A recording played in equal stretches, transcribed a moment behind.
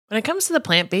When it comes to the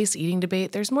plant-based eating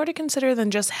debate, there's more to consider than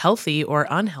just healthy or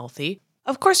unhealthy.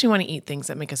 Of course, we want to eat things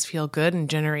that make us feel good and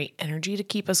generate energy to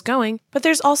keep us going, but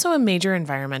there's also a major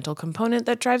environmental component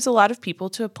that drives a lot of people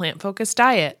to a plant-focused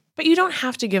diet. But you don't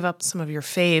have to give up some of your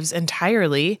faves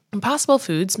entirely. Impossible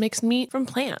Foods makes meat from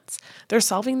plants. They're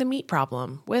solving the meat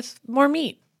problem with more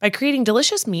meat. By creating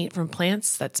delicious meat from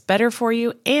plants that's better for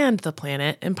you and the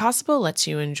planet, Impossible lets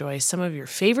you enjoy some of your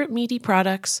favorite meaty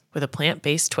products with a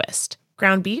plant-based twist.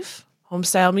 Ground beef,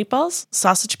 home-style meatballs,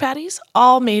 sausage patties,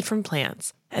 all made from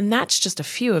plants. And that's just a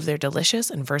few of their delicious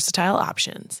and versatile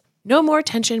options. No more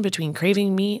tension between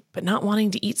craving meat but not wanting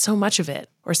to eat so much of it,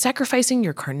 or sacrificing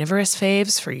your carnivorous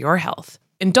faves for your health.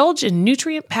 Indulge in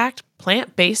nutrient-packed,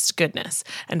 plant-based goodness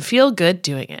and feel good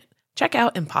doing it. Check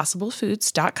out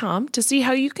ImpossibleFoods.com to see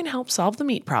how you can help solve the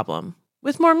meat problem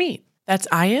with more meat. That's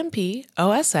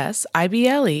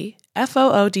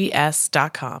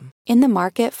ImpossibleFoods.com. In the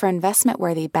market for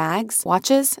investment-worthy bags,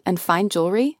 watches, and fine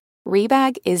jewelry,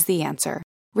 Rebag is the answer.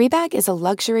 Rebag is a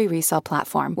luxury resale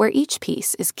platform where each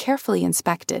piece is carefully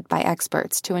inspected by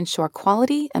experts to ensure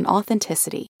quality and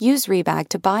authenticity. Use Rebag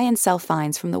to buy and sell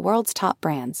finds from the world's top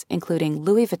brands, including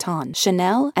Louis Vuitton,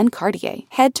 Chanel, and Cartier.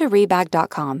 Head to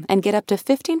Rebag.com and get up to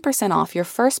 15% off your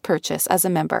first purchase as a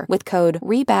member with code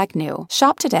REBAGNEW.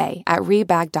 Shop today at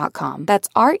Rebag.com. That's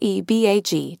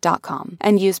REBAG.com.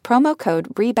 And use promo code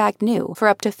REBAGNEW for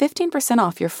up to 15%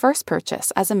 off your first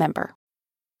purchase as a member.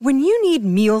 When you need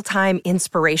mealtime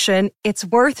inspiration, it's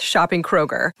worth shopping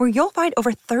Kroger, where you'll find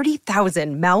over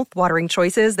 30,000 mouth-watering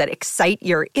choices that excite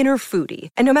your inner foodie.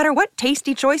 And no matter what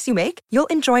tasty choice you make, you'll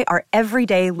enjoy our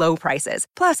everyday low prices,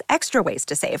 plus extra ways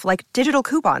to save, like digital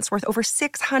coupons worth over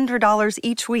 $600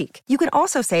 each week. You can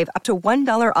also save up to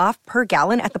 $1 off per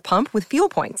gallon at the pump with fuel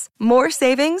points. More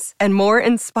savings and more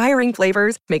inspiring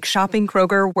flavors make shopping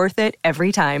Kroger worth it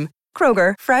every time.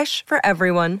 Kroger, fresh for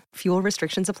everyone. Fuel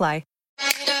restrictions apply.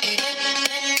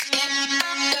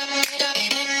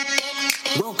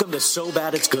 Welcome to So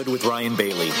Bad It's Good with Ryan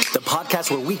Bailey, the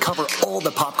podcast where we cover all the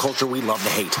pop culture we love to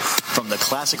hate, from the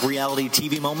classic reality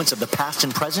TV moments of the past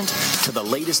and present to the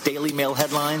latest Daily Mail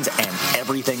headlines and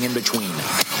everything in between.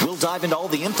 We'll dive into all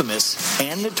the infamous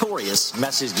and notorious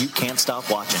messes you can't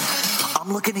stop watching.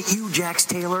 I'm looking at you, Jax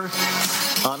Taylor.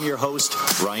 I'm your host,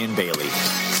 Ryan Bailey.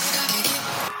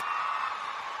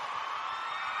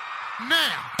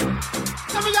 Now,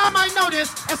 some of y'all might know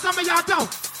this, and some of y'all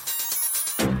don't.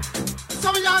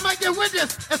 Some of y'all might get with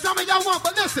this, and some of y'all won't,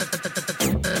 but listen.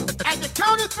 At the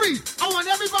count of three, I want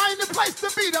everybody in the place to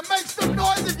be to make some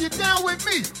noise if you're down with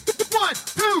me. 1,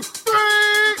 2,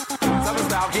 3. Southern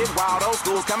style get wild, old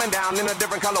school's coming down in a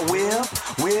different color. Whip.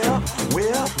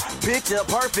 Picture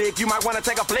perfect, you might want to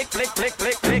take a flick.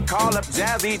 Call up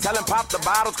Jazzy, tell him pop the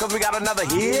bottles, cause we got another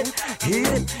hit.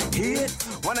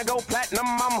 Wanna go platinum,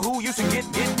 I'm who you should get.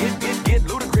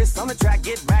 Ludicrous on the track,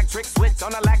 get back, trick switch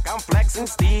on the lack, I'm flexing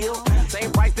steel.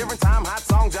 Same price, different time, hot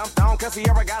song jumped on, cause he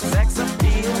ever got sex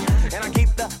appeal. And I keep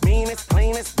the meanest,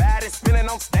 cleanest, baddest, spinning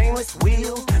on stainless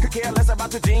wheels. Could care less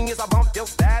about your genius, I bump your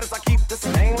status, I keep the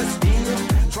stainless steel.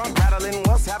 Trunk rattling,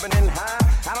 what's happening high?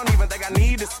 I don't even think I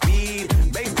need the speed.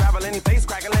 Bass traveling, face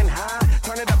crackling high.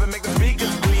 Turn it up and make the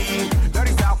speakers bleed.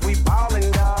 Dirty South, we ballin',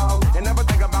 dog. And never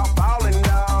think about falling,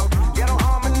 dog. Ghetto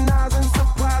harmonizing,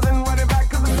 surprising, running back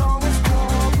cause the song is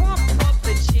called Pump Up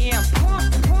the Jam,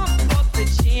 Pump Up the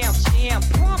Jam,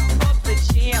 Pump Up the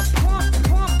Jam, Pump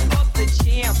Up the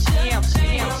Jam.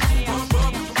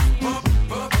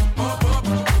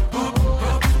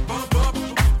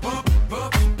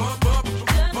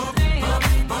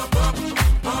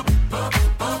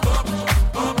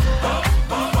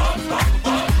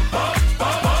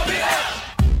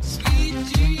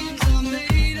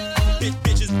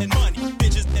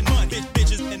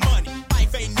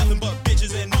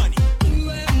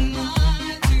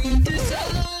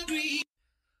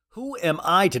 Who am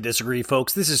I to disagree,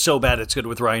 folks? This is So Bad It's Good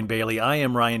with Ryan Bailey. I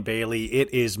am Ryan Bailey.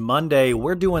 It is Monday.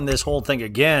 We're doing this whole thing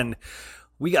again.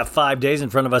 We got 5 days in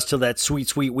front of us till that sweet,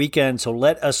 sweet weekend, so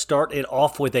let us start it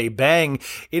off with a bang.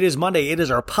 It is Monday. It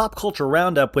is our Pop Culture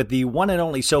Roundup with the one and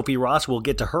only Sophie Ross. We'll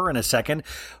get to her in a second.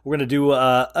 We're going to do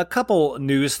a couple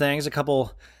news things, a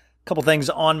couple things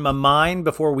on my mind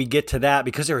before we get to that,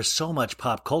 because there is so much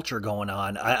pop culture going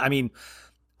on.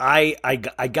 I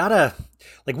gotta,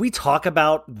 like, we talk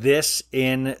about this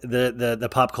in the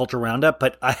Pop Culture Roundup,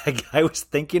 but I was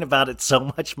thinking about it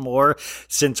so much more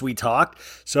since we talked.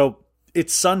 So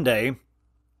it's Sunday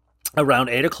around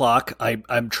 8 o'clock.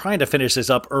 I'm trying to finish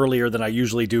this up earlier than I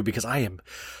usually do because I am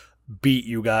beat,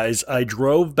 you guys. I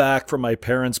drove back from my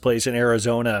parents' place in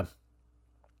Arizona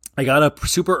I got up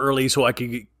super early so I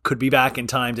could be back in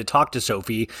time to talk to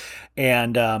Sophie,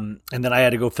 and then I had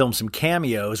to go film some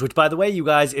cameos. Which, by the way, you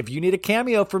guys, if you need a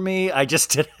cameo for me, I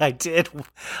did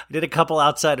a couple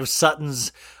outside of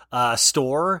Sutton's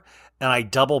store, and I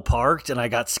double parked, and I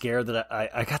got scared that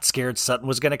I got scared Sutton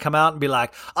was going to come out and be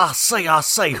like, I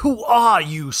say, who are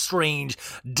you, strange,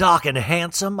 dark and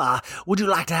handsome? Would you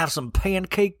like to have some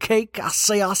pancake cake? I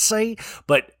say.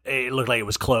 But it looked like it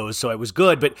was closed, so it was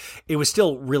good. But it was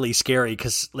still really scary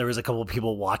because there was a couple of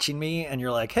people watching me, and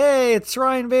you're like, hey, it's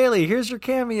Ryan Bailey. Here's your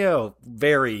cameo.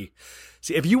 See,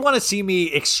 if you want to see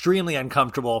me extremely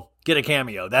uncomfortable, get a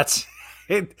cameo. That's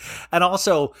it. And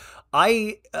also,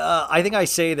 I think I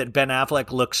say that Ben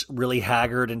Affleck looks really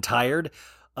haggard and tired,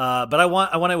 but I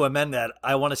want to amend that.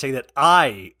 I want to say that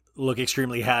I look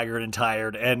extremely haggard and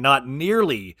tired, and not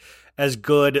nearly as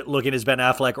good looking as Ben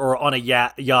Affleck or on a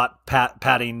yacht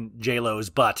patting J-Lo's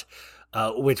butt,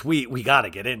 which we got to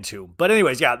get into. But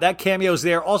anyways, yeah, that cameo's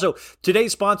there. Also,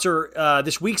 today's sponsor,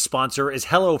 this week's sponsor is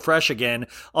HelloFresh again.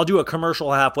 I'll do a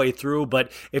commercial halfway through,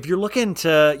 but if you're looking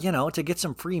to get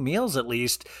some free meals at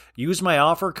least, use my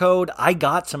offer code. I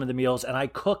got some of the meals, and I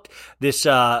cooked this,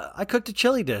 I cooked a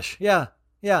chili dish. Yeah.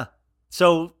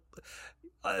 So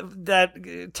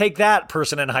take that,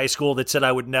 person in high school that said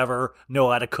I would never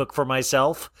know how to cook for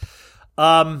myself.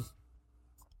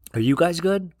 Are you guys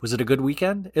good? Was it a good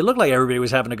weekend? It looked like everybody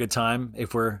was having a good time,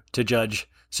 if we're to judge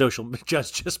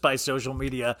just by social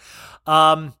media.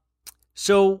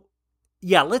 So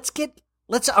yeah, let's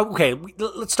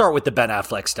start with the Ben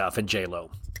Affleck stuff and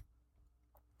J-Lo.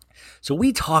 So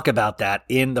we talk about that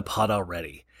in the pod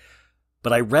already,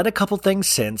 but I read a couple things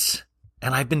since,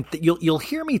 and I've been you'll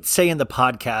hear me say in the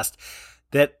podcast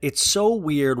that it's so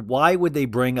weird. Why would they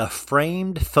bring a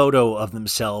framed photo of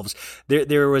themselves?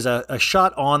 There was a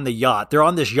shot on the yacht. They're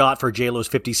on this yacht for J-Lo's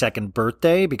 52nd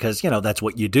birthday because, that's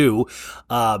what you do.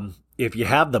 If you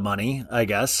have the money, I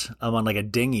guess. I'm on like a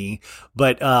dinghy.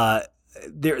 But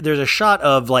there's a shot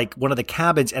of like one of the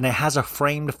cabins, and it has a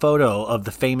framed photo of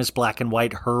the famous black and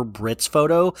white Herb Ritts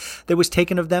photo that was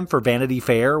taken of them for Vanity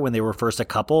Fair when they were first a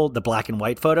couple, the black and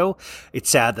white photo. It's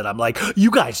sad that I'm like, you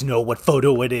guys know what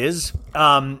photo it is.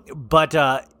 But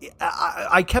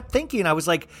I kept thinking, I was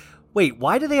like, wait,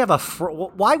 why do they have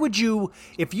why would you,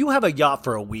 if you have a yacht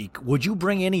for a week, would you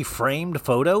bring any framed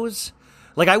photos?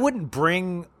 Like, I wouldn't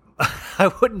bring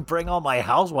all my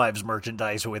Housewives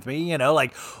merchandise with me,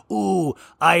 like, ooh,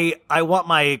 I want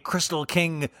my Crystal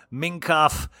King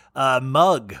Minkoff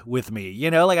mug with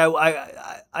me,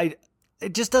 like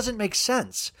it just doesn't make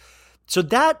sense. So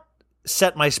that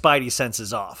set my spidey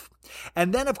senses off.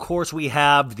 And then, of course, we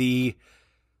have the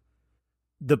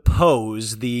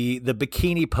pose, the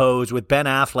bikini pose with Ben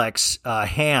Affleck's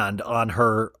hand on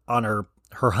her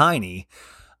hiney.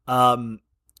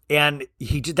 And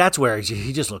that's where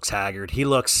he just looks haggard. He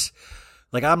looks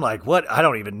like, I'm like, what? I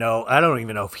don't even know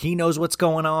if he knows what's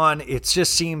going on. It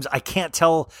just seems, I can't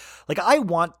tell. Like,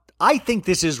 I think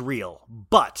this is real,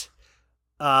 but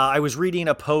I was reading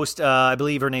a post. I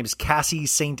believe her name's Cassie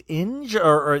St. Inge,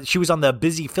 or she was on the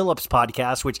Busy Phillips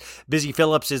podcast, which Busy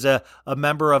Phillips is a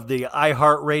member of the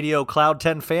iHeartRadio Cloud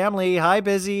 10 family. Hi,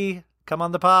 Busy. Come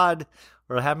on the pod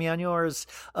or have me on yours.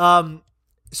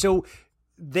 So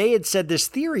they had said this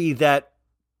theory that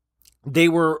they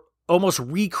were almost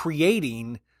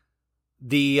recreating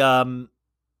the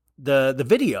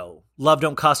video, Love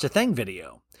Don't Cost a Thing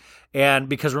video. And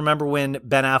because remember when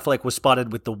Ben Affleck was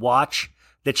spotted with the watch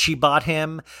that she bought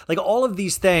him, like all of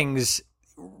these things,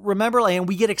 remember, and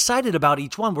we get excited about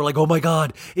each one. We're like, oh my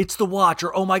God, it's the watch,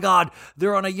 or oh my God,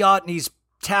 they're on a yacht and he's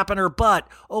tapping her butt.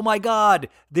 Oh my God,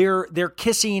 they're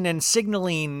kissing and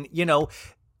signaling,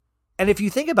 And if you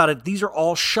think about it, these are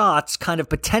all shots kind of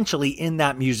potentially in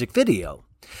that music video.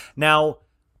 Now,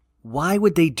 why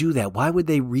would they do that? Why would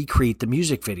they recreate the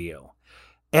music video?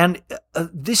 And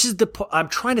this is I'm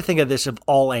trying to think of this of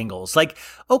all angles. Like,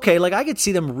 okay, like I could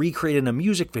see them recreating a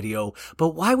music video, but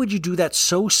why would you do that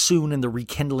so soon in the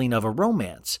rekindling of a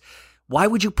romance? Why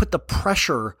would you put the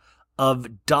pressure of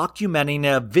documenting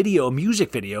a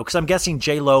music video? Because I'm guessing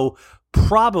J-Lo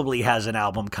probably has an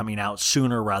album coming out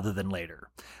sooner rather than later.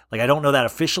 Like, I don't know that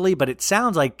officially, but it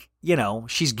sounds like,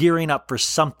 she's gearing up for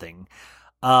something.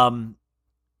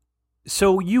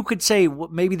 So you could say, well,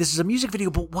 maybe this is a music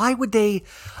video, but why would they?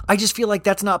 I just feel like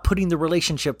that's not putting the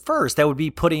relationship first. That would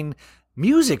be putting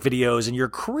music videos and your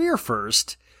career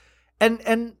first.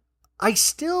 And I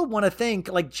still want to think,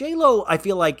 like, J-Lo, I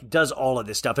feel like, does all of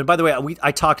this stuff. And by the way,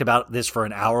 I talked about this for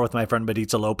an hour with my friend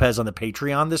Benita Lopez on the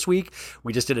Patreon this week.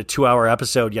 We just did a 2-hour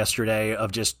episode yesterday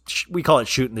of just, we call it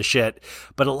shooting the shit.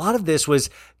 But a lot of this was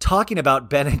talking about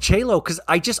Ben and J-Lo because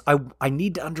I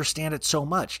need to understand it so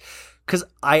much. Because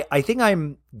I think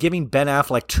I'm giving Ben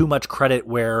Affleck too much credit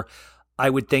where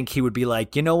I would think he would be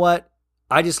like, you know what?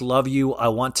 I just love you. I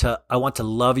want to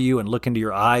love you and look into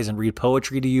your eyes and read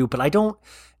poetry to you, but I don't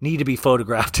need to be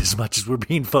photographed as much as we're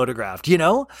being photographed, you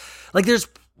know? Like there's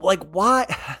like why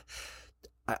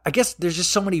I guess there's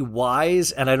just so many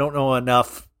whys and I don't know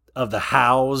enough of the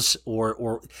hows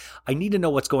or I need to know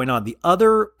what's going on. The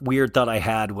other weird thought I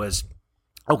had was,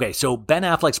 okay, so Ben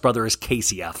Affleck's brother is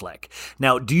Casey Affleck.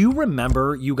 Now, do you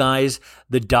remember, you guys,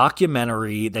 the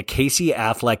documentary that Casey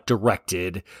Affleck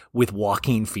directed with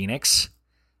Joaquin Phoenix?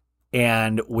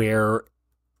 And where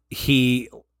he,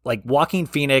 like, Joaquin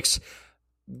Phoenix,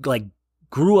 like,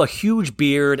 grew a huge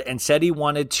beard and said he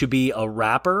wanted to be a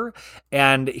rapper.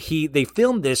 And they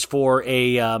filmed this for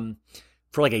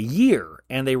like a year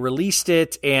and they released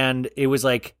it. And it was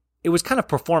kind of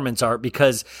performance art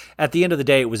because at the end of the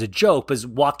day, it was a joke because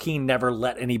Joaquin never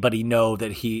let anybody know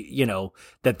that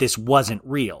that this wasn't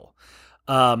real.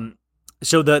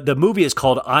 So the movie is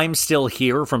called I'm Still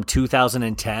Here from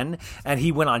 2010, and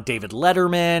he went on David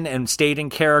Letterman and stayed in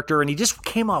character, and he just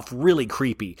came off really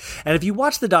creepy. And if you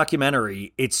watch the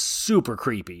documentary, it's super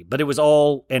creepy, but it was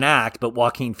all an act, but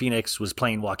Joaquin Phoenix was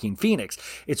playing Joaquin Phoenix.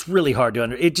 It's really hard to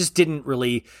it just didn't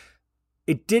really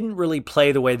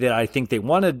play the way that I think they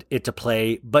wanted it to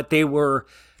play, but they were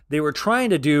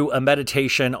trying to do a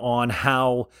meditation on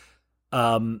how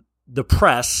the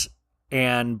press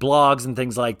and blogs and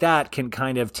things like that can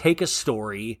kind of take a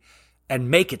story and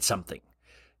make it something,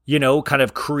 kind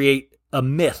of create a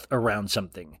myth around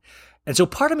something. And so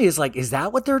part of me is like, is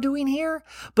that what they're doing here?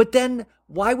 But then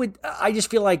I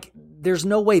just feel like there's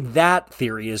no way that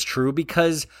theory is true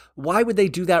because why would they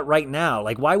do that right now?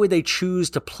 Like, why would they choose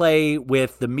to play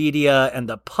with the media and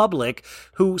the public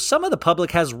who some of the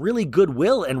public has really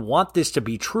goodwill and want this to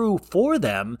be true for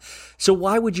them? So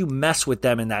why would you mess with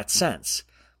them in that sense?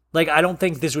 Like, I don't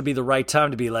think this would be the right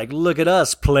time to be like, look at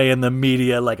us playing the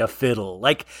media like a fiddle.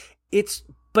 Like,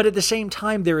 but at the same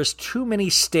time, there is too many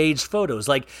staged photos.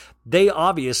 Like, they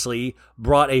obviously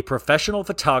brought a professional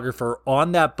photographer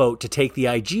on that boat to take the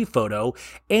IG photo,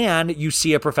 and you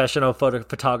see a professional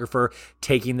photographer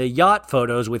taking the yacht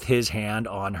photos with his hand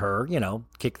on her,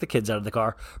 kick the kids out of the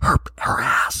car, her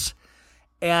ass.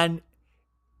 And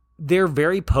they're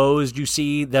very posed. You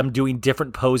see them doing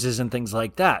different poses and things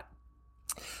like that.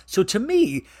 So to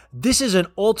me, this is an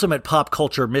ultimate pop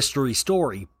culture mystery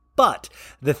story. But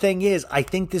the thing is, I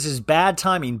think this is bad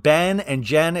timing. Ben and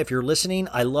Jen, if you're listening,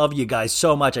 I love you guys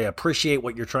so much. I appreciate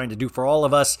what you're trying to do for all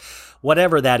of us,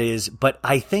 whatever that is. But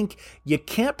I think you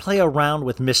can't play around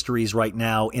with mysteries right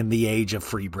now in the age of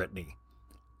Free Britney.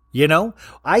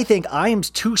 I think I am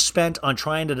too spent on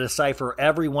trying to decipher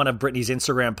every one of Britney's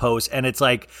Instagram posts. And it's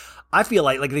like, I feel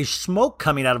like there's smoke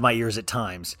coming out of my ears at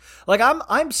times. Like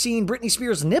I'm seeing Britney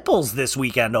Spears' nipples this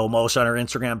weekend almost on her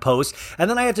Instagram posts. And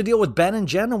then I have to deal with Ben and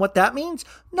Jen and what that means.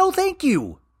 No, thank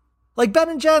you. Like Ben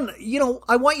and Jen,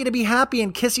 I want you to be happy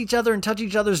and kiss each other and touch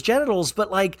each other's genitals. But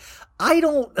I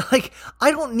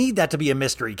don't need that to be a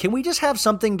mystery. Can we just have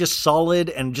something just solid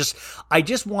and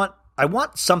I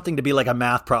want something to be like a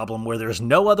math problem where there's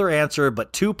no other answer,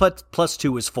 but 2 plus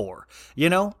 2 is 4.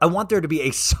 I want there to be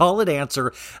a solid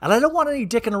answer, and I don't want any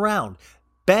dicking around.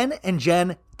 Ben and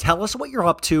Jen, tell us what you're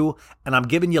up to, and I'm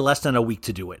giving you less than a week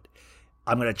to do it.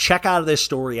 I'm going to check out of this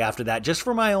story after that, just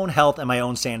for my own health and my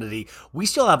own sanity. We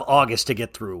still have August to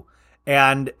get through,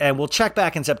 and we'll check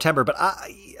back in September, but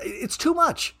it's too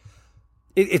much.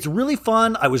 It's really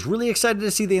fun. I was really excited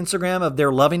to see the Instagram of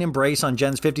their loving embrace on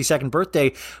Jen's 52nd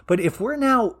birthday. But if we're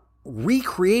now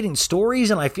recreating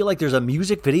stories and I feel like there's a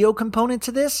music video component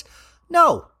to this,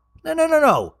 no.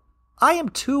 I am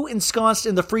too ensconced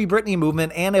in the Free Britney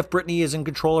movement, and if Britney is in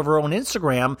control of her own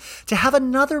Instagram, to have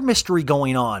another mystery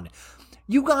going on.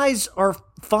 You guys are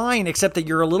fine, except that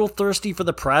you're a little thirsty for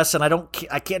the press, and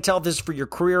I can't tell if this is for your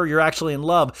career or you're actually in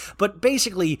love, but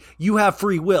basically, you have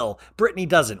free will. Britney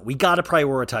doesn't. We gotta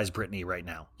prioritize Britney right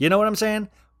now. You know what I'm saying?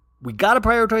 We gotta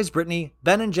prioritize Britney.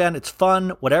 Ben and Jen, it's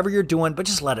fun, whatever you're doing, but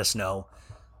just let us know.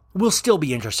 We'll still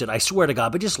be interested, I swear to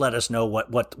God, but just let us know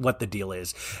what the deal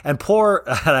is. And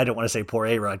I don't want to say poor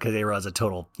A-Rod, because A-Rod's a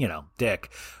total, dick,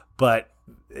 but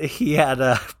he had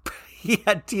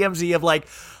TMZ of like,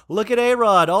 look at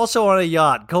A-Rod also on a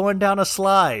yacht going down a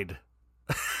slide.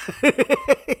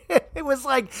 It was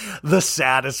like the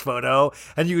saddest photo.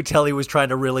 And you could tell he was trying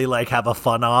to really like have a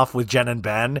fun off with Jen and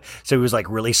Ben. So he was like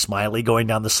really smiley going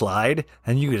down the slide.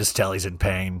 And you could just tell he's in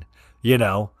pain, you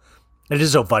know. It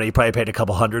is so funny. He probably paid a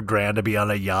couple $100,000 to be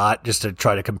on a yacht just to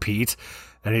try to compete.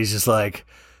 And he's just like,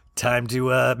 time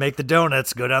to make the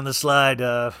donuts, go down the slide,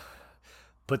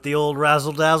 put the old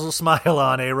razzle-dazzle smile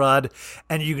on, A-Rod.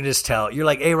 And you can just tell. You're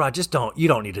like, A-Rod, you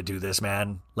don't need to do this,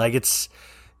 man. Like, it's,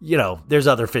 you know, there's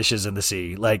other fishes in the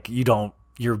sea. Like,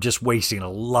 you're just wasting a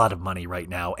lot of money right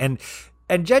now. And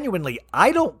genuinely,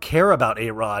 I don't care about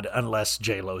A-Rod unless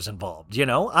J-Lo's involved, you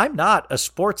know? I'm not a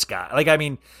sports guy. Like, I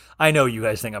mean, I know you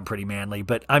guys think I'm pretty manly,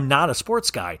 but I'm not a sports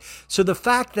guy. So the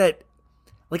fact that,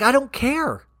 like, I don't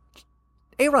care.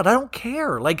 A-Rod, I don't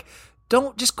care. Like,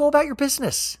 don't just go about your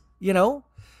business, you know?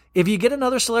 If you get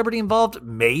another celebrity involved,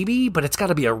 maybe, but it's got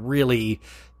to be a really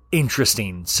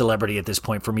interesting celebrity at this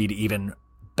point for me to even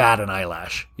bat an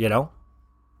eyelash, you know?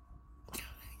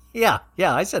 Yeah,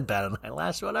 I said bat an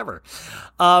eyelash, whatever.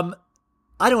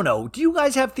 I don't know. Do you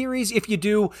guys have theories? If you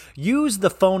do, use the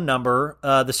phone number,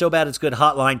 the So Bad It's Good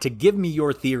hotline, to give me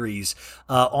your theories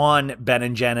on Ben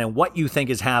and Jen and what you think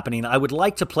is happening. I would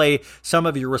like to play some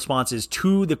of your responses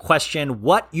to the question,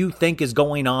 what you think is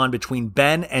going on between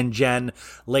Ben and Jen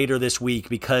later this week,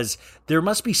 because there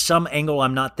must be some angle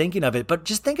I'm not thinking of it, but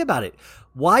just think about it.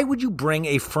 Why would you bring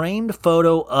a framed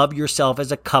photo of yourself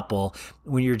as a couple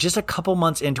when you're just a couple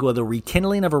months into the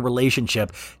rekindling of a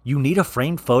relationship? You need a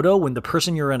framed photo when the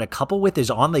person you're in a couple with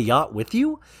is on the yacht with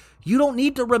you? You don't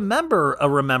need to remember a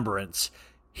remembrance.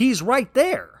 He's right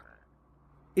there.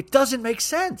 It doesn't make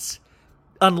sense.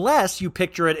 Unless you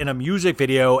picture it in a music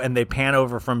video and they pan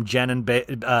over from Jen and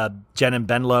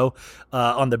Benlo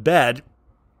on the bed,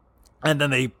 and then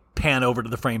they pan over to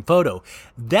the frame photo.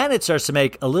 Then it starts to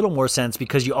make a little more sense,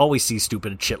 because you always see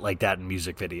stupid shit like that in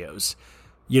music videos.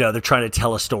 You know, they're trying to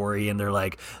tell a story and they're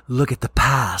like, look at the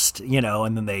past, you know,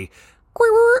 and then they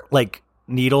like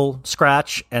needle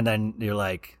scratch, and then you're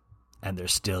like, and they're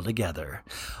still together.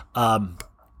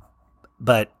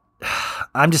 But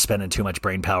I'm just spending too much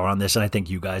brain power on this, and I think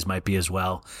you guys might be as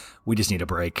well. We just need a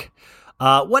break.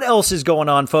 What else is going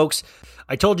on, folks?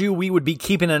 I told you we would be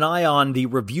keeping an eye on the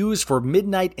reviews for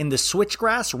Midnight in the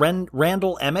Switchgrass.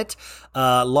 Randall Emmett,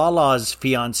 Lala's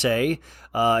fiance,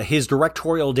 his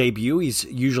directorial debut. He's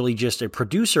usually just a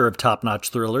producer of top-notch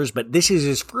thrillers, but this is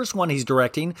his first one he's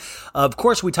directing. Of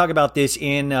course, we talk about this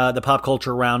in the Pop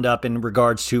Culture Roundup in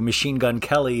regards to Machine Gun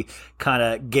Kelly kind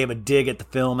of gave a dig at the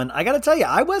film. And I got to tell you,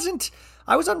 I was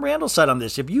on Randall's side on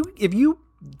this. If you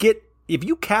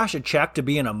cash a check to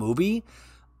be in a movie,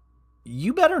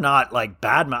 you better not like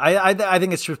badmouth. I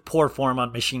think it's just poor form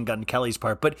on Machine Gun Kelly's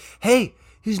part. But hey,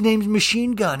 his name's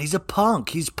Machine Gun. He's a punk.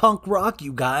 He's punk rock,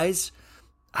 you guys.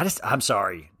 I'm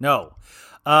sorry. No.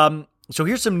 So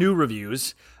here's some new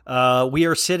reviews. We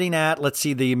are sitting at, let's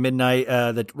see, the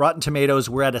Rotten Tomatoes.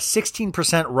 We're at a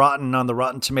 16% rotten on the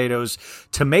Rotten Tomatoes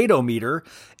tomato meter,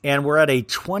 and we're at a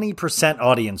 20%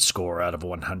 audience score out of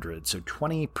 100. So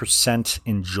 20%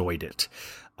 enjoyed it.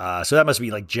 So that must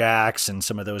be like Jax and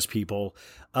some of those people.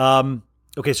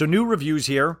 Okay, so new reviews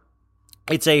here.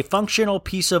 It's a functional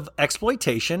piece of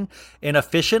exploitation, an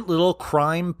efficient little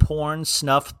crime porn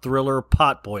snuff thriller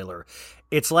potboiler.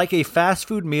 It's like a fast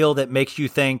food meal that makes you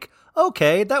think,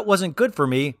 okay, that wasn't good for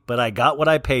me, but I got what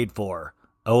I paid for.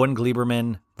 Owen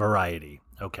Gleiberman, Variety.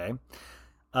 Okay.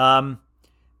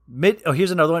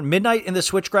 Here's another one. Midnight in the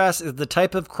Switchgrass is the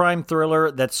type of crime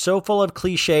thriller that's so full of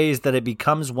cliches that it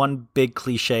becomes one big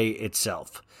cliche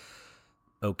itself.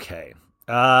 Okay.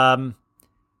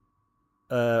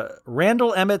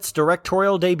 Randall Emmett's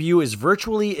directorial debut is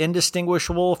virtually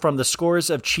indistinguishable from the scores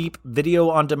of cheap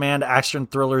video-on-demand action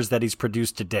thrillers that he's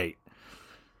produced to date.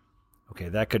 Okay,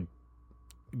 that could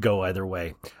go either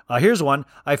way. Here's one.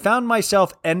 I found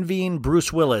myself envying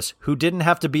Bruce Willis, who didn't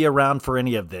have to be around for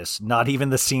any of this, not even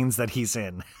the scenes that he's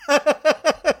in.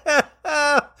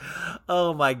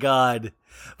 Oh my God.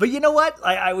 But you know what?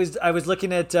 I was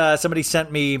looking at, somebody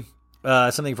sent me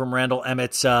something from Randall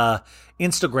Emmett's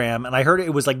Instagram, and I heard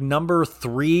it was like number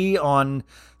 3 on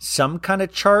some kind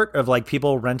of chart of like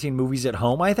people renting movies at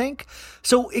home, I think.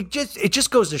 So it just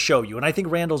goes to show you, and I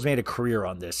think Randall's made a career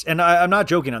on this, and I'm not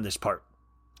joking on this part.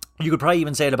 You could probably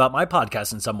even say it about my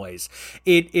podcast in some ways.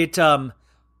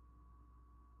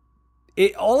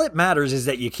 All it matters is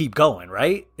that you keep going,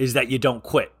 right? Is that you don't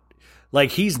quit.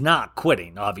 Like, he's not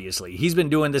quitting, obviously. He's been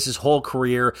doing this his whole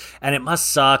career, and it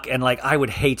must suck. And, like, I would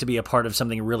hate to be a part of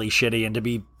something really shitty, and to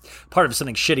be part of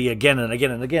something shitty again and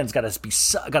again and again. It's gotta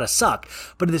suck.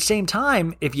 But at the same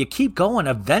time, if you keep going,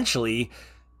 eventually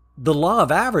the law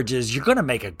of averages, you're going to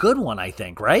make a good one, I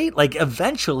think, right? Like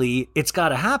eventually it's got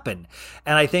to happen.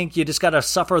 And I think you just got to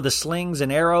suffer the slings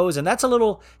and arrows. And that's a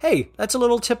little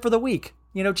tip for the week.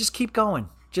 Just keep going.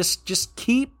 Just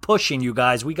keep pushing, you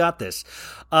guys. We got this.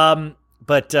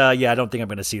 But I don't think I'm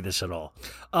going to see this at all.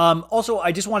 Also,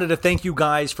 I just wanted to thank you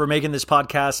guys for making this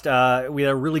podcast. We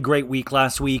had a really great week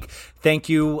last week. Thank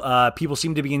you. People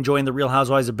seem to be enjoying the Real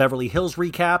Housewives of Beverly Hills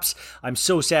recaps. I'm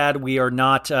so sad we are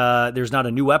not, there's not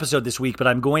a new episode this week, but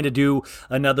I'm going to do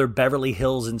another Beverly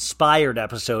Hills inspired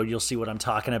episode. You'll see what I'm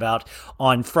talking about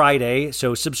on Friday.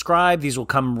 So subscribe. These will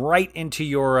come right into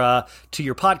your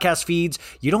podcast feeds.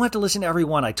 You don't have to listen to every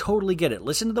one. I totally get it.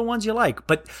 Listen to the ones you like.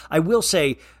 But I will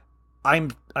say,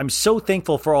 I'm so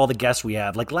thankful for all the guests we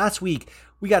have. Like last week,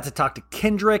 we got to talk to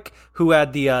Kendrick, who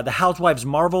had the Housewives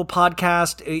Marvel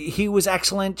podcast. He was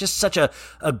excellent, just such a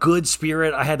good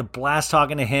spirit. I had a blast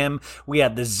talking to him. We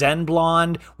had the Zen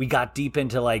Blonde. We got deep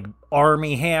into like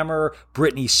Army Hammer,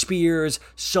 Britney Spears,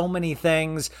 so many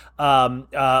things.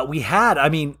 We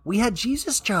had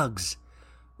Jesus Jugs.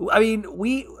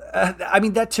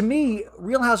 That to me,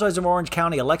 Real Housewives of Orange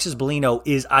County, Alexis Bellino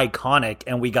is iconic,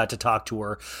 and we got to talk to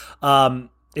her.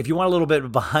 If you want a little bit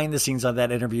of behind the scenes on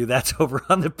that interview, that's over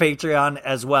on the Patreon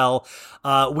as well.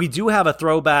 We do have a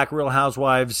throwback Real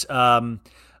Housewives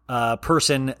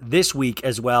person this week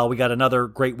as well. We got another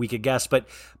great week of guests, but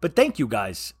thank you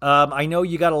guys. I know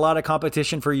you got a lot of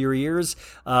competition for your ears.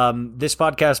 This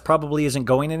podcast probably isn't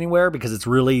going anywhere because it's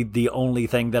really the only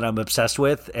thing that I'm obsessed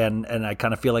with, and I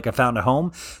kind of feel like I found a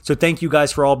home. So thank you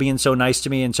guys for all being so nice to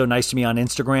me and so nice to me on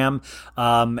Instagram.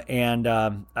 I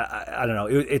don't know.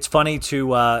 It's funny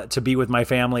to be with my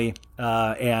family,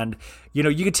 and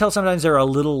you can tell sometimes they're a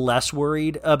little less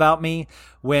worried about me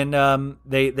when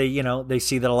they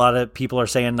see that a lot of people are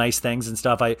saying nice things and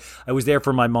stuff. I was there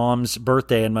for my mom's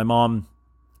birthday, and my mom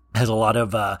has a lot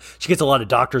of she gets a lot of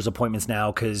doctor's appointments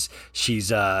now because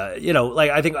she's I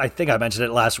think I mentioned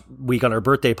it last week on her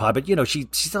birthday pod, but she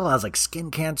still has like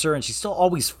skin cancer, and she's still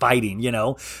always fighting,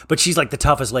 but she's like the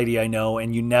toughest lady I know,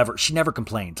 and she never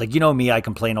complains. Like, me, I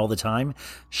complain all the time.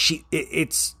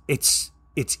 It's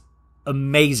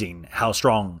amazing how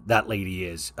strong that lady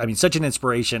is. I mean, such an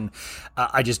inspiration.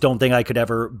 I just don't think I could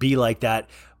ever be like that.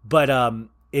 But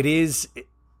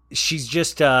she's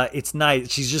just, it's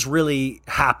nice. She's just really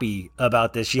happy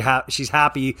about this. She's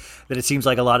happy that it seems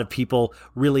like a lot of people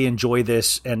really enjoy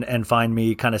this and find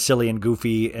me kind of silly and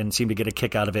goofy and seem to get a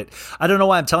kick out of it. I don't know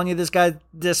why I'm telling you this,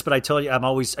 but I tell you,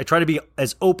 I try to be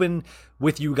as open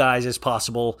with you guys as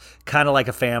possible, kind of like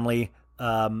a family.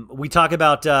 We talk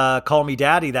about Call Me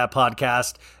Daddy, that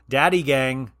podcast, Daddy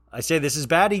Gang. I say this is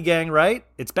Baddie Gang, right?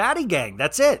 It's Baddie Gang.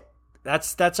 That's it.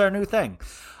 That's our new thing.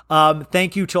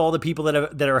 Thank you to all the people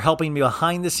that are helping me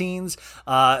behind the scenes.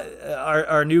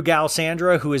 Our new gal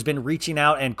Sandra, who has been reaching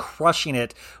out and crushing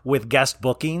it with guest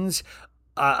bookings.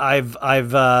 I've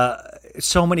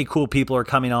so many cool people are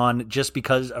coming on just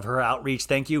because of her outreach.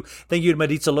 Thank you to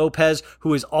Maritza Lopez,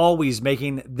 who is always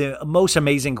making the most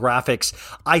amazing graphics.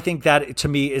 I think that to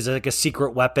me is like a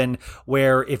secret weapon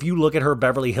where if you look at her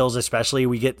Beverly Hills, especially,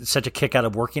 we get such a kick out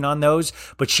of working on those,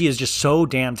 but she is just so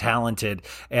damn talented.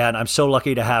 And I'm so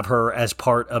lucky to have her as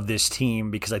part of this team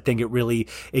because I think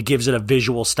it gives it a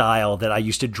visual style that I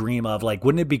used to dream of. Like,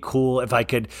 wouldn't it be cool if I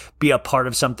could be a part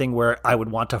of something where I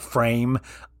would want to frame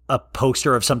a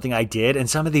poster of something I did, and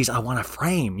some of these I want to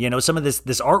frame, some of this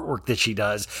artwork that she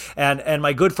does. And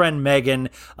my good friend Megan,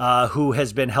 who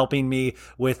has been helping me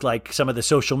with like some of the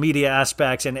social media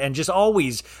aspects and just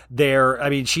always there. I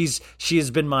mean, she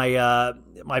has been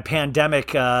my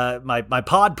pandemic, my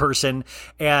pod person,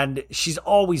 and she's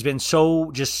always been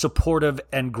so just supportive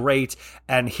and great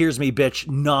and hears me bitch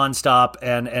nonstop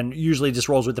and usually just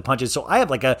rolls with the punches. So I have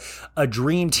like a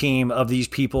dream team of these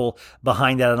people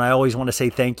behind that. And I always want to say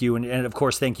thank you. And of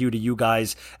course, thank you to you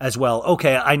guys as well.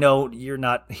 Okay. I know you're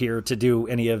not here to do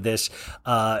any of this,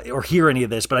 or hear any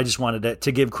of this, but I just wanted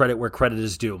to give credit where credit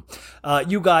is due.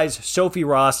 You guys, Sophie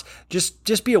Ross,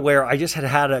 just be aware. I just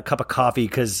had a cup of coffee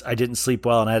because I didn't sleep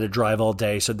well and I had to drive all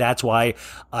day. So that's why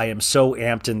I am so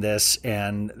amped in this.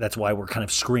 And that's why we're kind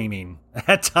of screaming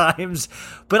at times,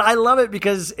 but I love it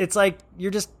because it's like,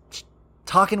 you're just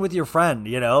talking with your friend,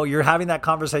 you're having that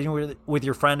conversation with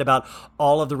your friend about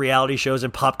all of the reality shows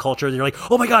and pop culture. You're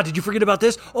like, oh my God, did you forget about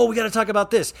this? Oh, we got to talk about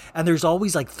this. And there's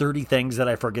always like 30 things that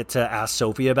I forget to ask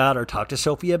Sophie about or talk to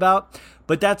Sophie about,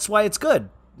 but that's why it's good.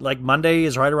 like Monday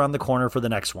is right around the corner for the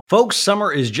next one. Folks,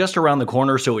 summer is just around the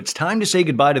corner, so it's time to say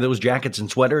goodbye to those jackets and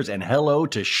sweaters and hello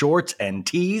to shorts and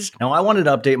tees. Now, I wanted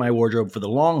to update my wardrobe for the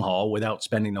long haul without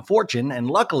spending a fortune, and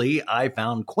luckily, I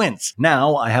found Quince.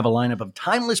 Now, I have a lineup of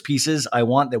timeless pieces I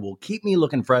want that will keep me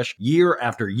looking fresh year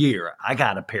after year. I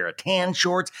got a pair of tan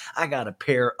shorts. I got a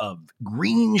pair of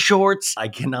green shorts. I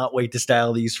cannot wait to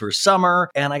style these for summer,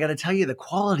 and I gotta tell you, the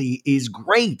quality is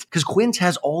great because Quince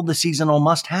has all the seasonal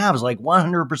must-haves like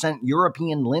 100%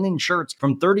 European linen shirts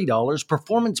from $30,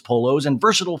 performance polos, and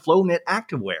versatile flow knit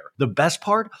activewear. The best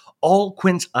part? All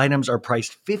Quince items are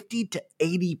priced 50 to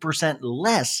 80%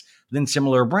 less than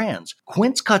similar brands.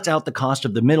 Quince cuts out the cost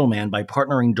of the middleman by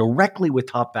partnering directly with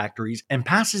top factories and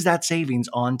passes that savings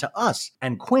on to us.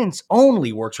 And Quince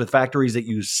only works with factories that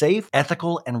use safe,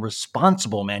 ethical, and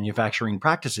responsible manufacturing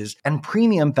practices and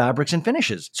premium fabrics and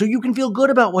finishes, so you can feel good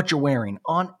about what you're wearing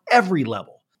on every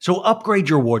level. So upgrade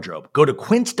your wardrobe. Go to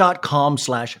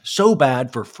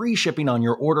quince.com/sobad for free shipping on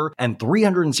your order and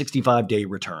 365-day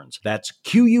returns. That's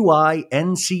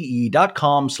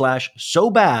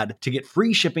QUINCE.com/sobad to get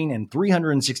free shipping and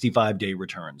 365-day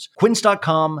returns.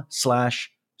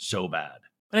 Quince.com/sobad.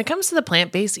 When it comes to the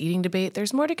plant-based eating debate,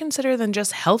 there's more to consider than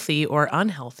just healthy or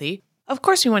unhealthy. Of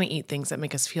course, we want to eat things that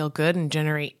make us feel good and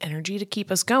generate energy to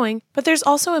keep us going, but there's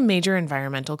also a major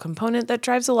environmental component that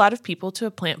drives a lot of people to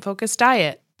a plant-focused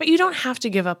diet. But you don't have to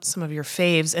give up some of your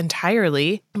faves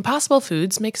entirely. Impossible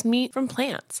Foods makes meat from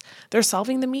plants. They're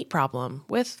solving the meat problem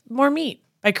with more meat.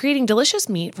 By creating delicious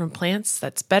meat from plants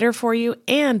that's better for you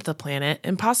and the planet,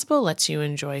 Impossible lets you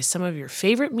enjoy some of your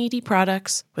favorite meaty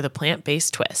products with a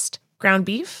plant-based twist. Ground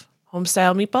beef,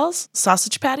 home-style meatballs,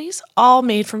 sausage patties, all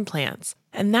made from plants.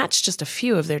 And that's just a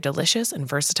few of their delicious and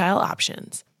versatile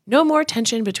options. No more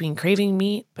tension between craving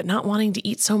meat but not wanting to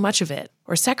eat so much of it,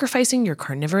 or sacrificing your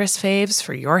carnivorous faves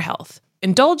for your health.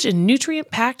 Indulge in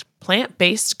nutrient-packed,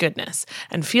 plant-based goodness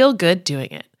and feel good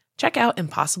doing it. Check out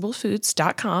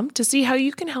impossiblefoods.com to see how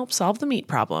you can help solve the meat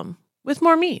problem with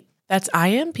more meat. That's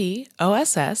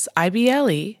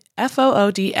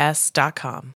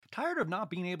IMPOSSIBLEFOODS.com. Tired of not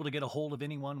being able to get a hold of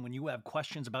anyone when you have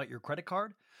questions about your credit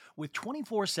card? With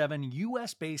 24/7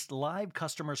 US-based live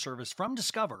customer service from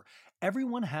Discover,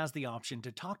 everyone has the option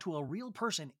to talk to a real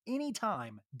person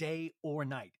anytime, day or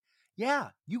night. Yeah,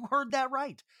 you heard that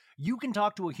right. You can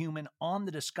talk to a human on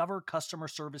the Discover customer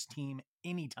service team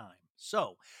anytime.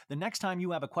 So, the next time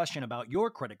you have a question about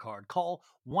your credit card, call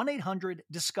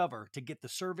 1-800-DISCOVER to get the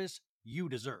service you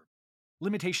deserve.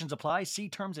 Limitations apply. See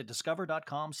terms at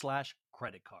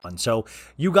discover.com/credit card. And so,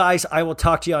 you guys, I will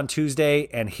talk to you on Tuesday,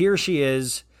 and here she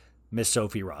is, Miss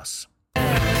Sophie Ross.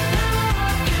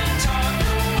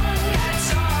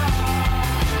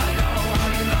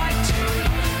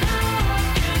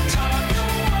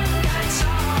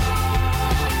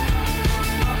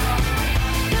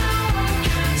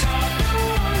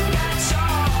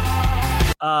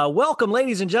 Welcome,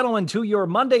 ladies and gentlemen, to your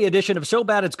Monday edition of So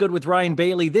Bad It's Good with Ryan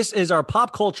Bailey. This is our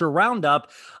Pop Culture Roundup.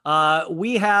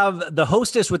 We have the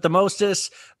hostess with the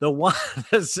mostest, the one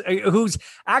who's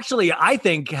actually, I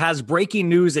think, has breaking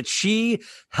news that she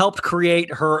helped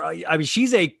create her. I mean,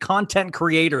 she's a content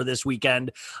creator this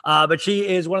weekend, but she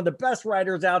is one of the best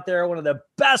writers out there, one of the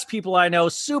best people I know,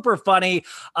 super funny,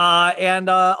 and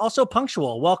also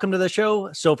punctual. Welcome to the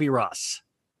show, Sophie Ross.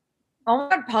 Oh my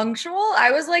God, punctual? I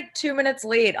was like 2 minutes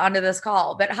late onto this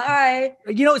call, but hi.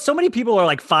 You know, so many people are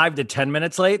like 5 to 10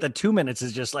 minutes late. The 2 minutes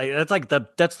is just like,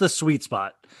 that's the sweet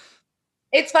spot.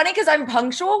 It's funny because I'm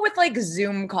punctual with like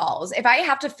Zoom calls. If I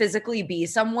have to physically be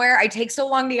somewhere, I take so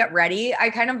long to get ready.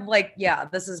 I kind of like, yeah,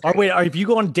 this is great. Wait, if you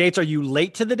go on dates, are you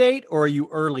late to the date or are you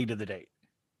early to the date?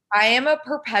 I am a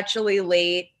perpetually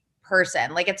late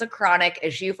person. Like, it's a chronic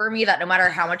issue for me that no matter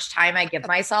how much time I give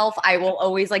myself, I will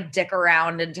always like dick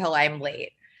around until I'm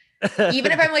late.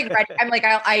 Even if I'm like ready, I'm like,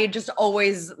 I just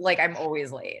always like, I'm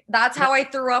always late. That's how I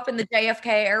threw up in the JFK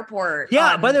airport.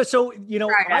 Yeah. By the way, so, you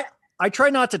know, I try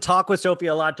not to talk with Sophie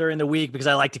a lot during the week because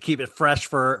I like to keep it fresh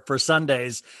for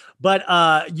Sundays, but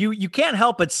you can't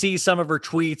help but see some of her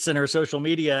tweets and her social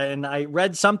media. And I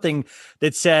read something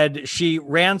that said she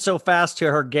ran so fast to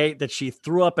her gate that she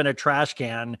threw up in a trash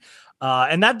can.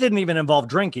 And that didn't even involve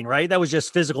drinking, right? That was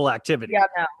just physical activity. Yeah,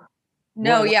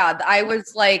 no, yeah. I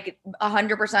was like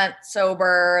 100%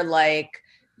 sober. Like,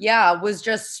 yeah, was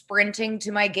just sprinting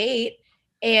to my gate.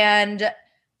 And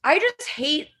I just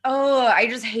hate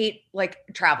like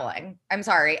traveling. I'm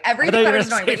sorry. Everything that was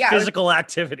annoying. But yeah, physical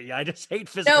activity. I just hate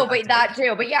physical activity. But that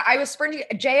too. But yeah, I was sprinting.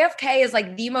 JFK is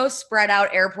like the most spread out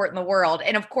airport in the world.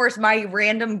 And of course, my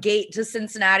random gate to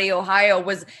Cincinnati, Ohio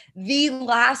was the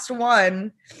last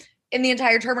one. in the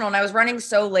entire terminal. And I was running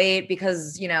so late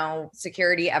because,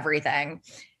 security, everything.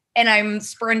 And I'm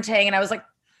sprinting and I was like,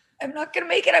 I'm not going to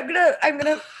make it. I'm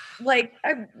going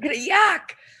to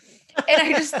yak. And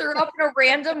I just threw up in a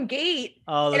random gate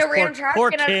in a random trash poor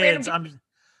can. Kids. I'm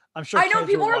sure. I know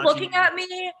people are looking at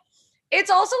me. It's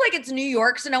also like it's New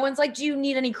York, so no one's like, "Do you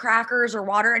need any crackers or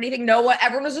water or anything?" No one.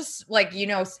 Everyone was just like,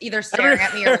 either staring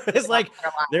at me or it's like,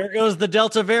 there goes the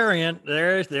Delta variant.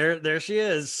 There she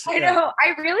is. I know.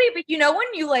 But when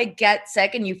you like get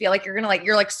sick and you feel like you're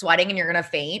like sweating and you're gonna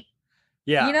faint.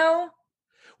 Yeah.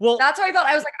 Well, that's how I felt.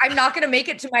 I was like, I'm not going to make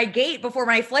it to my gate before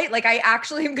my flight. Like, I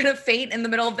actually am going to faint in the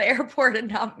middle of the airport and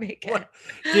not make it.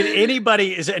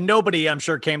 Did nobody, I'm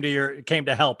sure, came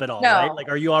to help at all, no. Right? Like,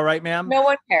 are you all right, ma'am? No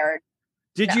one cared.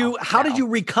 How did you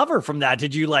recover from that?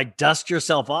 Did you like dust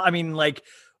yourself off? I mean, like,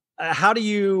 how do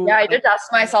you? Yeah, I did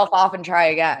dust myself off and try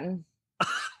again.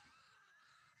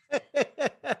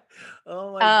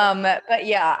 Oh my God. But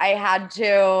yeah,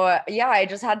 I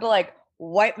just had to like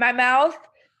wipe my mouth.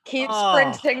 Keep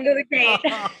sprinting to the gate.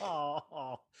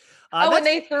 And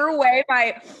they threw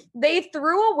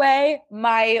away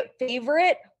my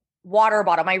favorite water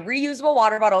bottle, my reusable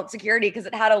water bottle at security because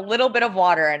it had a little bit of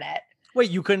water in it.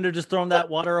 Wait, you couldn't have just thrown that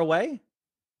water away?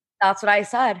 That's what I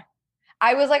said.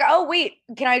 I was like, oh wait,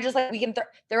 can I just like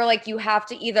they were like, you have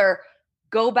to either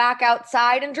go back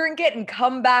outside and drink it and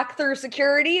come back through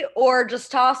security or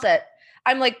just toss it.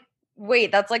 I'm like,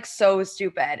 wait, that's like so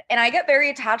stupid. And I get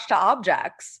very attached to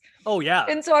objects. Oh, yeah.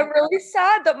 And so I'm really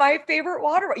sad that my favorite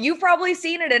water, you've probably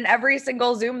seen it in every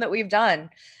single Zoom that we've done.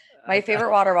 My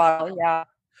favorite water bottle. Yeah.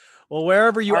 Well,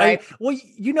 wherever you,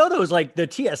 those like the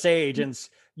TSA agents,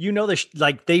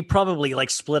 they probably like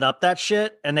split up that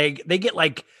shit and they get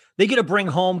to bring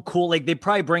home cool. Like they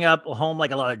probably bring up home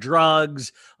like a lot of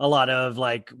drugs, a lot of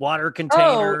like water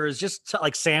containers, just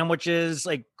like sandwiches,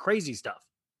 like crazy stuff.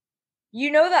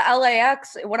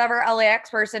 The whatever LAX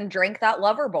person drank that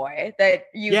Lover Boy that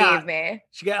you gave me.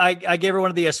 I gave her one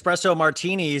of the espresso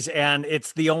martinis and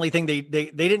it's the only thing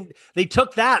they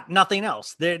took that, nothing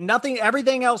else.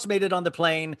 Everything else made it on the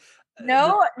plane.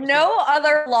 No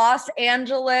other Los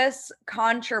Angeles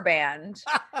contraband.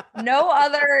 No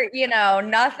other,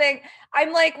 nothing.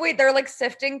 I'm like, wait, they're like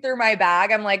sifting through my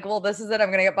bag. I'm like, well, this is it. I'm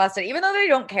going to get busted. Even though they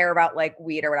don't care about like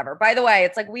weed or whatever. By the way,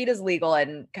 it's like weed is legal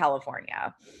in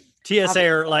California. TSA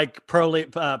are like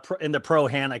in the pro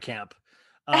Hannah camp.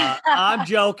 I'm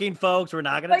joking, folks. We're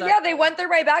not going to. Yeah, they went through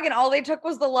my bag and all they took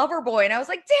was the Lover Boy. And I was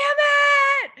like, damn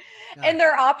it. God. And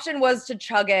their option was to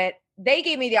chug it. They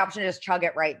gave me the option to just chug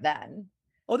it right then.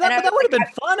 Oh, that would have been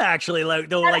fun, actually.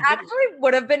 Actually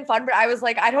would have been fun, but I was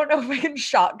like, I don't know if I can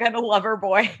shotgun a Lover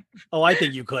Boy. Oh, I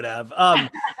think you could have.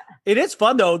 It is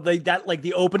fun though.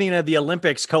 The opening of the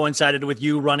Olympics coincided with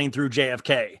you running through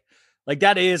JFK. Like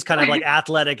that is kind of like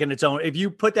athletic in its own. If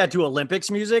you put that to Olympics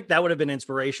music, that would have been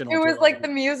inspirational. It was like the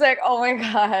music. Oh my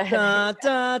God.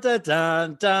 Dun, dun,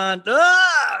 dun, dun,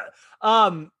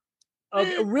 dun.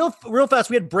 Real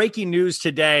fast. We had breaking news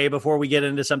today before we get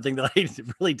into something that I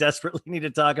really desperately need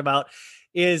to talk about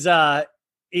is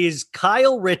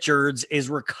Kyle Richards is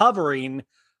recovering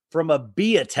from a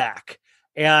bee attack.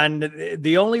 And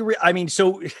the only,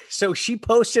 so she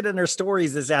posted in her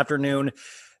stories this afternoon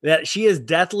that she is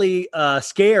deathly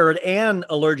scared and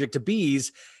allergic to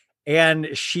bees.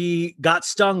 And she got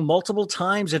stung multiple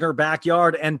times in her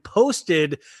backyard and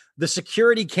posted the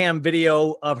security cam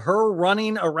video of her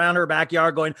running around her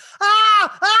backyard going,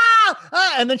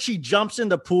 and then she jumps in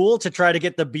the pool to try to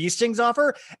get the bee stings off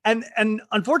her. And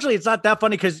unfortunately, it's not that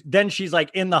funny because then she's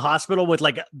like in the hospital with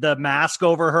like the mask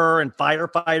over her and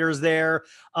firefighters there.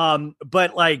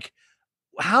 But like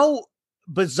how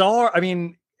bizarre. I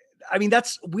mean,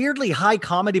 that's weirdly high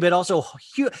comedy, but also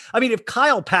huge. I mean, if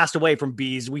Kyle passed away from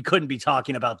bees, we couldn't be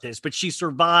talking about this, but she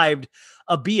survived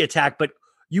a bee attack. But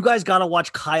you guys got to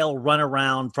watch Kyle run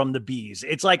around from the bees.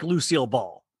 It's like Lucille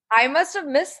Ball. I must have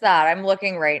missed that. I'm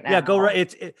looking right now. Yeah, go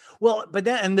right. But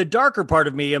then, and the darker part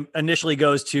of me initially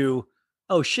goes to,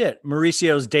 oh shit,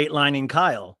 Mauricio's datelining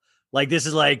Kyle. Like this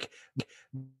is like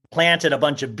planted a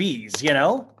bunch of bees,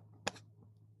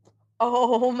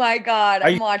 Oh my God.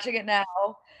 I'm watching it now.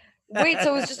 Wait,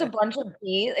 so it was just a bunch of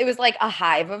bees? It was like a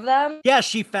hive of them? Yeah,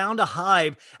 she found a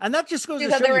hive. And that just goes to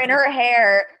show they were in her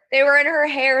hair. They were in her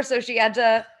hair, so she had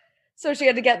to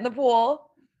get in the pool.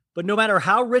 But no matter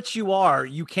how rich you are,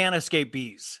 you can't escape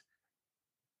bees.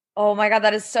 Oh my God,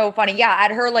 that is so funny. Yeah,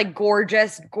 at her like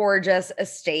gorgeous, gorgeous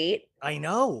estate. I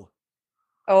know.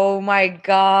 Oh my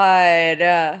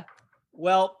God.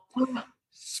 Well,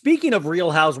 speaking of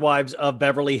Real Housewives of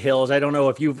Beverly Hills, I don't know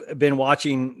if you've been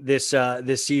watching this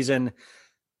season.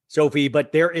 Sophie,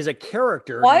 but there is a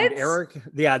character named Eric.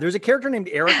 Yeah, there's a character named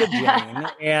Erika Jayne,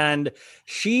 and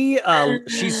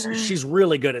she's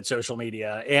really good at social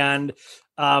media. And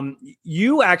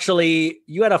you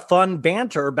had a fun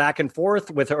banter back and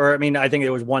forth with her. I mean, I think it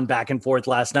was one back and forth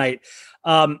last night.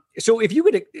 So if you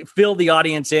could fill the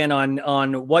audience in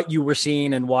on what you were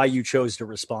seeing and why you chose to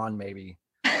respond, maybe.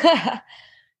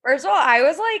 First of all, I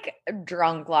was like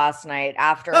drunk last night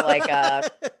after like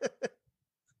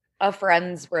a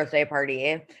friend's birthday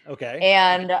party. Okay.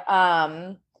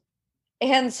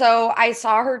 And so I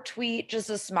saw her tweet just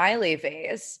a smiley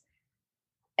face.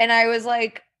 And I was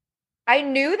like, I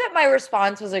knew that my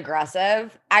response was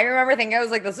aggressive. I remember thinking, I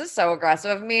was like, this is so aggressive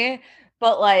of me.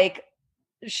 But like,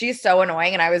 she's so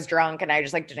annoying and I was drunk and I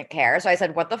just like didn't care. So I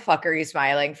said, what the fuck are you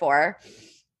smiling for?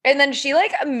 And then she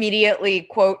like immediately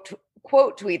quote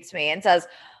tweets me and says,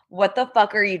 what the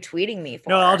fuck are you tweeting me for?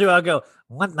 No, I'll go,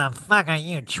 what the fuck are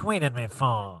you tweeting me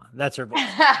for? That's her voice.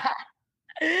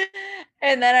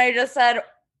 And then I just said,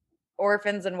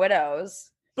 orphans and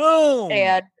widows. Boom.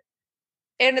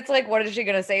 And it's like, what is she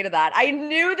going to say to that? I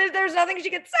knew that there's nothing she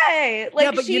could say. Like,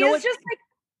 yeah, but she is just like.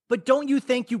 But don't you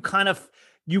think you kind of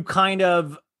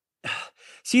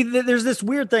see, there's this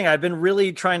weird thing. I've been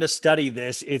really trying to study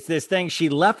this. It's this thing. She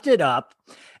left it up.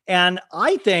 And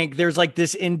I think there's like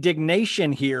this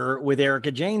indignation here with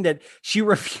Erika Jayne that she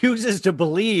refuses to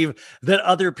believe that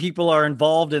other people are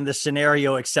involved in this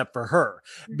scenario except for her.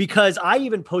 Because I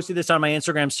even posted this on my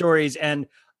Instagram stories and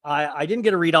I didn't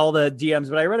get to read all the DMs,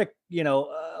 but I read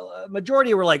a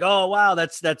majority were like, oh, wow,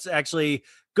 that's actually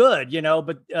good,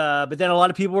 but then a lot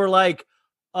of people were like,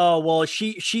 oh, well,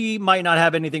 she might not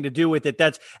have anything to do with it.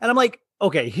 And I'm like,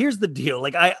 okay, here's the deal.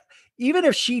 Like even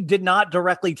if she did not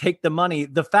directly take the money,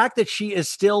 the fact that she is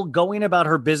still going about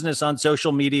her business on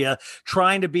social media,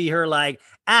 trying to be her, like,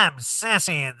 I'm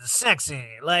sassy and sexy,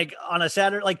 like on a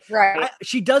Saturday, like right.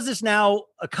 She does this now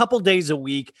a couple days a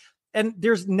week. And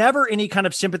there's never any kind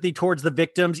of sympathy towards the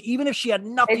victims, even if she had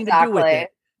nothing to do with it.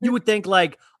 You would think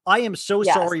like, I am so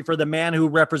sorry for the man who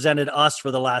represented us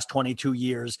for the last 22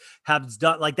 years have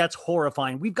done, like, that's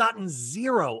horrifying. We've gotten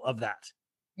zero of that.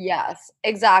 Yes,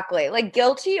 exactly. Like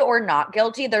guilty or not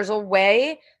guilty, there's a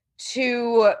way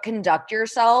to conduct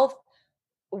yourself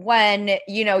when,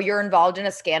 you're involved in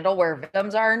a scandal where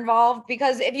victims are involved.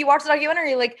 Because if you watch the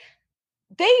documentary, like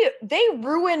they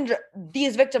ruined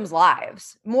these victims'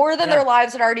 lives more than their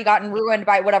lives had already gotten ruined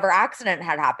by whatever accident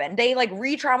had happened. They like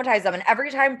re-traumatized them. And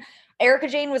every time Erika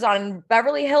Jayne was on,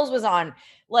 Beverly Hills was on,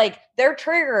 like they're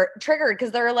triggered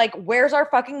because they're like, where's our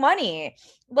fucking money?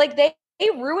 Like they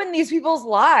ruin these people's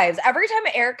lives. Every time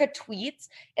Erika tweets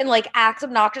and like acts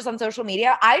obnoxious on social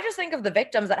media, I just think of the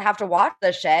victims that have to watch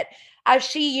this shit as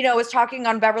she, was talking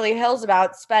on Beverly Hills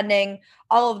about spending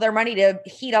all of their money to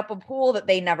heat up a pool that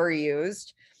they never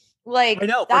used. Like, I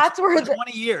know, that's for 20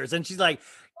 years. And she's like,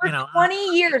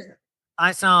 20 years.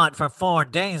 I saw it for 4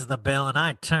 days, the bill, and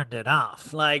I turned it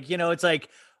off. Like, it's like,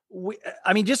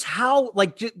 just how,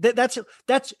 like, that's,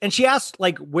 and she asked,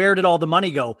 like, where did all the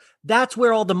money go? That's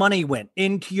where all the money went,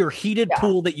 into your heated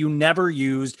pool that you never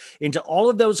used, into all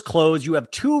of those clothes. You have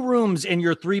 2 rooms in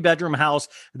your 3-bedroom house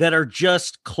that are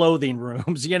just clothing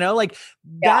rooms,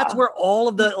 that's where all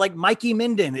of the, like, Mikey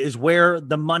Minden is where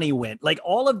the money went, like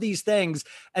all of these things.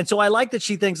 And so I like that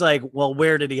she thinks like, well,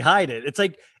 where did he hide it? It's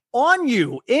like on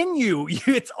you, in you,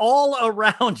 it's all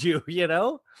around you,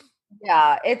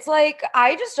 Yeah, it's like,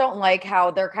 I just don't like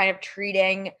how they're kind of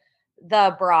treating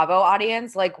the Bravo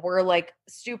audience like we're like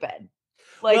stupid.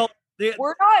 Like,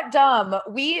 we're not dumb.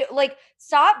 We like,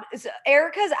 stop.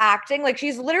 Erika's acting like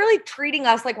she's literally treating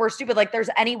us like we're stupid. Like there's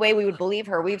any way we would believe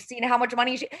her. We've seen how much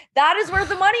money that is where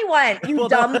the money went, you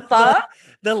dumb fuck.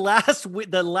 The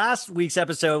last week's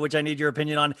episode, which I need your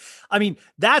opinion on. I mean,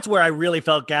 that's where I really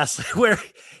felt gaslit, where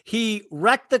he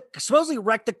supposedly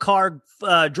wrecked the car,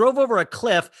 drove over a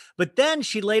cliff, but then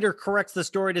she later corrects the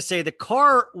story to say the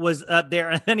car was there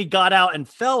and then he got out and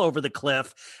fell over the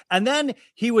cliff. And then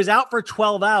he was out for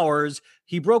 12 hours.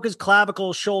 He broke his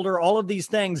clavicle, shoulder, all of these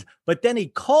things, but then he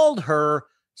called her.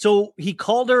 So he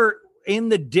called her in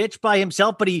the ditch by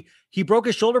himself, but he broke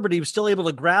his shoulder, but he was still able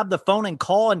to grab the phone and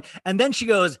call. And then she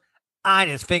goes, I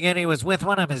just figured he was with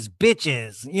one of his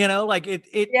bitches, like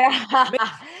it. Yeah.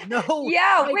 No.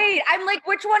 Yeah. Wait, I'm like,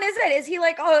 which one is it? Is he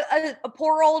like a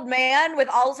poor old man with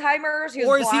Alzheimer's?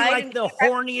 Or is he like the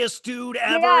horniest dude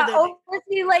ever? Yeah. Or is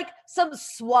he like some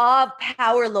suave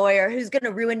power lawyer who's going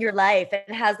to ruin your life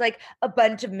and has like a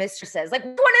bunch of mistresses? Like,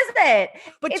 which one is it?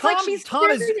 But it's Tom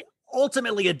is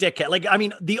ultimately a dickhead. Like, I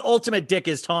mean, the ultimate dick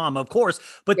is Tom, of course,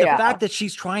 but the fact that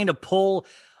she's trying to pull,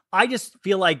 I just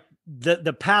feel like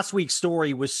the past week's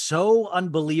story was so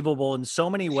unbelievable in so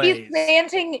many ways.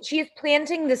 She's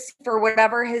planting this for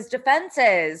whatever his defense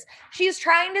is. She's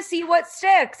trying to see what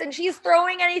sticks, and she's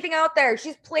throwing anything out there.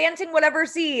 She's planting whatever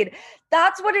seed.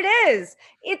 That's what it is.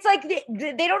 It's like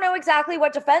they don't know exactly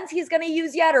what defense he's going to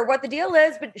use yet or what the deal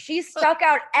is, but she's stuck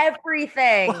out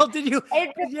everything. Well, you're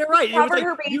right. It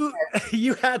was like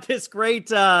you had this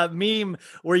great meme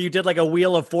where you did like a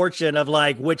Wheel of Fortune of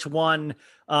like which one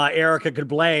Erika could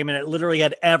blame, and it literally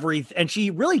had and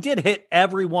she really did hit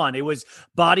everyone. It was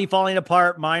body falling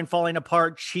apart, mind falling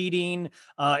apart, cheating,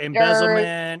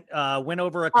 embezzlement, went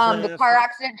over a cliff, the car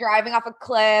accident, driving off a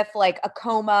cliff, like a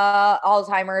coma,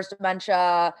 Alzheimer's,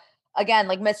 dementia, again,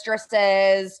 like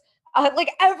mistresses,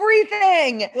 like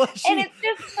everything. Well, and it's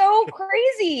just so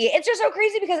crazy. It's just so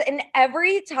crazy because in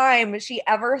every time she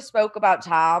ever spoke about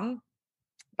Tom,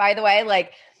 by the way,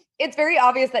 like, it's very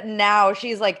obvious that now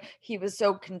she's like, he was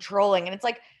so controlling. And it's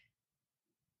like,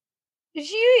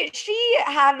 she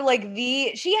had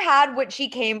what she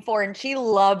came for, and she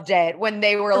loved it when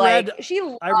they were I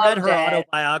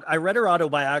read her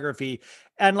autobiography,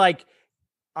 and like,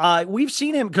 we've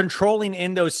seen him controlling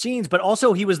in those scenes, but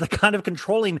also he was the kind of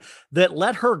controlling that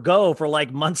let her go for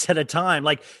like months at a time.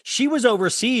 Like, she was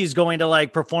overseas going to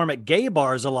like perform at gay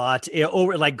bars a lot,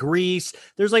 over like Greece.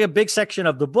 There's like a big section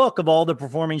of the book of all the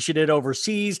performing she did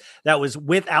overseas that was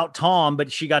without Tom,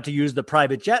 but she got to use the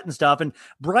private jet and stuff. And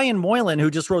Brian Moylan, who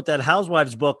just wrote that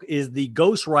Housewives book, is the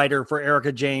ghostwriter for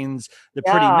Erika Jayne's The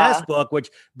Pretty Mess book, which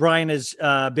Brian has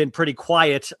been pretty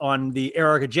quiet on the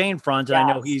Erika Jayne front. And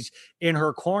I know he's in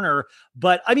her corner,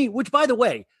 but I mean, which, by the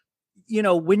way, you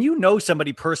know, when you know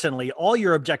somebody personally, all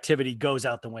your objectivity goes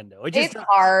out the window. It's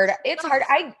hard. It's hard.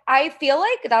 I feel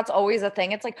like that's always a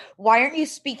thing. It's like, why aren't you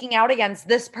speaking out against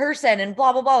this person and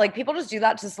blah, blah, blah. Like, people just do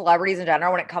that to celebrities in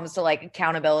general when it comes to like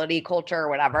accountability culture or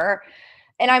whatever.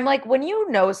 And I'm like, when you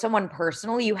know someone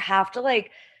personally, you have to like,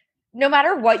 no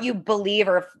matter what you believe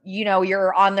or if, you know,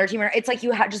 you're on their team, it's like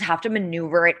you just have to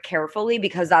maneuver it carefully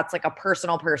because that's like a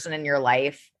personal person in your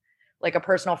life, like a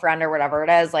personal friend or whatever it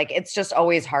is. Like, it's just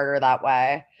always harder that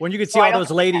way. When you could see all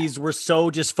those ladies were so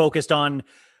just focused on,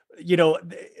 you know,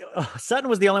 Sutton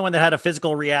was the only one that had a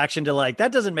physical reaction to like,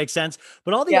 that doesn't make sense.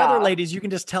 But all the other ladies, you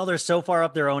can just tell they're so far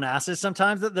up their own asses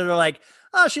sometimes that they're like,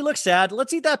 oh, she looks sad.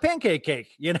 Let's eat that pancake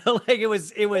cake. You know, like it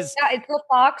was. Yeah, it's the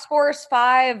Fox Force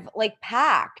 5, like,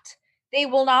 pact. They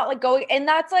will not like go. And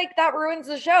that's like, that ruins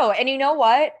the show. And you know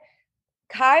what?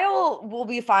 Kyle will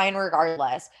be fine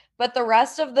regardless. But the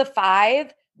rest of the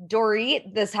 5,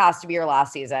 Dorit, this has to be your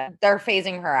last season. They're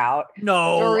phasing her out.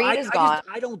 No, Dorit is gone.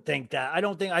 I don't think that. I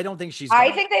don't think she's gone.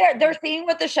 I think they're seeing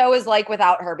what the show is like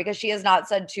without her because she has not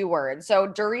said 2 words. So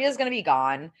Dorit is going to be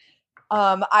gone.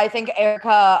 I think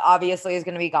Erika obviously is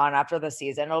going to be gone after the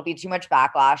season. It'll be too much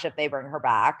backlash if they bring her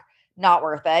back. Not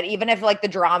worth it. Even if like the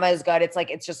drama is good, it's like,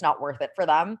 it's just not worth it for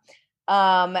them.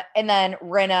 And then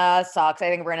Rinna sucks. I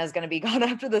think Rinna's going to be gone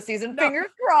after the season. No. Fingers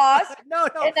crossed. No.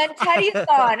 And then Teddy's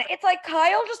gone. It's like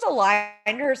Kyle just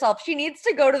aligned herself. She needs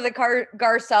to go to the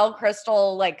Garcelle,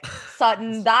 Crystal, like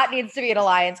Sutton. That needs to be an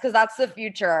alliance because that's the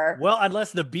future. Well,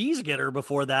 unless the bees get her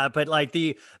before that, but like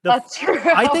that's true.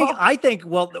 I think.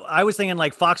 Well, I was thinking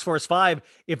like Fox Force 5.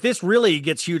 If this really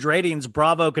gets huge ratings,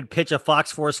 Bravo could pitch a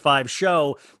Fox Force 5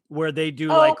 show where they do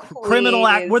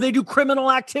criminal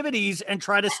activities and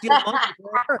try to steal money from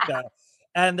America.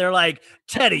 And they're like,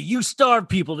 Teddy, you starve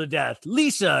people to death.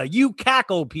 Lisa, you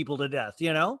cackle people to death,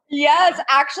 you know? Yes,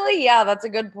 actually, yeah, that's a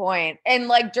good point. And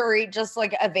like Dorit just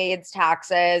like evades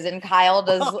taxes and Kyle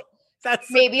does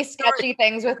maybe sketchy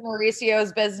things with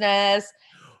Mauricio's business.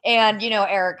 And, you know,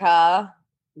 Erika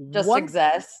just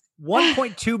exists.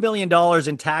 $1.2 million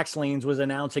in tax liens was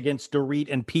announced against Dorit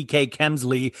and PK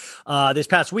Kemsley this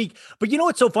past week. But you know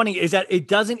what's so funny is that it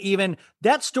doesn't even,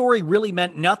 that story really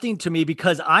meant nothing to me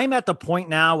because I'm at the point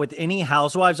now with any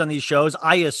housewives on these shows,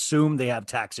 I assume they have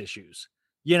tax issues,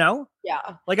 you know?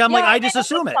 Yeah. Like, I just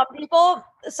assume it.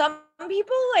 Some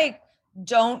people like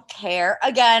don't care.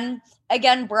 Again,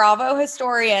 Bravo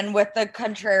historian with the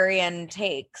contrarian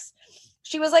takes.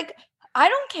 She was like, I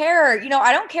don't care. You know,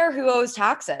 I don't care who owes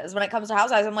taxes when it comes to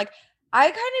housewives. I'm like, I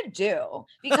kind of do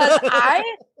because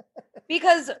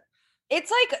because it's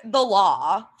like the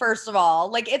law, first of all.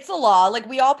 Like, it's the law. Like,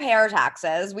 we all pay our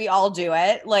taxes. We all do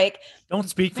it. Like, don't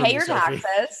speak for pay me, your Sophie.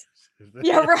 taxes.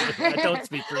 Yeah, right. Don't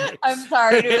speak for me. I'm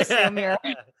sorry to assume here.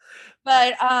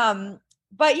 But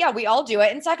yeah, we all do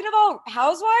it. And second of all,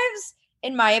 housewives,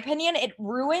 in my opinion, it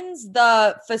ruins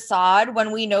the facade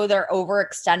when we know they're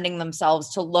overextending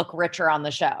themselves to look richer on the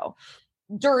show.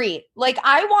 Dorit. Like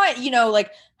I want,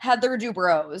 like Heather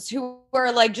Dubrows, who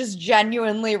are like just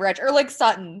genuinely rich, or like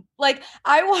Sutton. Like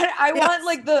I want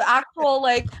like the actual,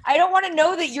 like, I don't want to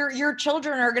know that your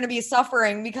children are going to be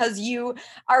suffering because you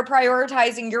are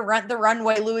prioritizing your Rent the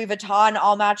Runway Louis Vuitton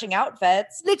all matching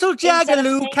outfits. Little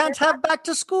Jagaloo can't have back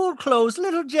to school clothes.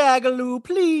 Little Jagaloo,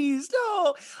 please.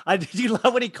 No. Did you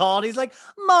love what he called? He's like,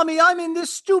 Mommy, I'm in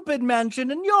this stupid mansion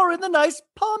and you're in the nice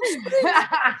Palm Springs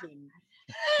mansion.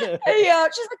 Yeah,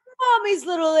 she's like, Mommy's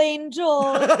little angel.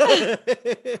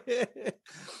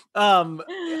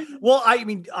 Well, I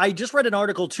mean, I just read an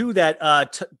article too that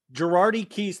Girardi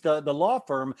Keese, the law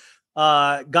firm,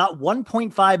 got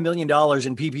 $1.5 million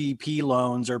in PPP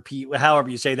loans, or however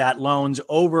you say that, loans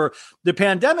over the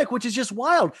pandemic, which is just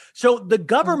wild. So the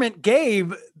government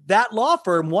gave that law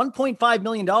firm $1.5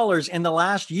 million in the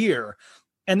last year.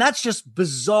 And that's just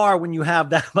bizarre when you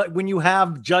have that, when you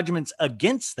have judgments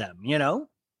against them,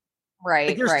 Right.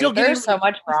 Like right. There's so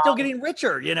much wrong. Still getting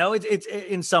richer, it's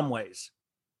in some ways.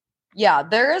 Yeah,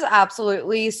 there is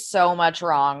absolutely so much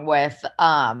wrong with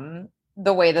the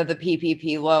way that the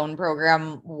PPP loan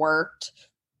program worked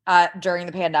during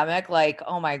the pandemic. Like,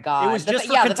 oh my God. It was just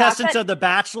for contestants of The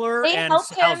Bachelor and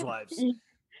Housewives.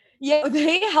 Yeah,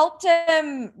 they helped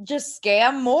him just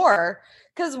scam more.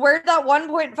 Because where'd that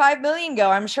 1.5 million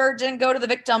go? I'm sure it didn't go to the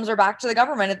victims or back to the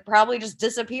government. It probably just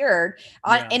disappeared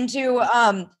into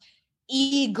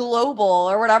E Global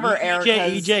or whatever.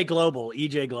 EJ Global,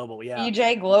 yeah.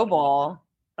 EJ Global.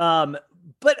 But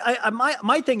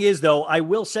my thing is, though, I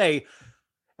will say,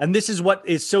 and this is what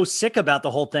is so sick about the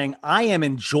whole thing, I am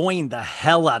enjoying the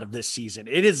hell out of this season.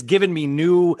 It has given me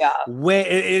new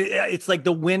it's like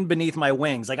the wind beneath my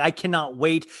wings. Like, I cannot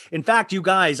wait. In fact, you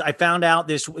guys, I found out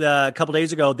this a couple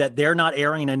days ago that they're not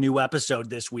airing a new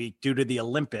episode this week due to the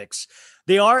Olympics.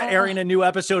 They are airing a new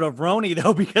episode of Roni,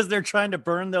 though, because they're trying to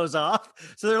burn those off.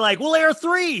 So they're like, we'll air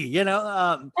 3,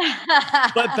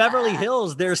 but Beverly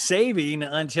Hills, they're saving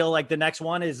until like the next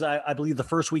one is, I believe, the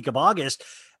first week of August.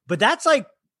 But that's like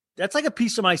a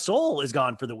piece of my soul is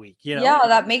gone for the week, Yeah,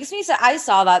 that makes me sad. I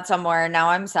saw that somewhere, and now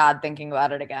I'm sad thinking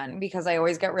about it again because I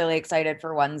always get really excited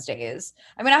for Wednesdays.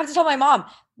 I mean, I have to tell my mom,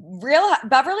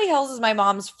 Beverly Hills is my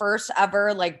mom's first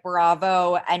ever like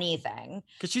Bravo anything.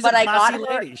 Because she's a classy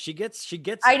lady. She gets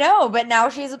I know, but now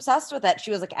she's obsessed with it.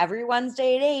 She was like, every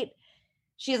Wednesday at 8.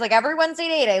 She's like, every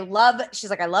Wednesday at 8.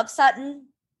 She's like, I love Sutton.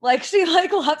 Like, she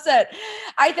like loves it.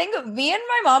 I think me and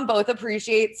my mom both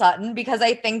appreciate Sutton because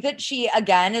I think that she,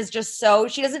 again, is just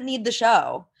she doesn't need the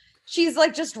show. She's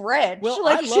like just rich. Well,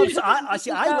 like,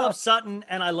 I love Sutton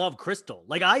and I love Crystal.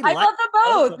 Like I love them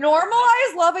both.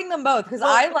 Normalize loving them both because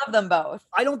I love them both.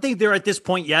 I don't think they're at this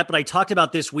point yet, but I talked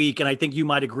about this week, and I think you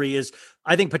might agree, is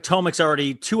I think Potomac's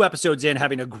already 2 episodes in,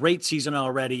 having a great season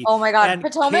already. Oh my God. And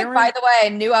Potomac, by the way,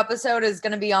 new episode is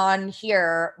going to be on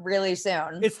here really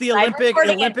soon. It's the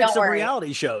Olympics of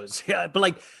reality shows. Yeah, but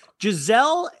like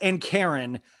Giselle and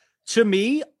Karen, to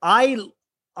me, I'm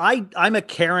a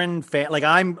Karen fan. Like,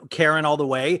 I'm Karen all the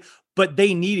way, but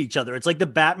they need each other. It's like the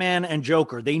Batman and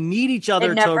Joker. They need each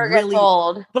other to really.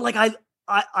 Old. But like I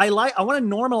want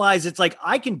to normalize. It's like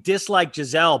I can dislike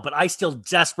Giselle, but I still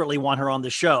desperately want her on the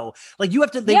show. Like, you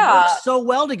have to. They work so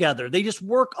well together. They just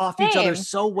work off each other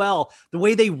so well. The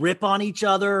way they rip on each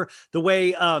other. The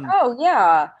way. Oh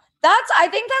yeah. I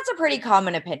think that's a pretty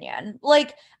common opinion.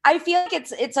 Like, I feel like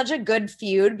it's such a good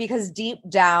feud because deep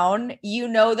down,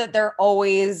 that they're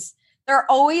always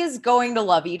going to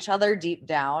love each other deep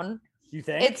down. You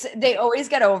think? They always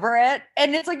get over it.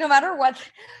 And it's like, no matter what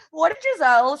did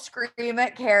Giselle scream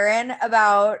at Karen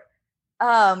about,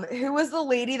 who was the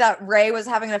lady that Ray was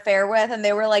having an affair with, and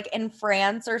they were like in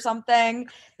France or something.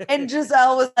 And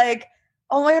Giselle was like,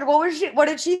 oh my God, what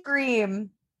did she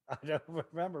scream? I don't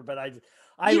remember, but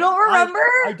you don't remember?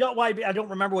 I don't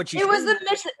remember what she said.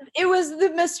 It was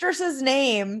the mistress's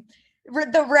name.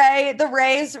 The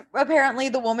Ray's apparently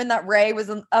the woman that Ray was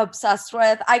obsessed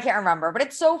with. I can't remember, but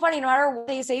it's so funny. No matter what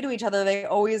they say to each other, they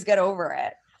always get over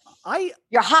it.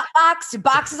 Your hot box, your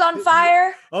box is on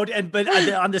fire. Oh, but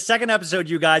on the second episode,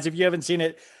 you guys, if you haven't seen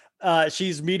it,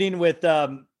 she's meeting with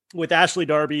Ashley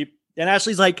Darby. And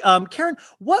Ashley's like, Karen,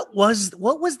 what was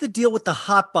the deal with the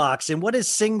hot box and what is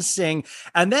Sing Sing?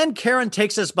 And then Karen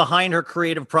takes us behind her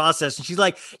creative process. And she's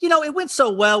like, it went so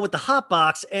well with the hot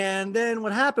box. And then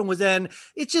what happened was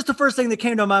it's just the first thing that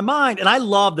came to my mind. And I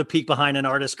love the peek behind an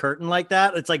artist curtain like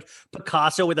that. It's like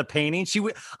Picasso with a painting.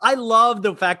 I love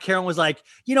the fact Karen was like,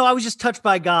 I was just touched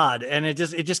by God. And it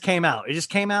just came out.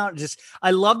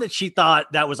 I love that she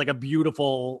thought that was like a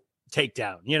beautiful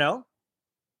takedown,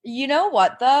 You know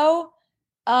what, though?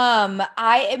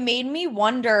 It made me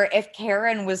wonder if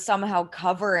Karen was somehow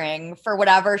covering for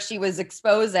whatever she was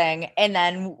exposing and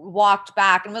then walked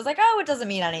back and was like, oh, it doesn't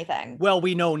mean anything. Well,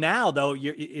 we know now, though.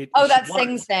 That's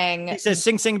Sing Sing. He says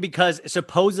Sing Sing because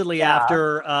supposedly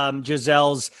after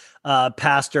Giselle's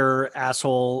pastor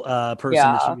asshole person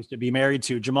that she used to be married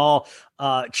to, Jamal,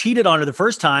 cheated on her the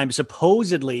first time.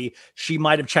 Supposedly, she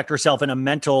might have checked herself in a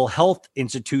mental health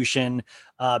institution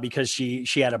because she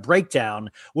had a breakdown,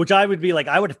 which I would be like,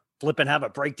 I would flip and have a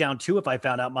breakdown too if I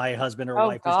found out my husband or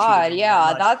wife was cheating.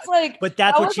 Yeah, that's like. But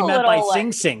that's what she meant by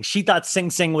Sing Sing. She thought Sing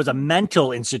Sing was a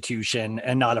mental institution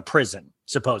and not a prison,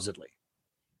 supposedly.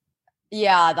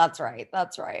 Yeah, that's right.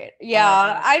 That's right.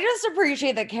 Yeah, I just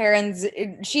appreciate that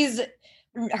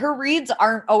her reads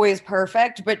aren't always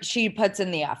perfect, but she puts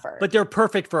in the effort. But they're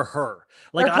perfect for her.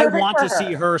 Like, I want to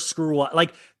see her screw up.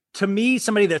 Like, to me,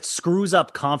 somebody that screws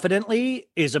up confidently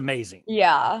is amazing.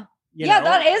 Yeah. You know?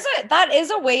 that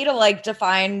is a way to like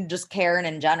define just Karen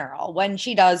in general. When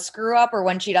she does screw up or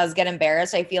when she does get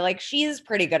embarrassed, I feel like she's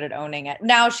pretty good at owning it.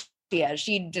 Now she is.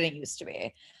 She didn't used to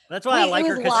be. That's why I like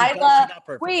her because she got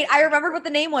perfect. Wait, I remembered what the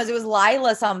name was. It was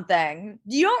Lila something.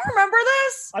 You don't remember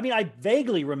this? I mean, I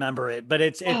vaguely remember it, but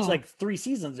it's like 3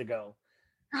 seasons ago.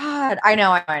 God, I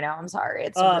know. I'm sorry.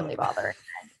 It's really bothering.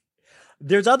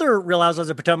 There's other Real Housewives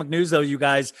of Potomac news, though, you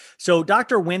guys. So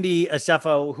Dr. Wendy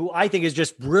Acefo, who I think is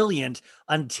just brilliant,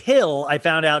 until I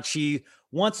found out she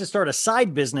wants to start a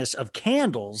side business of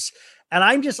candles. And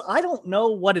I don't know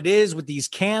what it is with these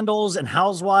candles and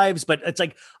housewives, but it's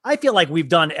like, I feel like we've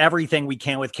done everything we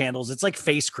can with candles. It's like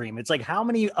face cream. It's like, how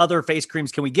many other face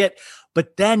creams can we get?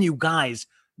 But then, you guys,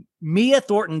 Mia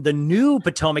Thornton, the new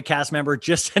Potomac cast member,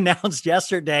 just announced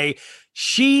yesterday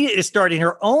she is starting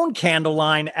her own candle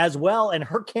line as well. And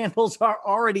her candles are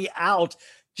already out.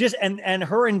 And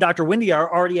her and Dr. Wendy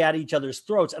are already at each other's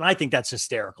throats. And I think that's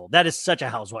hysterical. That is such a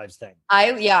housewives thing.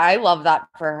 I love that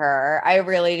for her. I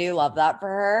really do love that for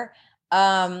her.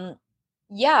 I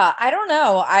don't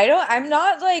know. I'm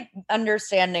not like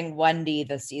understanding Wendy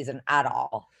this season at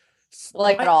all.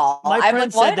 At all. My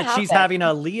friend said that she's having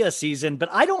a Leah season, but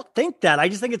I don't think that. I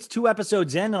just think it's 2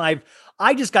 episodes in, and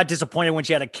I just got disappointed when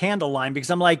she had a candle line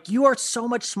because I'm like, you are so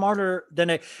much smarter than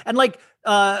it. And like,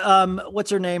 what's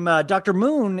her name? Dr.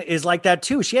 Moon is like that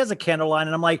too. She has a candle line,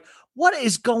 and I'm like, what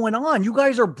is going on? You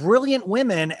guys are brilliant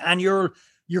women, and you're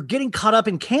getting caught up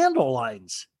in candle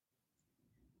lines.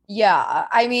 Yeah,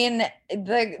 I mean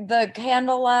the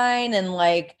candle line, and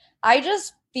like I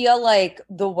just feel like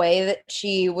the way that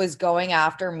she was going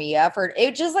after Mia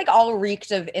it just like all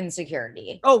reeked of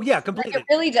insecurity. Oh yeah, completely. Like, it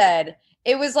really did.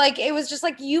 It was just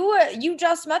like you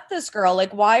just met this girl.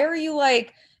 Like, why are you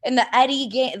like in the Eddie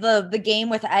game, the game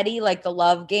with Eddie, like the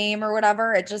love game or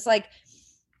whatever? It's just like,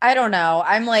 I don't know.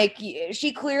 I'm like,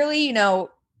 she clearly,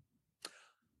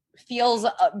 feels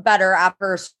better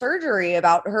after surgery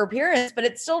about her appearance, but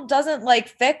it still doesn't like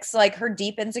fix like her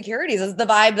deep insecurities is the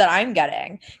vibe that I'm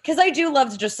getting. Cause I do love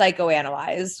to just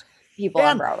psychoanalyze people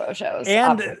on Bravo shows.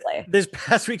 And obviously. This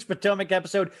past week's Potomac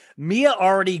episode, Mia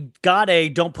already got a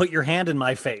 "don't put your hand in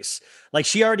my face." Like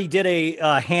she already did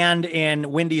a hand in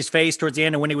Wendy's face towards the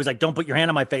end, and Wendy was like, "Don't put your hand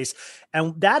in my face."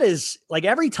 And that is like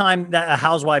every time that a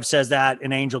housewife says that,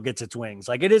 an angel gets its wings.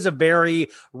 Like it is a very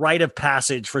rite of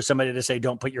passage for somebody to say,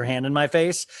 "Don't put your hand in my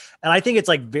face." And I think it's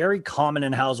like very common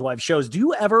in housewife shows. Do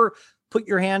you ever put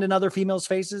your hand in other females'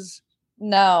 faces?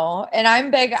 No. And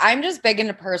I'm just big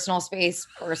into personal space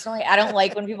personally. I don't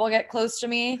like when people get close to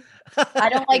me. I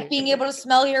don't like being able to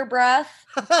smell your breath.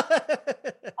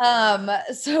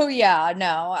 So yeah,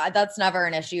 no, that's never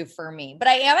an issue for me, but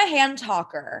I am a hand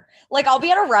talker. Like I'll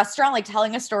be at a restaurant, like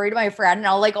telling a story to my friend and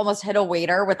I'll like almost hit a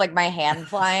waiter with like my hand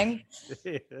flying,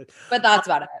 but that's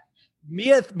about it.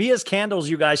 Mia's candles,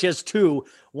 you guys, she has 2.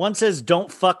 One says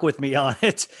 "don't fuck with me" on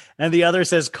it, and the other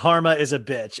says "karma is a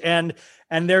bitch." And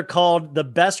they're called "The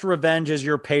Best Revenge Is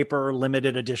Your Paper"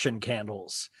 limited edition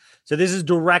candles. So this is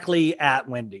directly at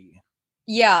Wendy.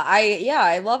 Yeah,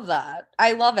 I love that.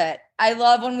 I love it. I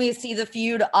love when we see the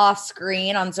feud off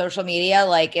screen on social media.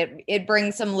 Like it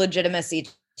brings some legitimacy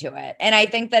to it. And I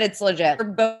think that it's legit for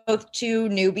both 2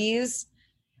 newbies.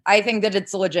 I think that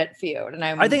it's a legit feud, and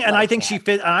I think she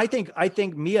fit. I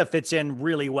think Mia fits in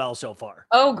really well so far.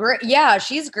 Oh, great! Yeah,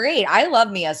 she's great. I love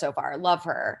Mia so far. Love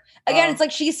her. Again, it's like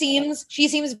she seems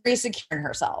very secure in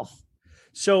herself.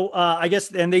 So I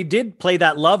guess, and they did play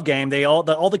that love game. All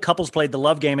the couples played the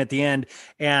love game at the end,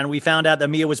 and we found out that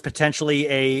Mia was potentially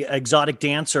a exotic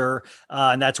dancer,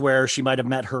 and that's where she might have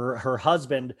met her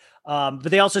husband. But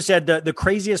they also said the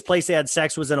craziest place they had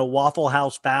sex was in a Waffle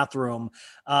House bathroom.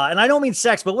 And I don't mean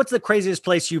sex, but what's the craziest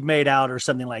place you've made out or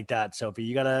something like that, Sophie?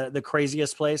 You got the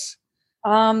craziest place?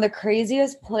 The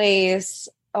craziest place.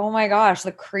 Oh my gosh,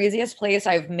 the craziest place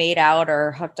I've made out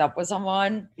or hooked up with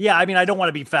someone. Yeah, I mean, I don't want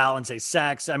to be foul and say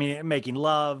sex. I mean, making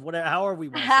love, whatever, however we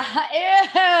want to say Ew,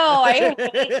 I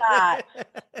hate that.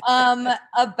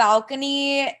 A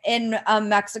balcony in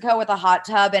Mexico with a hot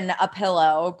tub and a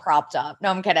pillow propped up. No,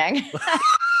 I'm kidding.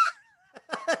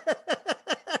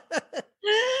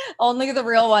 Only the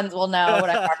real ones will know what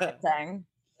I'm referencing.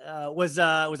 Was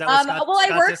that what Scott, well, I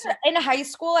Scott worked Disick? in high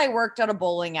school. I worked at a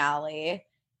bowling alley.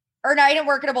 Or no, I didn't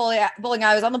work at a bowling alley.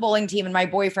 I was on the bowling team and my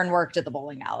boyfriend worked at the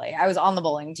bowling alley. I was on the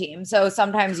bowling team. So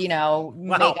sometimes, make out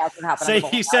would happen. Say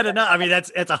you said enough. I mean,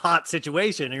 that's a hot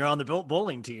situation and you're on the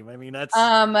bowling team. I mean, that's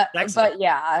but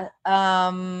yeah.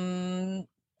 I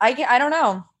don't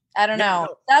know.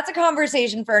 No. That's a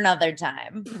conversation for another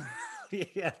time.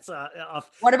 Yeah, it's off.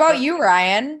 What about you,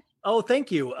 Ryan? Oh,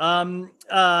 thank you.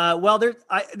 Well,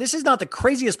 this is not the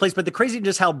craziest place, but the crazy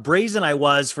just how brazen I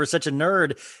was for such a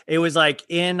nerd. It was like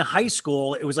in high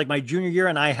school, it was like my junior year,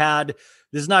 and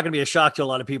this is not going to be a shock to a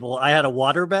lot of people. I had a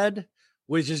waterbed,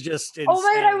 which is just insane. Oh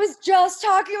my God, I was just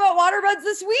talking about waterbeds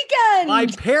this weekend. My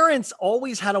parents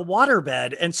always had a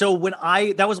waterbed, and so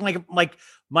that was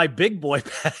my big boy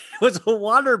bed was a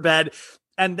waterbed,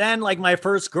 and then like my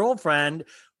first girlfriend,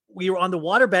 we were on the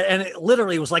waterbed and it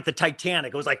literally was like the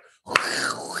Titanic. It was like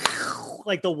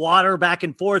the water back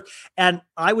and forth. And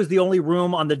I was the only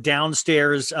room on the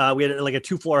downstairs. We had like a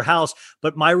 2-floor house,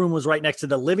 but my room was right next to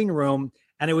the living room.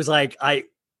 And it was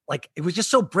it was just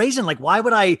so brazen. Like, why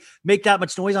would I make that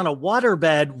much noise on a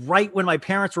waterbed right when my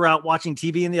parents were out watching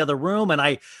TV in the other room? And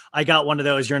I got one of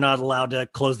those, you're not allowed to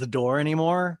close the door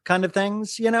anymore kind of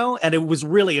things, and it was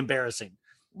really embarrassing.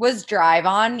 Was Drive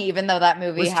on, even though that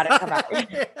movie hadn't come out.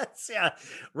 Yes, yeah.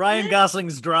 Ryan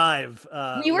Gosling's Drive.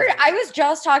 I was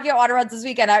just talking about waterbeds this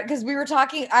weekend because we were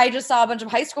talking. I just saw a bunch of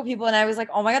high school people, and I was like,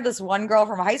 "Oh my God, this one girl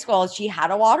from high school, she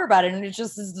had a waterbed," and it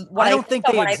just is what I don't think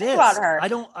they exist. I think about her. I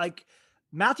don't like.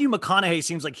 Matthew McConaughey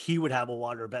seems like he would have a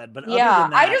waterbed, but yeah, other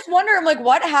than that, I just wonder. I'm like,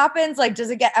 what happens? Like, does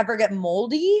it ever get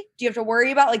moldy? Do you have to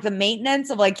worry about like the maintenance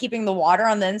of like keeping the water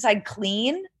on the inside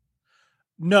clean?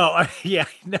 No,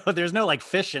 there's no like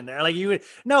fish in there. Like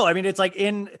I mean, it's like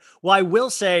I will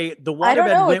say the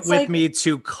waterbed went with me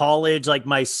to college, like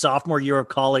my sophomore year of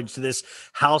college, to this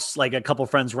house, like a couple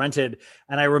friends rented.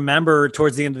 And I remember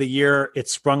towards the end of the year, it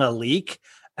sprung a leak.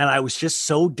 And I was just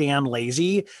so damn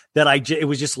lazy that it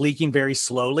was just leaking very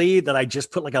slowly that I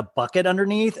just put like a bucket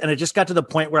underneath. And it just got to the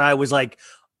point where I was like,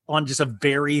 on just a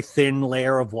very thin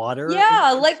layer of water.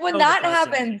 Yeah, like when that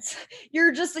happens,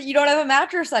 you don't have a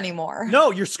mattress anymore. No,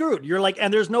 you're screwed. You're like,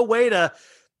 and there's no way to,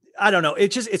 I don't know.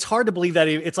 It's hard to believe that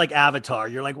it's like Avatar.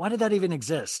 You're like, why did that even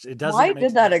exist? It doesn't. Why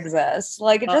did that exist?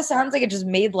 Like, it just sounds like it just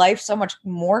made life so much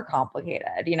more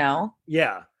complicated,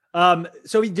 Yeah.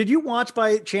 So did you watch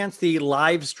by chance the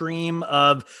live stream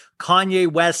of Kanye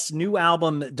West's new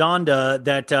album Donda?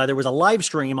 That there was a live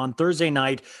stream on Thursday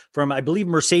night from, I believe,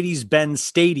 Mercedes-Benz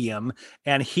Stadium,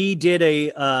 and he did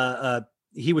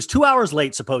he was 2 hours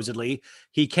late supposedly.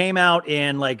 He came out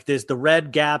in like the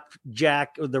red Gap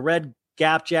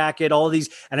jacket, all of these,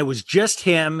 and it was just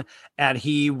him, and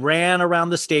he ran around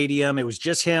the stadium. It was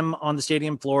just him on the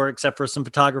stadium floor, except for some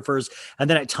photographers, and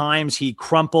then at times he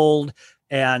crumpled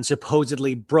and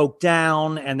supposedly broke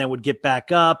down and then would get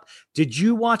back up. Did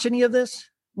you watch any of this?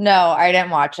 No, I didn't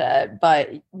watch it,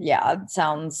 but yeah, it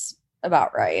sounds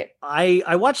about right.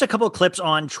 I watched a couple of clips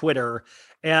on Twitter,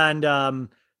 and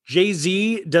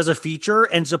Jay-Z does a feature,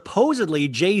 and supposedly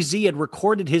Jay-Z had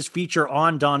recorded his feature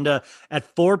on Donda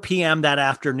at 4 p.m. that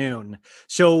afternoon.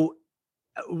 So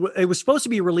it was supposed to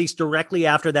be released directly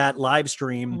after that live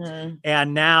stream. Mm-hmm.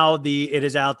 And now it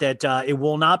is out that it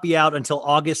will not be out until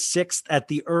August 6th at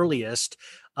the earliest,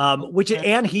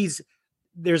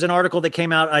 there's an article that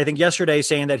came out, I think yesterday,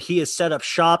 saying that he has set up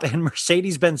shop in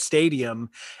Mercedes-Benz Stadium.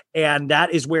 And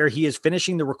that is where he is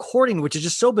finishing the recording, which is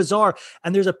just so bizarre.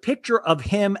 And there's a picture of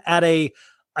him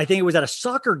I think it was at a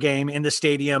soccer game in the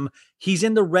stadium. He's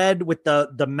in the red with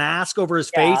the mask over his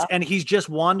face, and he's just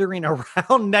wandering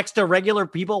around next to regular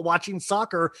people watching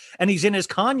soccer, and he's in his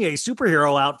Kanye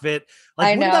superhero outfit.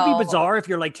 Like, wouldn't that be bizarre if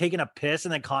you're like taking a piss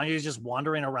and then Kanye's just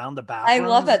wandering around the bathroom? I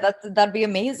love it. That'd be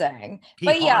amazing.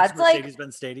 But yeah, it's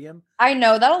Mercedes-Benz Stadium. I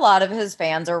know that a lot of his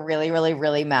fans are really, really,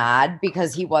 really mad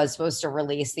because he was supposed to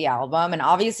release the album, and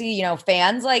obviously,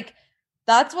 fans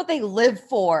that's what they live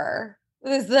for.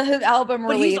 Is the album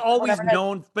release? But he's always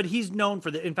known. But he's known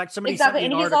for the. In fact, somebody sent me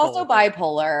an article. He's also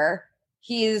bipolar.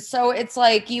 It's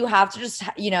like you have to just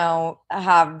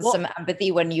have some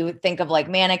empathy when you think of like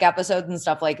manic episodes and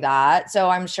stuff like that.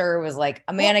 So I'm sure it was like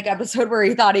a manic episode where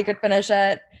he thought he could finish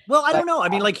it. Well, I don't know. I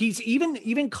mean, like he's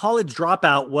even College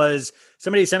Dropout was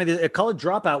somebody sent me College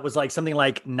Dropout was like something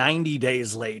like 90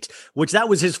 days late, which that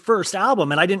was his first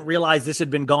album. And I didn't realize this had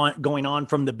been going on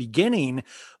from the beginning.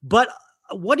 But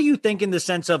what do you think in the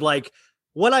sense of like,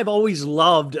 what I've always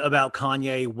loved about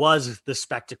Kanye was the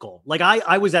spectacle. Like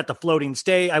I was at the floating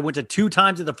stage. I went to 2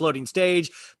 times at the floating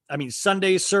stage. I mean,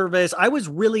 Sunday service. I was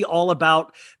really all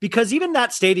about, because even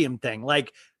that stadium thing,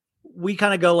 like, we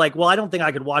kind of go like, well, I don't think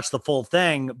I could watch the full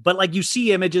thing, but like you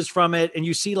see images from it and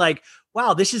you see like,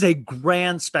 wow, this is a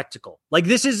grand spectacle. Like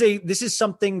this is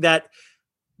something that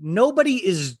nobody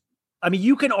is, I mean,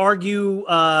 you can argue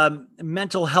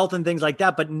mental health and things like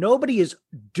that, but nobody is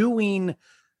doing,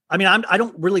 I mean, I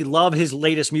don't really love his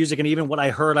latest music. And even what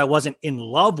I heard, I wasn't in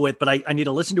love with, but I need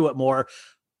to listen to it more,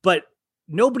 but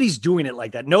nobody's doing it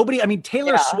like that. Nobody, I mean,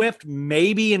 Taylor Swift,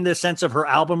 maybe in the sense of her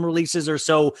album releases are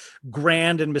so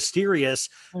grand and mysterious,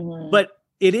 but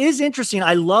it is interesting.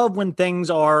 I love when things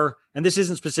are, and this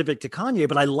isn't specific to Kanye,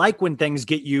 but I like when things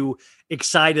get you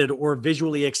excited or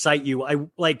visually excite you. I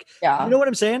like, you know what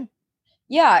I'm saying?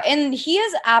 Yeah. And he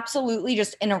is absolutely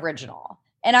just an original.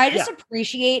 And I just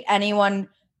appreciate anyone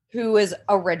who is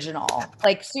original,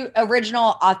 like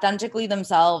original, authentically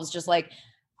themselves, just like,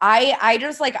 I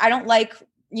just like, I don't like,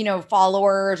 you know,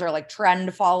 followers or like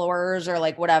trend followers or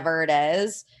like whatever it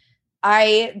is.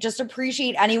 I just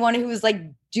appreciate anyone who's like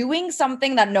doing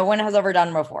something that no one has ever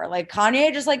done before. Like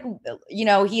Kanye just like, you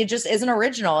know, he just isn't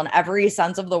original in every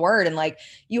sense of the word. And like,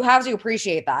 you have to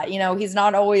appreciate that, you know, he's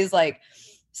not always like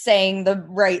saying the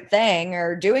right thing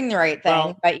or doing the right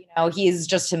thing, but you know, he's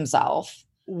just himself.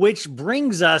 Which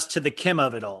brings us to the Kim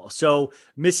of it all. So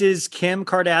Mrs. Kim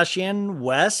Kardashian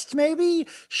West, maybe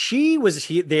she was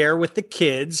there with the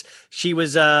kids. She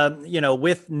was, you know,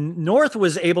 with North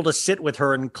was able to sit with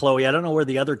her and Chloe. I don't know where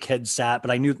the other kids sat, but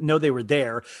I know they were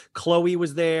there. Chloe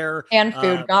was there. And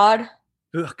FoodGod.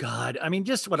 Oh God. I mean,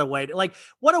 just what a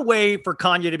way for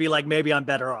Kanye to be like, maybe I'm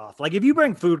better off. Like if you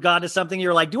bring FoodGod to something,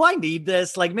 you're like, do I need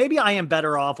this? Like maybe I am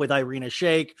better off with Irina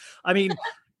Shayk. I mean,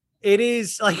 it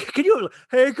is like,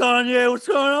 hey Kanye, what's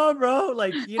going on, bro?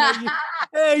 Like, you know,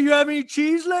 hey, you have any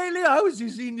cheese lately? I was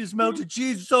just eating this melted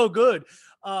cheese. It's so good.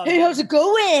 Hey, how's it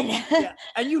going? Yeah.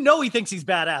 And you know, he thinks he's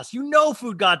badass. You know,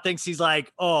 FoodGod thinks he's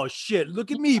like, oh shit, look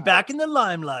at me back in the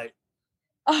limelight.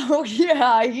 Oh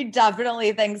yeah, he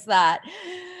definitely thinks that.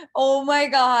 Oh my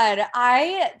God.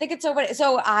 I think it's so funny.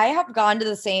 So I have gone to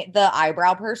the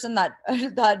eyebrow person that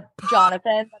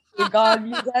Jonathan, FoodGod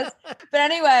uses. But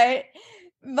anyway,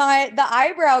 the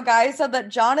eyebrow guy said that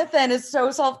Jonathan is so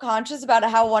self-conscious about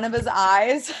how one of his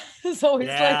eyes is always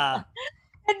like,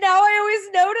 and now I always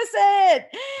notice it.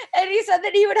 And he said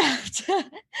that he would have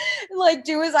to like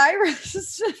do his eyebrows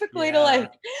specifically to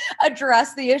like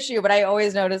address the issue. But I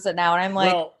always notice it now. And I'm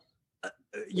like, well,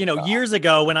 you know, years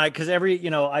ago when I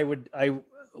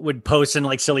would post in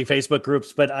like silly Facebook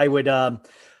groups, but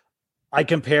I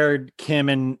compared Kim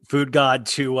and FoodGod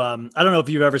to, I don't know if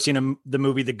you've ever seen the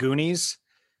movie The Goonies.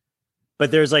 But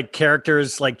there's like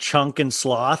characters like Chunk and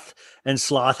Sloth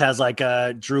has like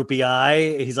a droopy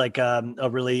eye. He's like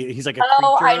he's like a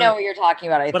creature. I know what you're talking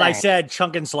about. I said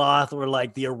Chunk and Sloth were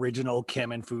like the original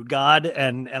Kim and FoodGod,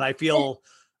 and I feel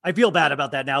bad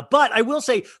about that now. But I will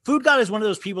say FoodGod is one of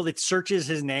those people that searches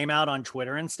his name out on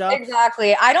Twitter and stuff.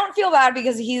 Exactly. I don't feel bad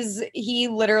because he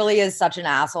literally is such an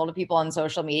asshole to people on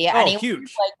social media. Oh,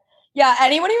 huge. Like,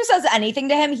 anyone who says anything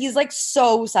to him, he's like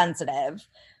so sensitive.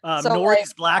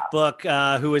 Nori's Black Book,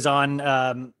 who is on,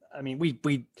 Natalie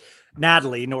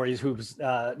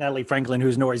Franklin,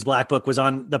 who's Nori's Black Book, was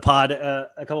on the pod a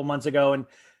couple months ago.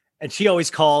 And she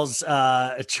always calls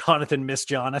Jonathan Miss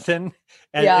Jonathan.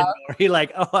 And Nori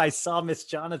like, oh, I saw Miss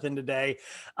Jonathan today.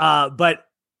 But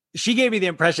she gave me the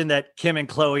impression that Kim and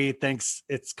Chloe thinks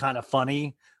it's kind of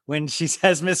funny when she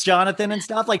says Miss Jonathan and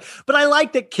stuff. Like, but I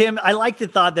like the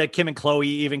thought that Kim and Chloe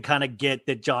even kind of get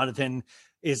that Jonathan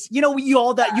is, you know,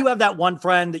 you have that one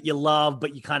friend that you love,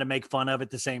 but you kind of make fun of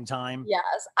at the same time. Yes.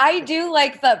 I do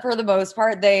like that for the most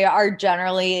part, they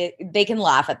can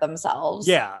laugh at themselves.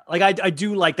 Yeah. Like I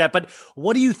do like that. But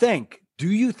what do you think?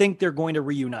 Do you think they're going to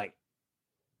reunite?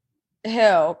 Who?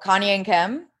 Kanye and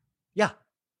Kim? Yeah.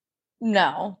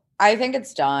 No, I think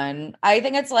it's done. I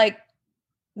think it's like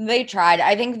they tried.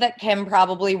 I think that Kim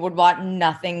probably would want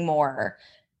nothing more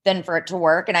than for it to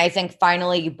work. And I think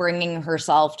finally bringing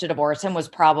herself to divorce him was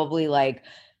probably like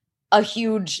a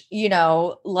huge, you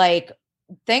know, like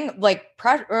thing, like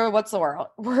pressure, or what's the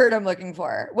word I'm looking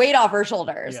for? Weight off her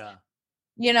shoulders. Yeah.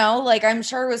 You know, like I'm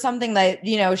sure it was something that,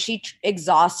 you know, she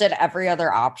exhausted every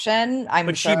other option.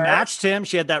 But she matched him.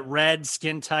 She had that red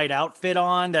skin tight outfit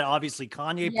on that obviously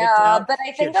Kanye picked out. But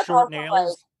I think that's short nails. Like,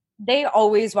 they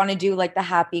always want to do like the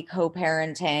happy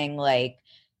co-parenting, like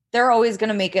they're always going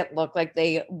to make it look like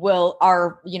they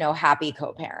are, happy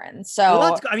co-parents. So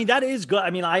well, that is good.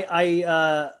 I mean,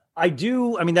 I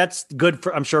do. I mean, that's good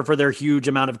I'm sure for their huge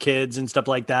amount of kids and stuff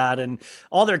like that. And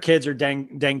all their kids are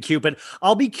dang cute, but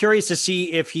I'll be curious to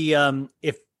see if he,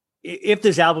 if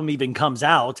this album even comes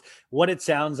out, what it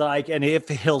sounds like, and if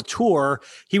he'll tour.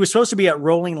 He was supposed to be at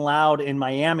Rolling Loud in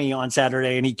Miami on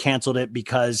Saturday, and he canceled it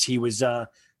because he was,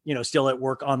 still at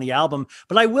work on the album.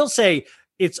 But I will say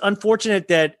it's unfortunate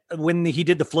that when he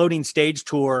did the floating stage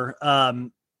tour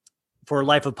for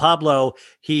Life of Pablo,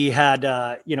 he had,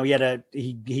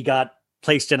 he got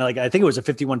placed in I think it was a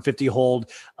 5150 hold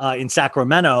in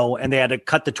Sacramento, and they had to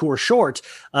cut the tour short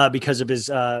because of his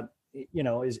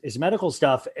medical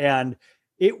stuff. And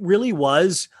it really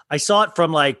was, I saw it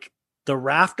from like the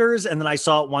rafters, and then I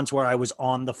saw it once where I was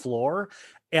on the floor,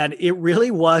 and it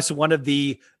really was one of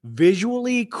the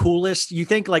visually coolest. You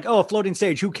think like, oh, a floating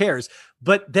stage, who cares?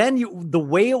 But then the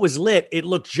way it was lit, it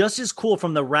looked just as cool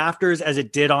from the rafters as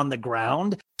it did on the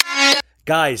ground.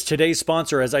 Guys, today's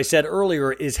sponsor, as I said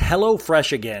earlier, is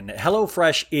HelloFresh again.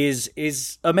 HelloFresh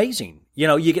is amazing.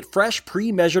 You get fresh,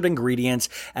 pre-measured ingredients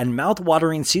and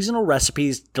mouth-watering seasonal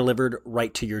recipes delivered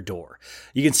right to your door.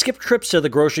 You can skip trips to the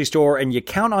grocery store, and you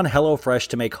count on HelloFresh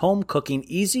to make home cooking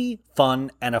easy,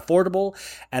 fun, and affordable.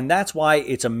 And that's why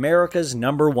it's America's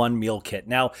 #1 meal kit.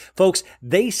 Now, folks,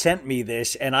 they sent me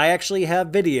this, and I actually have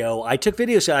video. I took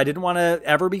video, so I didn't want to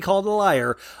ever be called a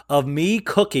liar, of me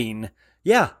cooking.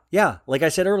 Yeah. Like I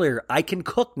said earlier, I can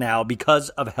cook now because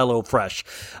of HelloFresh.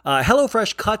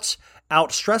 HelloFresh cuts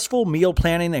out stressful meal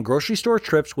planning and grocery store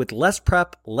trips with less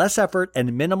prep, less effort,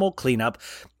 and minimal cleanup.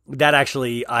 That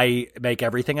actually, I make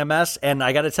everything a mess. And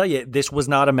I got to tell you, this was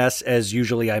not a mess as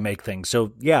usually I make things.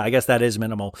 So yeah, I guess that is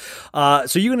minimal.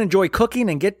 So you can enjoy cooking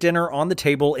and get dinner on the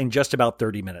table in just about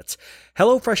 30 minutes.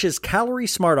 HelloFresh's calorie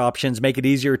smart options make it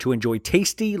easier to enjoy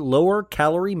tasty, lower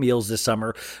calorie meals this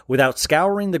summer without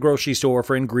scouring the grocery store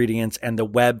for ingredients and the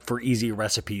web for easy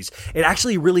recipes. It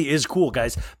actually really is cool,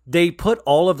 guys. They put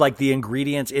all of like the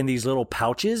ingredients in these little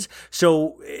pouches.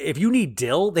 So if you need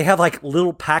dill, they have like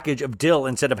little package of dill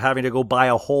instead of having to go buy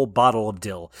a whole bottle of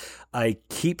dill. I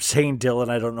keep saying dill, and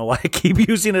I don't know why I keep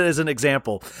using it as an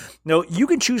example. No, you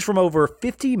can choose from over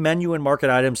 50 menu and market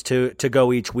items to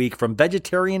go each week, from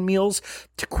vegetarian meals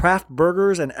to craft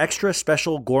burgers and extra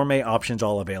special gourmet options,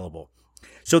 all available.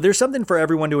 So there's something for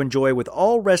everyone to enjoy, with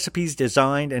all recipes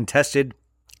designed and tested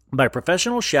by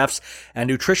professional chefs and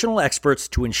nutritional experts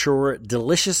to ensure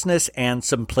deliciousness and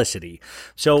simplicity.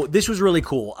 So this was really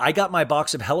cool. I got my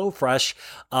box of HelloFresh,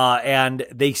 and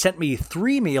they sent me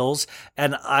 3 meals,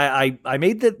 and I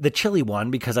made the chili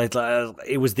one because I thought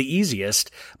it was the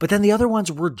easiest, but then the other ones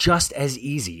were just as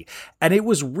easy. And it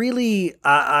was really,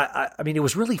 it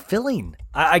was really filling.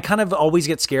 I kind of always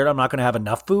get scared I'm not going to have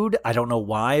enough food. I don't know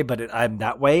why, but I'm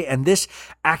that way. And this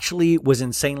actually was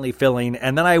insanely filling.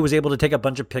 And then I was able to take a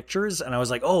bunch of pictures, and I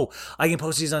was like, oh, I can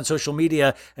post these on social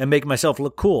media and make myself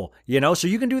look cool, so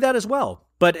you can do that as well.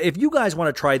 But if you guys want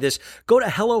to try this, go to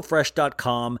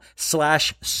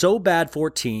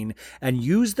HelloFresh.com/SoBad14 and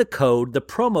use the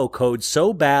promo code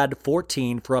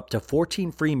SoBad14 for up to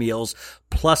 14 free meals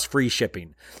plus free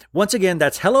shipping. Once again,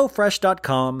 that's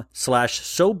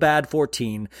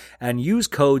HelloFresh.com/SoBad14 and use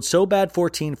code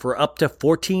SoBad14 for up to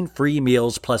 14 free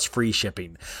meals plus free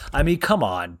shipping. I mean, come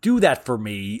on, do that for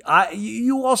me.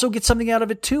 You also get something out of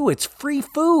it too. It's free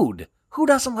food. Who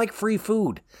doesn't like free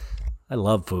food? I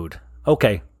love food.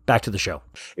 Okay, back to the show.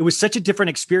 It was such a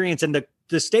different experience, and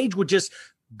the stage would just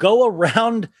go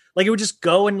around, like it would just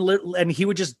go and he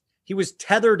was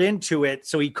tethered into it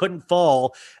so he couldn't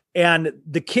fall. And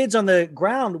the kids on the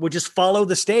ground would just follow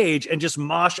the stage and just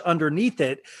mosh underneath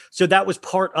it. So that was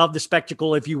part of the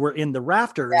spectacle if you were in the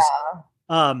rafters.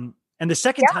 Yeah. And the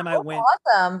second time I went,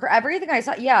 awesome for everything I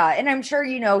saw. Yeah. And I'm sure,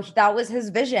 that was his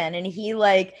vision, and he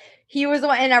was the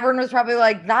one, and everyone was probably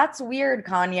like, that's weird,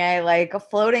 Kanye, like a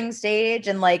floating stage.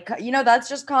 And like, that's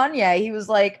just Kanye. He was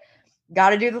like,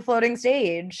 got to do the floating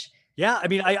stage. Yeah. I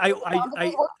mean,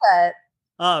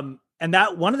 and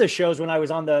that one of the shows when I was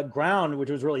on the ground,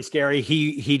 which was really scary,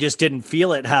 he just didn't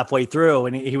feel it halfway through.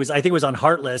 And I think it was on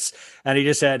Heartless. And he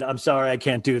just said, I'm sorry, I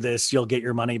can't do this. You'll get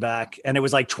your money back. And it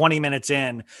was like 20 minutes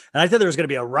in, and I thought there was going to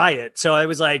be a riot. So I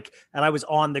was like, and I was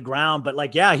on the ground, but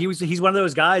like, yeah, he's one of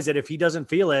those guys that if he doesn't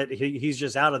feel it, he's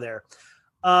just out of there.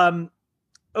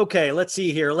 Okay, let's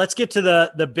see here. Let's get to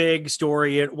the big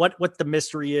story and what the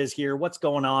mystery is here. What's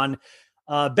going on?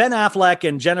 Ben Affleck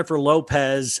and Jennifer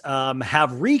Lopez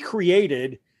have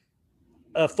recreated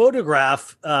a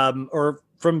photograph or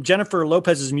from Jennifer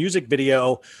Lopez's music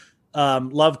video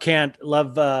Love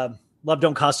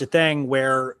Don't Cost a Thing,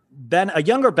 where a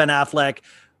younger Ben Affleck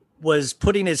was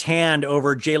putting his hand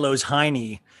over J-Lo's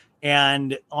hiney.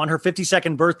 And on her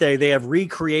 52nd birthday, they have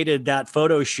recreated that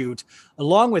photo shoot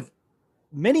along with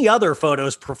many other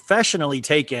photos professionally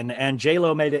taken. And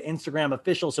J-Lo made an Instagram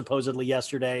official supposedly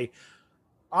yesterday.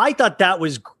 I thought that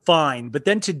was fine. But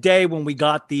then today, when we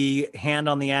got the hand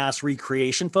on the ass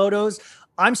recreation photos,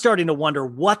 I'm starting to wonder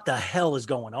what the hell is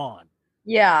going on.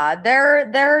 Yeah,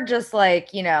 they're just like,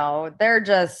 they're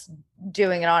just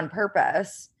doing it on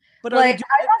purpose. But are they doing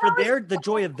it for the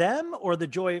joy of them or the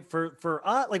joy for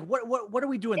us? Like, what are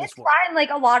we doing this for? It's fine.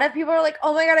 Like, a lot of people are like,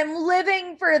 oh my God, I'm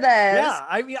living for this. Yeah,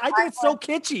 I mean, I think it's so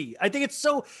kitschy. I think it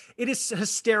is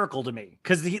hysterical to me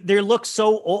because they look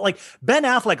so old. Like, Ben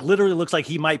Affleck literally looks like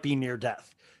he might be near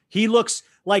death. He looks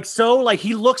like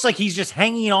he's just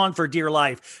hanging on for dear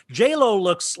life. J-Lo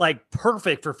looks like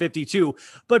perfect for 52,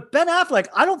 but Ben Affleck,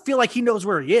 I don't feel like he knows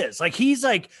where he is. Like, he's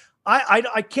like,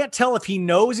 I can't tell if he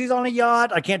knows he's on a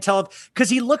yacht. I can't tell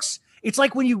because he looks, it's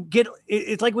like when you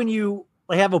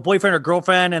have a boyfriend or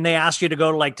girlfriend and they ask you to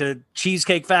go to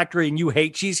Cheesecake Factory and you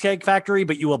hate Cheesecake Factory,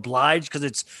 but you oblige because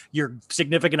it's your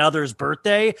significant other's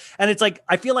birthday. And it's like,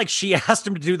 I feel like she asked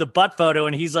him to do the butt photo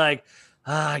and he's like,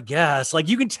 I guess. Like,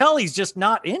 you can tell he's just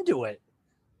not into it.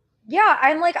 Yeah,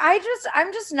 I'm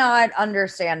just not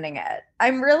understanding it.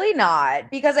 I'm really not,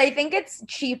 because I think it's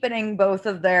cheapening both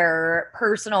of their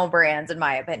personal brands, in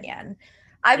my opinion.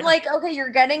 I'm like, okay, you're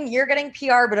getting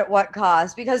PR, but at what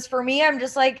cost? Because for me, I'm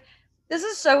just like, this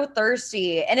is so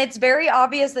thirsty. And it's very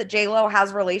obvious that J-Lo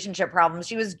has relationship problems.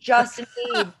 She was just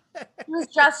engaged. She was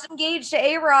just engaged to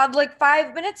A-Rod like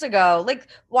 5 minutes ago. Like,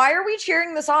 why are we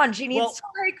cheering this on? She needs to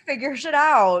figure shit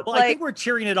out. Well, I think we're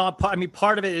cheering it on. I mean,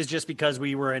 part of it is just because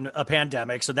we were in a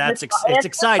pandemic, so it's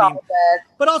exciting.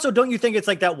 But also, don't you think it's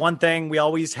like that one thing? We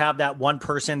always have that one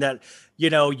person that,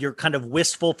 you're kind of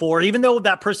wistful for, even though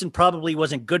that person probably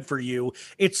wasn't good for you.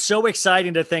 It's so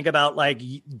exciting to think about, like,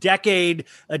 a decade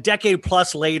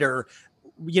plus later,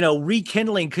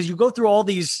 rekindling, because you go through all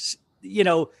these,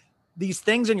 these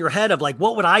things in your head of like,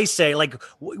 what would I say? Like,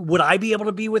 would I be able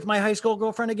to be with my high school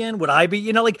girlfriend again? Would I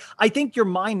be, I think your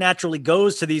mind naturally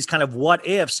goes to these kind of what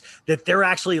ifs that they're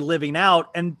actually living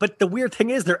out. But the weird thing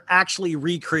is they're actually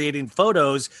recreating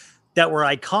photos that were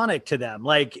iconic to them.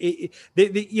 Like,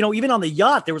 even on the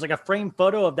yacht, there was like a framed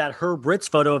photo of that Herb Ritz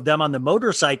photo of them on the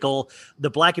motorcycle, the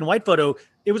black and white photo.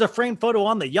 It was a framed photo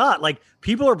on the yacht. Like,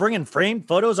 people are bringing framed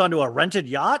photos onto a rented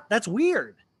yacht. That's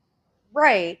weird.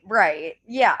 Right.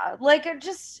 Yeah. Like, I'm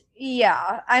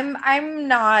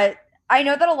not, I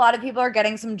know that a lot of people are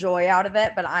getting some joy out of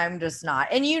it, but I'm just not.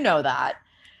 And you know that.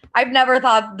 I've never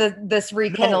thought that this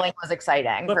rekindling was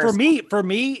exciting. But for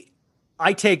me,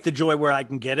 I take the joy where I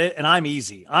can get it, and I'm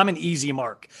easy. I'm an easy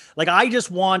mark. Like, I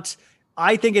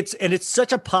think it's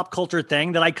such a pop culture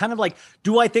thing that I kind of like,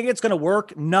 do I think it's going to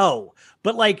work? No.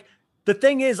 But like, the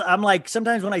thing is, I'm like,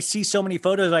 sometimes when I see so many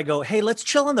photos, I go, hey, let's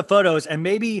chill on the photos and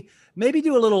maybe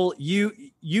do a little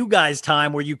you guys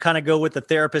time where you kind of go with the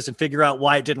therapist and figure out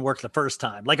why it didn't work the first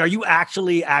time. Like, are you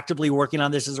actually actively working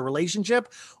on this as a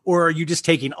relationship, or are you just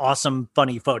taking awesome,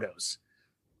 funny photos?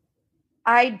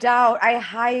 I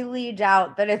highly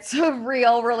doubt that it's a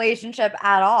real relationship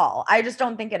at all. I just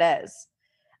don't think it is.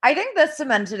 I think this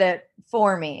cemented it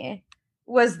for me.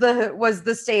 Was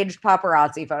the staged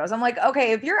paparazzi photos. I'm like,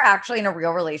 okay, if you're actually in a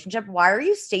real relationship, why are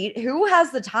you who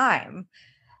has the time?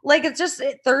 Like, it's just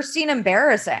thirsty and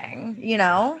embarrassing,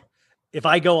 If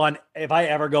I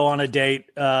ever go on a date,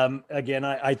 again,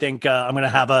 I think I'm going to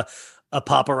have a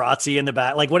paparazzi in the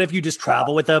back. Like, what if you just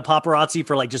travel with a paparazzi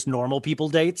for like just normal people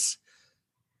dates?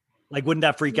 Like, wouldn't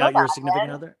that freak out your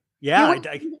significant other? Yeah.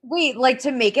 Wait, like,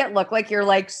 to make it look like you're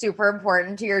like super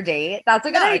important to your date. That's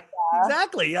a good idea.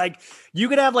 Exactly. Like, you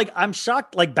could have, like, I'm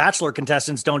shocked, like, Bachelor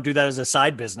contestants don't do that as a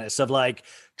side business of like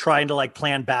trying to like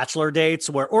plan Bachelor dates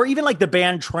or even like the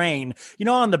band Train,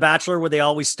 on The Bachelor, where they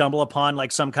always stumble upon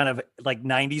like some kind of like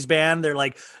 90s band. They're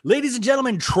like, ladies and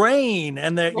gentlemen, Train.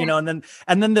 And then,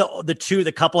 and then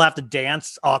the couple have to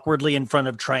dance awkwardly in front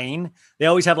of Train. They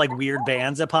always have like weird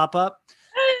bands that pop up.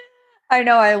 I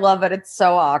know. I love it. It's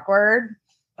so awkward.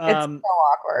 It's so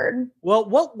awkward.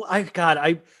 Well,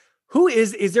 who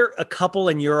is there a couple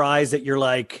in your eyes that you're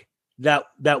like,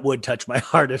 that would touch my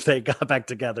heart if they got back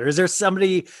together? Is there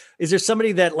somebody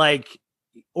that like,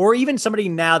 or even somebody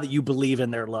now that you believe in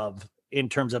their love in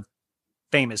terms of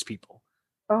famous people?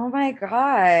 Oh my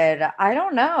God. I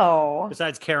don't know.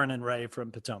 Besides Karen and Ray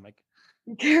from Potomac.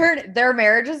 Their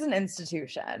marriage is an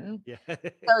institution. Yeah.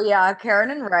 So yeah, Karen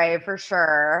and Ray for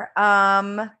sure.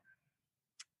 Honestly,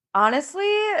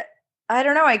 I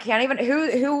don't know. I can't even,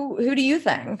 who do you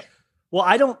think? Well,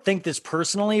 I don't think this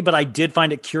personally, but I did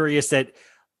find it curious that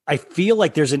I feel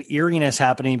like there's an eeriness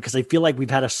happening because I feel like we've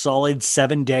had a solid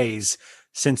 7 days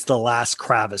since the last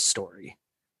Kravis story.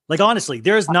 Like, honestly,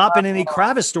 there has not been any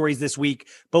Kravis stories this week,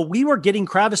 but we were getting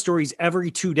Kravis stories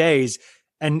every 2 days.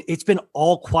 And it's been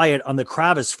all quiet on the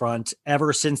Kravis front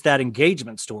ever since that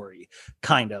engagement story,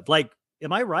 kind of. Like,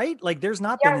 am I right? Like, there's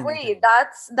not been anything. Wait,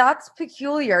 that's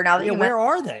peculiar. Now that where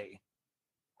are they?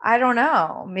 I don't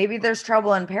know. Maybe there's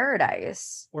trouble in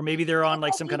paradise. Or maybe they're on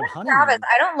like some kind of honeymoon. Kravis,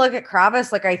 I don't look at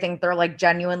Kravis like I think they're like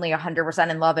genuinely 100%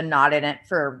 in love and not in it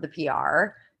for the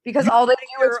PR. Because all they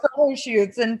do is photo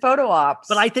shoots and photo ops.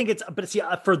 But I think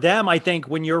for them, I think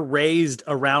when you're raised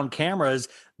around cameras,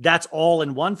 that's all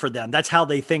in one for them. That's how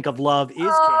they think of love is.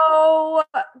 Oh,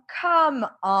 come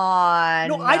on.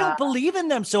 No, I don't believe in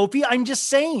them, Sophie. I'm just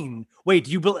saying.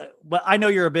 Wait, but I know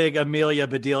you're a big Amelia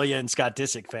Bedelia and Scott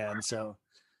Disick fan, so.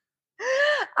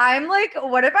 I'm like,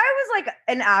 what if I was like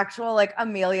an actual like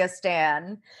Amelia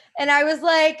Stan? And I was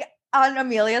like on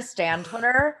Amelia Stan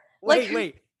Twitter.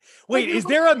 Wait, is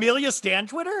there Amelia Stan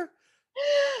Twitter?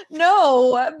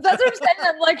 No, that's what I'm saying.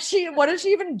 I'm like, what does she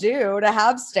even do to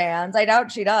have stands? I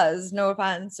doubt she does. No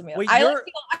offense, Amelia. Wait,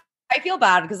 I feel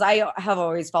bad because I have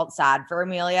always felt sad for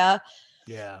Amelia.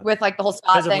 Yeah. With like the whole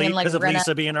Scott thing and like because of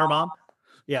Lisa being her mom.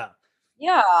 Yeah.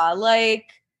 Yeah.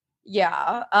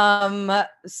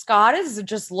 Scott is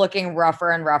just looking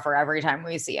rougher and rougher every time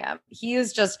we see him. He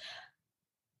is just,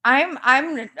 I'm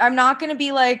not going to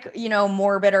be like,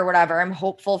 morbid or whatever. I'm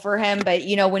hopeful for him. But,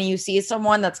 when you see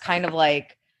someone that's kind of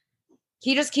like,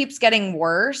 he just keeps getting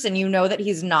worse and that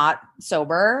he's not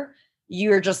sober,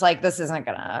 you're just like, this isn't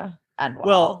going to end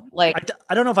well. Like,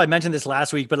 I don't know if I mentioned this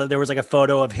last week, but there was like a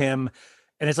photo of him.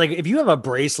 And it's like, if you have a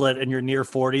bracelet and you're near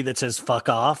 40 that says fuck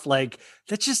off, like,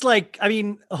 that's just like, I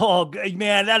mean, oh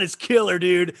man, that is killer,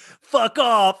 dude. Fuck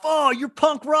off. Oh, you're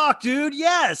punk rock, dude.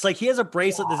 Yes. Like, he has a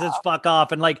bracelet that says fuck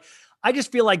off. And like, I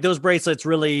just feel like those bracelets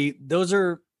those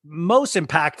are most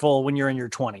impactful when you're in your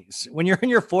 20s. When you're in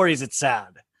your 40s, it's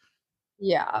sad.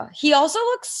 Yeah. He also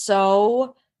looks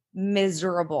so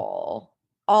miserable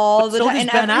all the time. So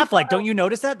does Ben Affleck. Don't you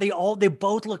notice that? They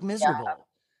both look miserable. Yeah.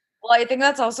 Well, I think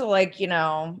that's also like,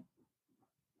 I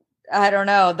don't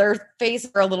know. Their faces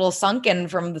are a little sunken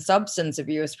from the substance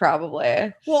abuse,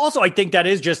 probably. Well, also, I think that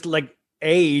is just like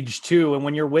age too. And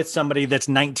when you're with somebody that's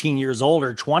 19 years old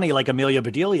or 20, like Amelia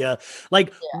Bedelia,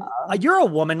 like you're a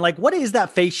woman, like what is that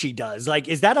face she does? Like,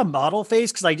 is that a model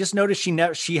face? Cause I just noticed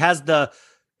she has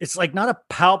it's like not a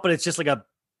pout, but it's just like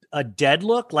a dead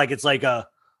look. Like it's like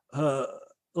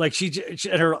like she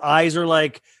and her eyes are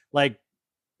like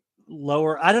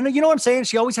lower. I don't know. You know what I'm saying?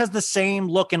 She always has the same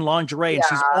look in lingerie and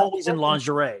she's always in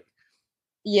lingerie.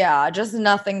 Yeah. Just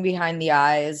nothing behind the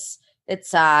eyes. It's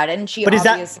sad. And she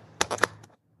has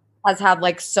had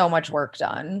like so much work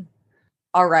done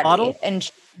already. Model? And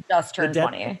she just turned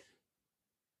 20.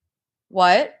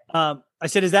 What? I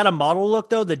said, is that a model look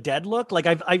though? The dead look? Like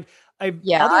other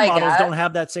models don't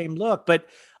have that same look, but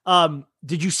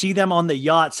did you see them on the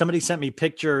yacht? Somebody sent me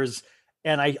pictures.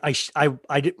 And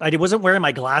I wasn't wearing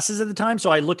my glasses at the time.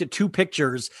 So I looked at two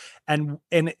pictures and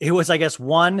it was, I guess,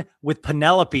 one with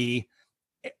Penelope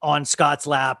on Scott's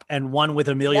lap and one with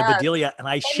Amelia Bedelia. And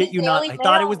I shit you not, I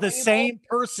thought it was the same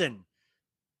person.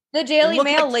 The Daily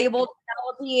Mail labeled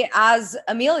Penelope as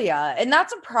Amelia. And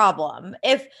that's a problem.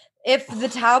 If the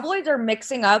tabloids are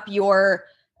mixing up your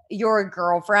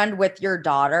girlfriend with your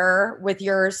daughter, with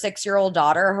your 6-year-old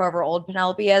daughter, however old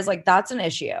Penelope is, like that's an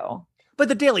issue. But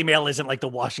the Daily Mail isn't like the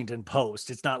Washington Post.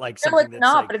 It's not like something that's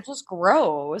not, but it's just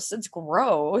gross. It's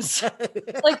gross.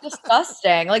 It's like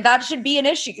disgusting. Like that should be an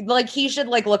issue. Like he should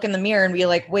like look in the mirror and be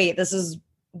like, wait, this is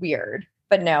weird.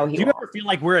 But no, Do you ever feel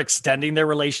like we're extending their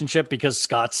relationship because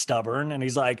Scott's stubborn and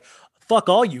he's like, fuck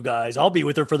all you guys. I'll be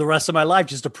with her for the rest of my life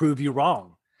just to prove you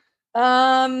wrong.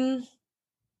 Honestly,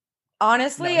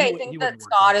 I think that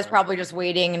Scott is probably just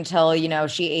waiting until,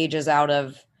 she ages out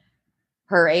of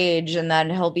her age and then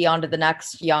he'll be on to the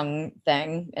next young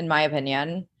thing, in my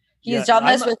opinion. He's done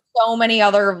this with so many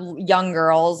other young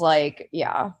girls. Like,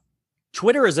 yeah.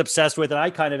 Twitter is obsessed with it. I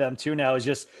kind of am too now. Is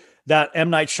just that M.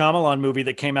 Night Shyamalan movie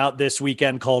that came out this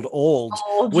weekend called Old,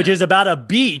 which is about a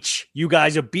beach, you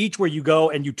guys, a beach where you go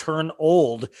and you turn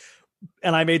old.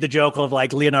 And I made the joke of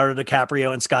like Leonardo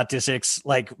DiCaprio and Scott Disick's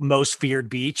like most feared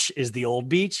beach is the old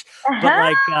beach. But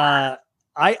like,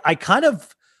 I kind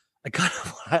of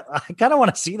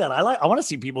want to see that. I want to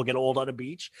see people get old on a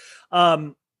beach.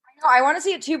 I want to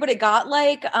see it too, but it got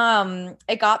like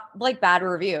bad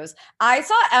reviews. I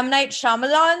saw M. Night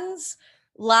Shyamalan's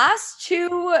last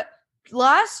 2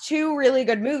 last two really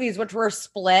good movies, which were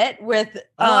Split with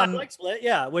I like Split,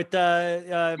 yeah, with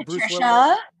Bruce Patricia.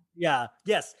 Willis. Yeah,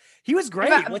 yes, he was great.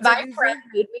 My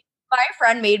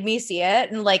friend made me see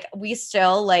it, and like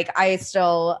I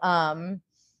still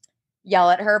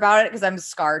yell at her about it because I'm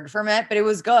scarred from it. But it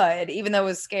was good, even though it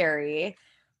was scary.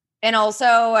 And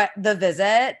also The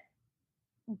Visit,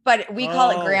 but we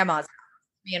call it Grandma's house.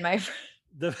 Me and my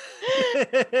friend.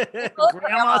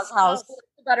 Grandma's house.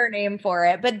 A better name for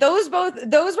it. But those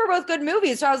were both good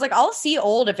movies. So I was like, I'll see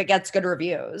Old if it gets good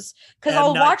reviews because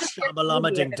I'll watch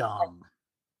it. Ding dong.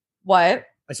 What?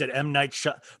 I said M. Night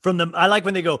I like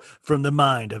when they go from the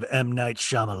mind of M. Night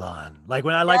Shyamalan. Like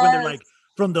when they're like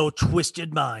from the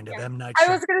twisted mind of M. Night Shyamalan.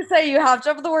 I was gonna say you have to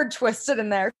have the word twisted in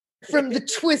there. From the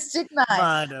twisted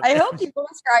mind. I hope people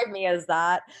describe me as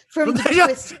that. From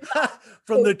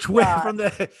the twisted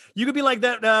mind. You could be like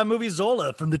that movie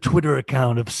Zola from the Twitter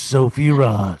account of Sophie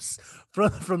Ross.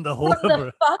 From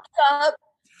the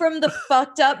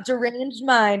fucked up deranged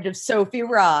mind of Sophie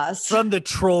Ross. From the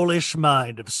trollish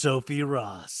mind of Sophie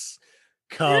Ross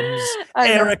comes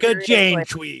Erika Jayne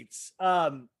tweets.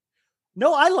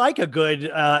 No, I like a good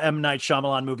M. Night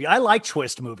Shyamalan movie. I like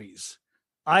twist movies.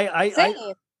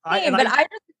 Same, but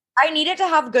I need it to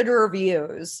have good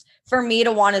reviews for me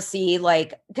to want to see,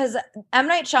 like, because M.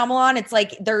 Night Shyamalan, it's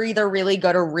like they're either really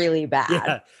good or really bad.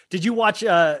 Yeah. Did you watch?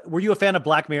 Were you a fan of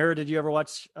Black Mirror? Did you ever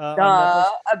watch?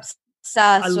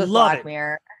 Obsessed with Black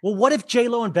Mirror. Well, what if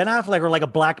J-Lo and Ben Affleck are like a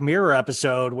Black Mirror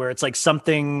episode where it's like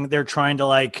something they're trying to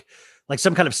like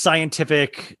some kind of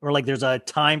scientific, or like there's a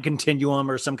time continuum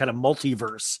or some kind of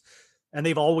multiverse, and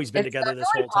they've always been together this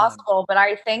whole time. Possible, but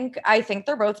I think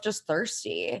they're both just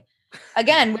thirsty.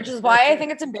 Again, which is why I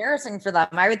think it's embarrassing for them.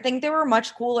 I would think they were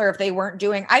much cooler if they weren't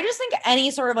doing. I just think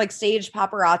any sort of like stage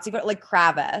paparazzi, but like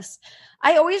Kravis,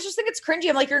 I always just think it's cringy.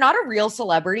 I'm like, you're not a real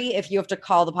celebrity if you have to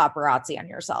call the paparazzi on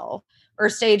yourself or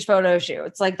stage photo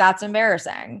shoots. Like that's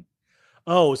embarrassing.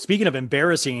 Oh, speaking of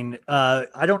embarrassing,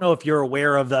 I don't know if you're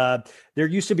aware of there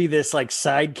used to be this like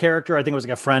side character. I think it was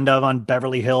like a friend on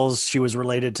Beverly Hills. She was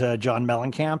related to John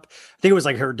Mellencamp. I think it was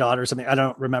like her daughter or something. I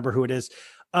don't remember who it is.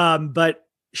 But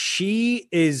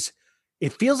it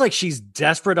feels like she's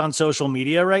desperate on social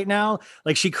media right now.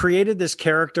 Like she created this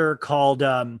character called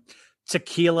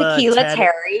Tequila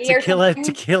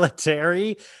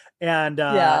Terry.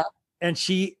 And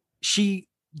she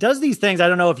does these things. I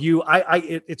don't know if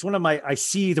it's one of my, I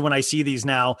see when I see these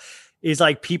now is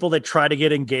like people that try to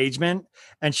get engagement.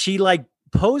 And she like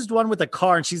posed one with a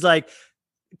car and she's like,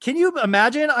 can you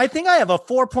imagine? I think I have a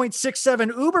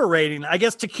 4.67 Uber rating. I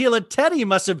guess Tequila Teddy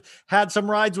must have had some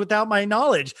rides without my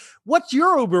knowledge. What's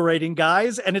your Uber rating,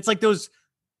 guys? And it's like those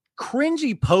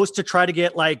cringy posts to try to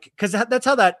get like, because that's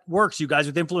how that works, you guys,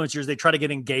 with influencers. They try to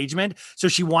get engagement. So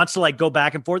she wants to like go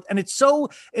back and forth. And it's so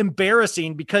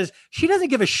embarrassing because she doesn't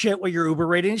give a shit what your Uber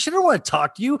rating is. She doesn't want to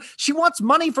talk to you. She wants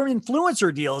money from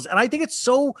influencer deals. And I think it's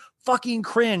so fucking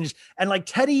cringe. And like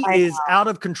Teddy is out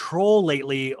of control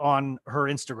lately on her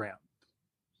Instagram.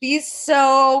 She's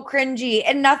so cringy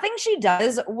and nothing she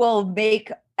does will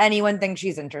make anyone think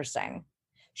she's interesting.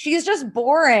 She's just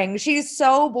boring. She's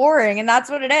so boring. And that's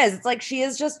what it is. It's like, she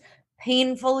is just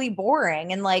painfully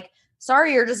boring. And like,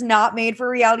 sorry, you're just not made for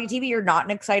reality TV. You're not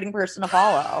an exciting person to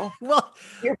follow. Well,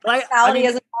 your personality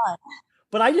isn't fun.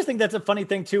 But I just think that's a funny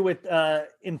thing too with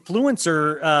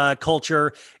influencer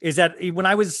culture is that when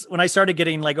I started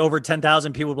getting like over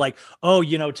 10,000 people like, oh,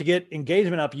 to get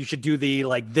engagement up, you should do the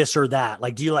like this or that.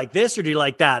 Like, do you like this or do you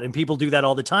like that? And people do that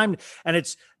all the time. And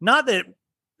it's not that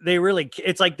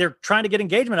it's like they're trying to get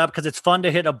engagement up because it's fun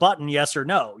to hit a button, yes or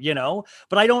no,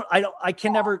 but I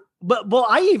can never, well,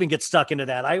 I even get stuck into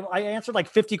that. I answered like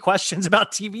 50 questions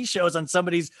about TV shows on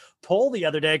somebody's poll the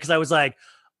other day. Cause I was like,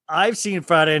 I've seen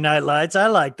Friday Night Lights. I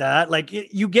like that. Like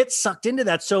you get sucked into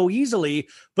that so easily,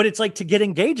 but it's like to get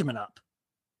engagement up.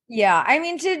 Yeah. I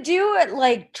mean, to do it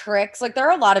like tricks, like there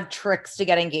are a lot of tricks to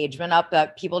get engagement up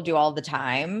that people do all the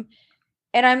time.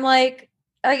 And I'm like,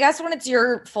 I guess when it's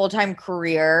your full-time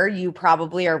career, you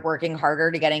probably are working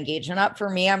harder to get engagement up. For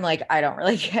me, I'm like, I don't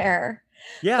really care.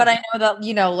 Yeah. But I know that,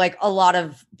 like a lot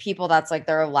of people, that's like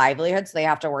their livelihood. So they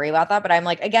have to worry about that. But I'm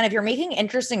like, again, if you're making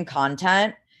interesting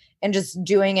content and just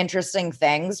doing interesting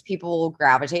things, people will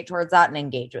gravitate towards that and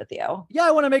engage with you. Yeah,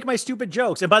 I want to make my stupid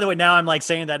jokes. And by the way, now I'm like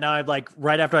saying that now I've like,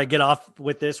 right after I get off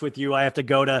with this with you, I have to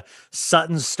go to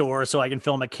Sutton's store so I can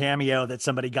film a cameo that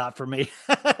somebody got for me.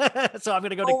 So I'm going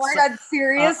to go to my God,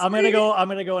 seriously? I'm going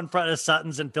to go in front of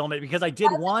Sutton's and film it because I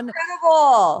did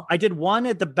incredible. I did one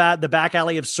at the back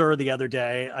alley of Sur the other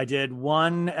day. I did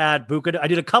one at I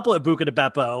did a couple at Buca di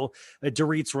Beppo at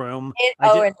Dorit's room. In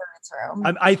Dorit's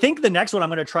room. I think the next one I'm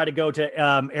going to try to to go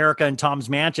to Erika and Tom's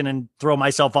mansion and throw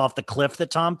myself off the cliff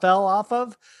that Tom fell off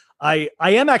of. I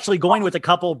am actually going with a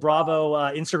couple Bravo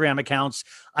Instagram accounts,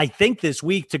 I think this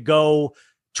week, to go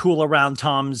tool around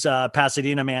Tom's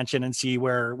Pasadena mansion and see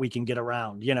where we can get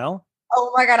around, you know?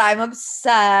 Oh my God, I'm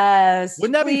obsessed.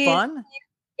 Wouldn't that be fun?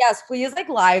 Yes, please like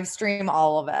live stream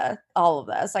all of it. All of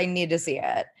this. I need to see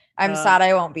it. I'm sad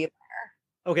I won't be there.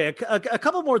 Okay, a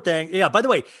couple more things. Yeah, by the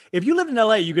way, if you live in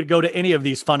LA, you could go to any of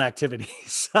these fun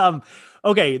activities.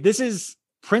 Okay, this is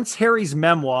Prince Harry's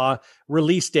memoir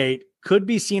release date. Could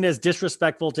be seen as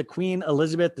disrespectful to Queen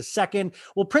Elizabeth II.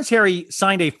 Well, Prince Harry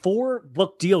signed a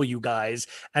 4-book deal, you guys,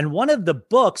 and one of the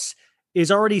books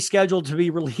is already scheduled to be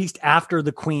released after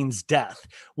the Queen's death,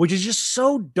 which is just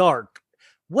so dark.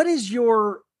 What is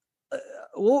your...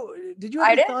 did you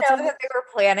have I didn't know that they were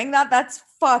planning that. That's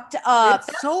fucked up.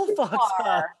 It's so fucked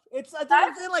up. It's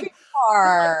like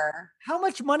far. How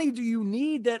much money do you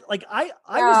need? That like I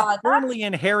was firmly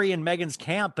in Harry and Meghan's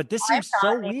camp, but this seems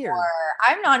so weird.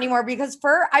 I'm not anymore because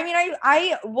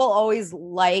I will always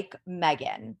like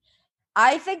Meghan.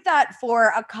 I think that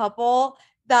for a couple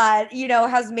that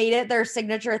has made it their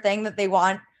signature thing that they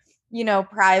want,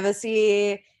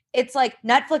 privacy. It's like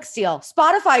Netflix deal,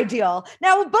 Spotify deal,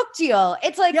 now a book deal.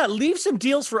 It's like, yeah, leave some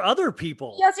deals for other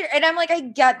people. Yes. And I'm like, I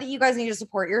get that you guys need to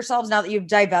support yourselves now that you've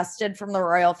divested from the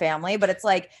royal family, but it's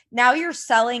like, now you're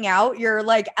selling out. You're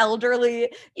like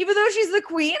elderly, even though she's the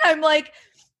queen. I'm like,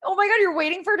 oh my God, you're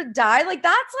waiting for her to die. Like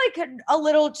that's like a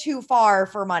little too far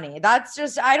for money. That's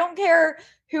just, I don't care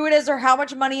who it is or how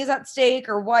much money is at stake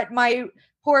or what my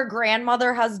poor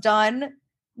grandmother has done.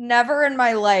 Never in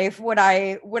my life would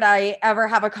I ever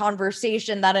have a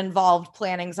conversation that involved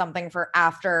planning something for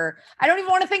after. I don't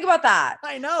even want to think about that.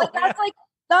 I know.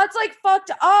 That's like fucked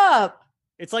up.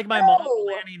 It's like my mom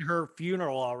planning her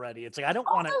funeral already. It's like, I don't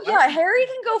want to. Yeah, Harry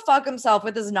can go fuck himself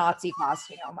with his Nazi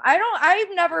costume. I've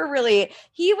never really,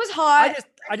 he was hot.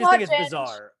 I just think it's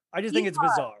bizarre. I just think it's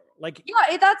bizarre. Like,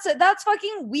 yeah, that's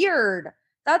fucking weird.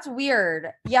 That's weird.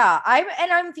 Yeah.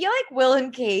 I feel like Will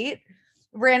and Kate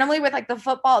randomly with like the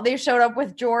football, they showed up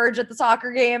with George at the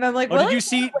soccer game. I'm like, did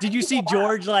you see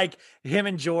George, like him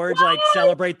and George like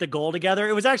celebrate the goal together?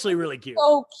 It was actually really cute.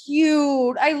 So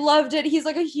cute. I loved it. He's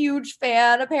like a huge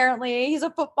fan. Apparently he's a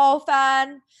football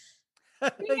fan.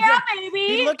 Yeah, baby.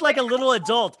 He looked like a little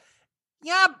adult.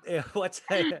 Yeah. What's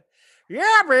that?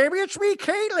 Yeah, baby. It's me,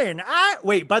 Caitlin.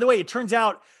 Wait, by the way, it turns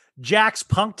out Jax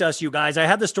punked us, you guys. I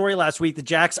had the story last week that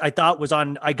Jax, I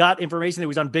got information that he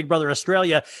was on Big Brother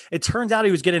Australia. It turns out he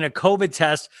was getting a COVID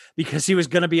test because he was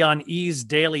going to be on E's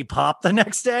Daily Pop the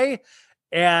next day.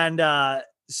 And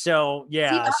so, yeah.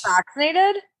 Is he not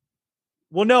vaccinated?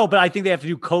 Well, no, but I think they have to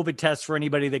do COVID tests for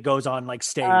anybody that goes on like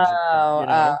stage.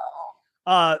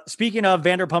 Speaking of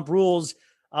Vanderpump Rules,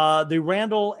 the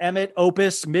Randall Emmett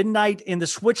opus Midnight in the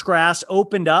Switchgrass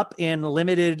opened up in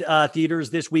limited theaters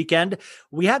this weekend.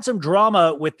 We had some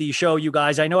drama with the show, you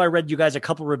guys. I know I read you guys a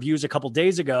couple reviews a couple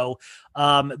days ago.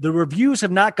 The reviews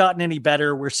have not gotten any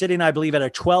better. We're sitting, I believe, at a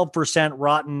 12%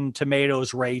 Rotten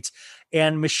Tomatoes rate.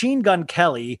 And Machine Gun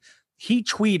Kelly, he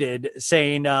tweeted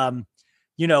saying,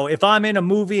 if I'm in a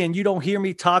movie and you don't hear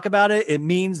me talk about it, it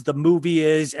means the movie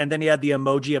is, and then he had the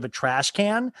emoji of a trash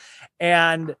can.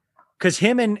 And because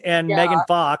him and Megan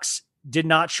Fox did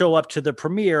not show up to the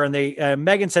premiere, and they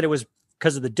Megan said it was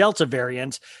because of the Delta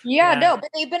variant. Yeah, no, but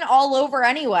they've been all over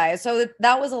anyway, so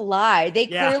that was a lie.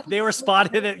 They were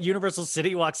spotted at Universal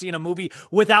City Walk seeing a movie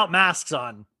without masks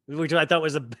on, which I thought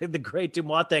was the great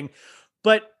Dumois thing.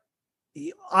 But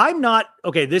I'm not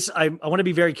okay. I want to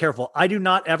be very careful. I do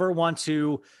not ever want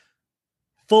to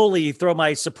fully throw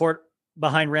my support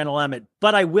behind Randall Emmett,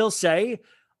 but I will say,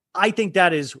 I think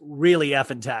that is really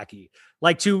effing tacky.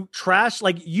 Like to trash,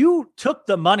 like you took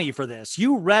the money for this.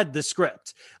 You read the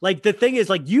script. Like the thing is,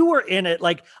 like you were in it.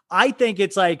 Like, I think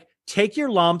it's like, take your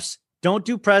lumps, don't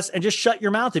do press, and just shut your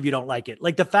mouth if you don't like it.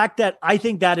 Like the fact that I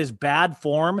think that is bad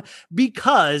form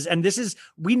because, and this is,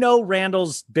 we know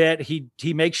Randall's bit. He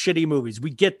makes shitty movies. We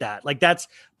get that. Like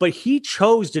but he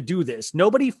chose to do this.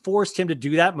 Nobody forced him to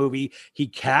do that movie. He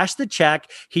cashed the check.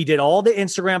 He did all the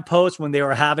Instagram posts when they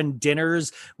were having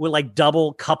dinners with like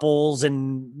double couples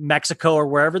in Mexico or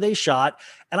wherever they shot.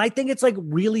 And I think it's like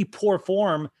really poor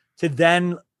form to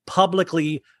then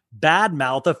publicly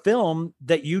badmouth a film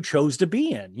that you chose to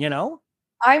be in,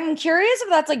 I'm curious if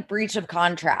that's like breach of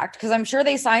contract, because I'm sure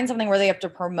they signed something where they have to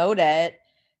promote it.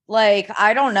 Like,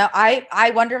 I don't know.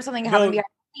 I wonder if something happened behind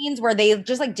the scenes where they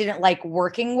just like didn't like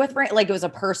working with, like it was a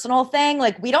personal thing.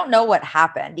 Like, we don't know what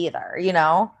happened either,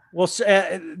 Well,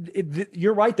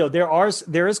 you're right though.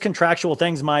 There is contractual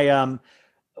things. My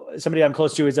somebody I'm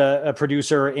close to is a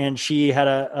producer, and she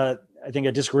had I think,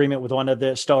 a disagreement with one of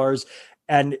the stars,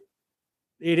 and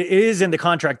it is in the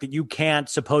contract that you can't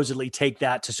supposedly take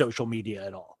that to social media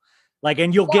at all. Like,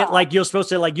 and you'll get like, you're supposed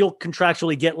to like, you'll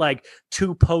contractually get like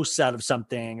 2 posts out of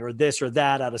something or this or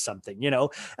that out of something,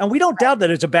 and we don't doubt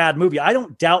that it's a bad movie. I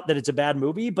don't doubt that it's a bad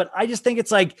movie, but I just think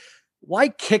it's like, why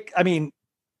kick? I mean,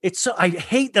 I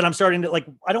hate that I'm starting to like,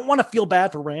 I don't want to feel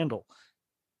bad for Randall.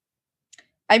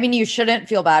 I mean, you shouldn't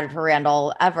feel bad for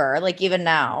Randall ever. Like, even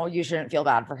now, you shouldn't feel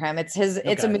bad for him. It's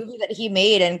a movie that he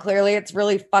made, and clearly it's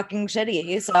really fucking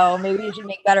shitty. So maybe you should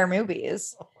make better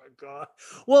movies. Oh my God.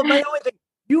 Well, my only thing,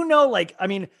 like, I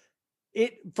mean,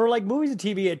 for like movies and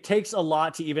TV, it takes a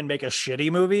lot to even make a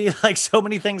shitty movie. Like, so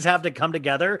many things have to come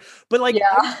together, but like,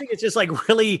 I think it's just like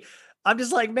really, I'm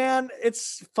just like, man,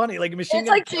 it's funny. Like Machine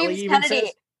Gun Kelly even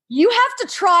says, you have to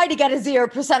try to get a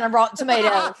 0% on Rotten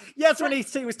Tomatoes. Yes, when he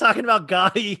was talking about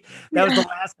Gotti, that was the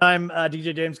last time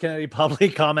DJ James Kennedy publicly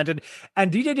commented.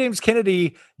 And DJ James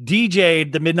Kennedy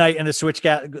DJ'd the Midnight and the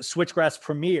Switchgrass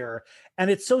premiere.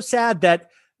 And it's so sad that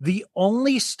the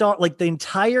only star, like the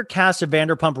entire cast of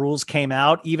Vanderpump Rules came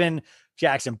out, even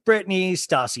Jackson Brittany,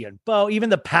 Stassi and Bo, even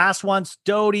the past ones,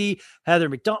 Dodie, Heather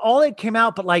McDonald, all that came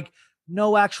out, but like,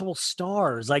 no actual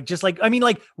stars, like just like, I mean,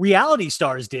 like reality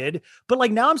stars did, but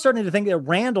like now I'm starting to think that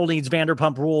Randall needs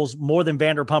Vanderpump Rules more than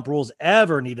Vanderpump Rules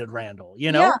ever needed Randall, Yeah,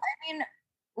 I mean,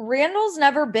 Randall's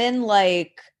never been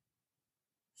like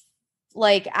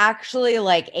actually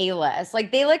like A-list.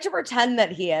 Like they like to pretend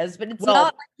that he is, but it's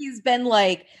not like he's been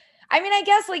like, I mean, I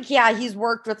guess like, yeah, he's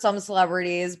worked with some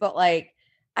celebrities, but like,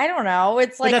 I don't know.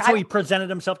 It's like, that's how he presented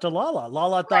himself to Lala.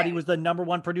 Lala thought he was the number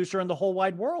one producer in the whole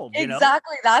wide world.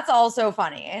 Exactly. That's also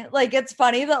funny. Like, it's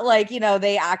funny that like,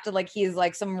 they acted like he's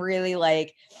like some really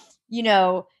like,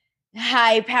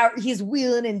 high power, he's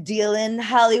wheeling and dealing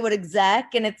Hollywood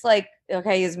exec. And it's like,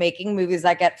 okay, he's making movies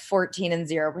that get 14 and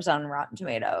 0% on Rotten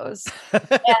Tomatoes.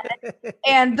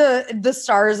 and the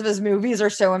stars of his movies are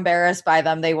so embarrassed by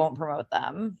them, they won't promote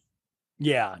them.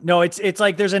 Yeah, no, it's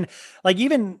like there's an Ed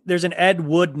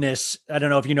Woodness. I don't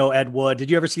know if you know Ed Wood.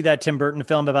 Did you ever see that Tim Burton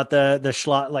film about the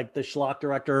schlock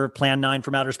director, Plan 9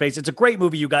 from Outer Space? It's a great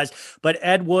movie, you guys. But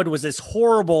Ed Wood was this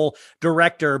horrible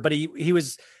director, but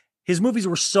his movies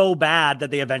were so bad that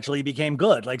they eventually became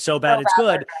good. Like so bad it's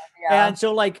good. Yeah. And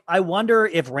so like I wonder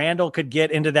if Randall could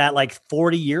get into that, like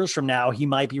 40 years from now, he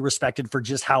might be respected for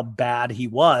just how bad he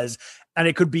was. And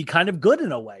it could be kind of good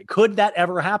in a way. Could that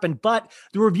ever happen? But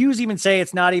the reviews even say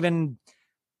it's not even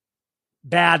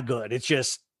bad good. It's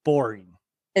just boring.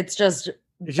 It's just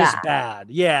bad.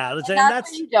 Yeah. And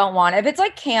that's what you don't want. If it's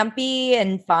like campy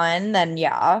and fun, then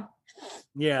yeah.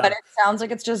 Yeah. But it sounds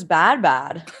like it's just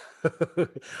bad.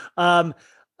 I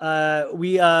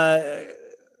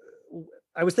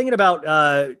was thinking about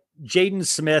Jaden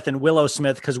Smith and Willow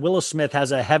Smith, because Willow Smith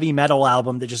has a heavy metal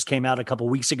album that just came out a couple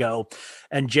weeks ago,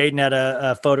 and Jaden had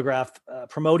a photograph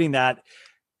promoting that.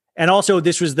 And also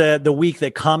this was the week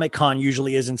that Comic-Con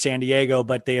usually is in San Diego,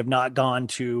 but they have not gone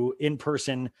to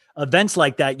in-person events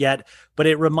like that yet. But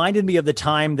it reminded me of the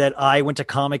time that I went to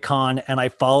Comic-Con and I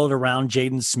followed around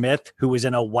Jaden Smith, who was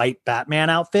in a white Batman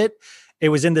outfit. It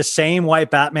was in the same white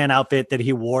Batman outfit that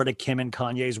he wore to Kim and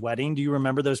Kanye's wedding. Do you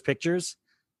remember those pictures?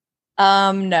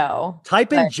 No.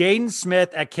 Type in Jaden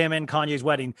Smith at Kim and Kanye's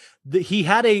wedding. He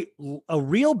had a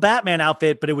real Batman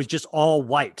outfit, but it was just all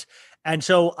white. And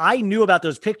so I knew about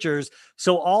those pictures.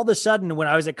 So all of a sudden, when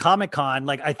I was at Comic-Con,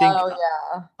 like I think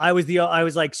I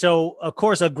was like, so of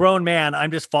course, a grown man,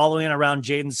 I'm just following around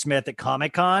Jaden Smith at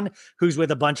Comic-Con, who's with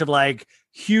a bunch of like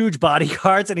huge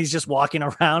bodyguards, and he's just walking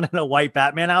around in a white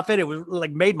Batman outfit. It was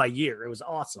like made my year. It was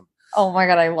awesome. Oh my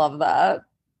God, I love that.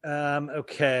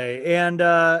 Okay. And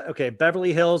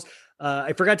Beverly Hills.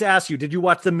 I forgot to ask you, did you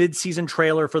watch the mid-season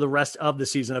trailer for the rest of the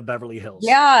season of Beverly Hills?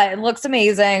 Yeah, it looks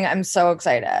amazing. I'm so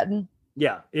excited.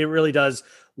 Yeah, it really does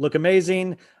look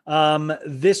amazing.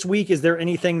 This week, is there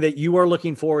anything that you are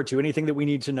looking forward to? Anything that we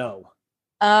need to know?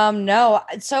 No.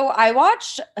 So I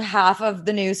watched half of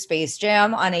the new Space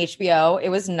Jam on HBO. It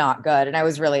was not good, and I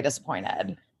was really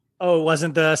disappointed. Oh,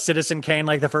 wasn't the Citizen Kane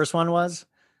like the first one was?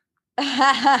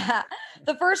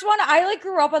 The first one, I like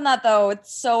grew up on that though.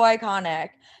 It's so iconic.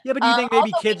 Yeah, but do you think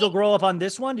maybe kids will grow up on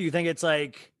this one? Do you think it's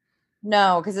like...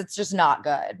 No, because it's just not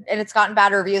good. And it's gotten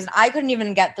bad reviews. And I couldn't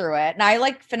even get through it. And I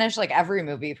like finished like every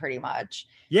movie pretty much.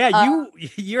 Yeah,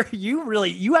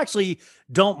 you actually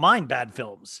don't mind bad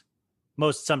films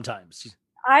sometimes.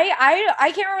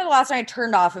 I can't remember the last time I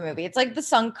turned off a movie. It's like the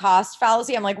sunk cost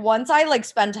fallacy. I'm like, once I like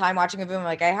spend time watching a movie, I'm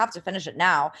like, I have to finish it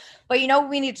now. But you know what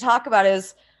we need to talk about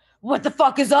is what the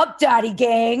fuck is up, Daddy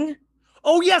Gang?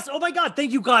 Oh, yes. Oh, my God.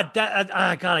 Thank you, God. God,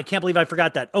 I can't believe I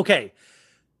forgot that. Okay.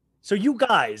 So you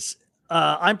guys,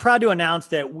 I'm proud to announce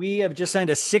that we have just signed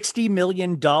a $60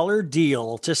 million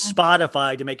deal to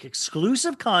Spotify to make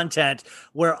exclusive content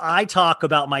where I talk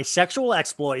about my sexual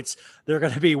exploits. They're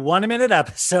going to be 1 minute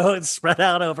episodes spread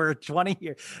out over 20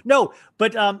 years. No,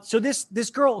 but so this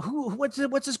girl, what's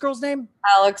this girl's name?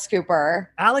 Alex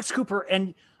Cooper. Alex Cooper.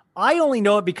 And I only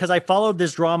know it because I followed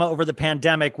this drama over the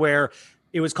pandemic where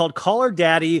it was called Call Her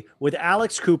Daddy with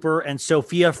Alex Cooper and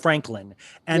Sophia Franklin.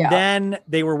 And then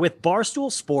they were with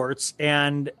Barstool Sports.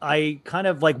 And I kind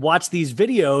of like watched these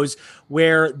videos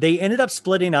where they ended up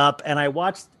splitting up. And I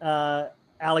watched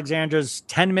Alexandra's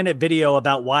 10-minute video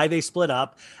about why they split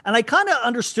up. And I kind of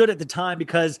understood at the time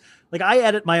because like I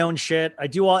edit my own shit. I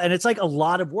do all, and it's like a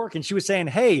lot of work. And she was saying,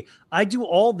 hey, I do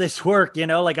all this work, you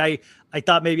know, like I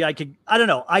thought maybe I could, I don't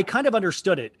know. I kind of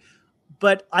understood it.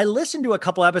 But I listened to a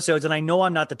couple episodes and I know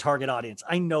I'm not the target audience.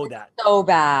 I know that. So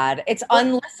bad. It's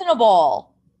unlistenable.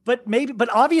 But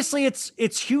obviously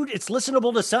it's huge. It's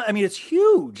listenable to some. I mean, it's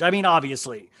huge. I mean,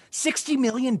 obviously $60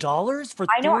 million for.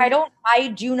 I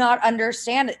do not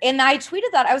understand it. And I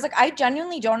tweeted that. I was like, I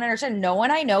genuinely don't understand. No one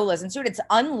I know listens to it. It's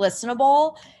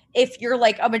unlistenable. If you're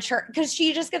like a mature, because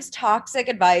she just gives toxic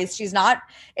advice. It's not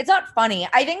funny.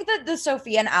 I think that the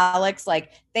Sophia and Alex,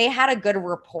 like they had a good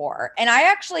rapport. And I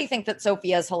actually think that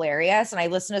Sophia is hilarious. And I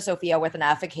listen to Sophia with an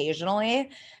F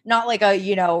occasionally, not like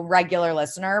a, regular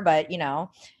listener, but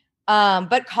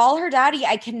but Call Her Daddy,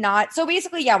 I cannot. So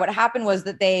basically, what happened was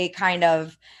that they kind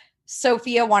of,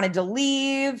 Sophia wanted to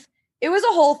leave. It was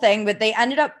a whole thing, but they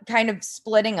ended up kind of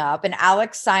splitting up and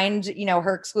Alex signed,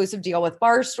 her exclusive deal with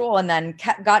Barstool and then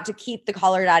got to keep the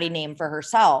Call Her Daddy name for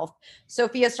herself.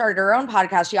 Sophia started her own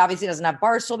podcast. She obviously doesn't have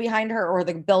Barstool behind her or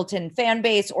the built-in fan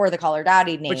base or the Call Her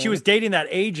Daddy name. But she was dating that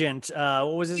agent.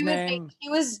 What was his name? She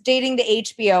was dating the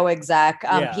HBO exec,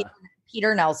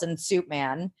 Peter Nelson, Soup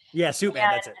Man. Yeah, Soup Man,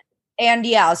 that's it. And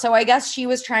so I guess she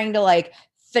was trying to like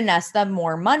finesse them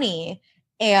more money.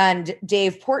 And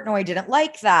Dave Portnoy didn't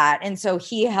like that. And so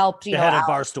he helped, the head of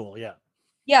Barstool. Yeah.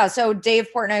 Yeah. So Dave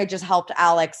Portnoy just helped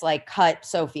Alex like cut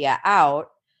Sophia out.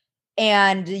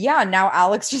 And now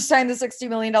Alex just signed the $60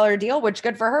 million deal, which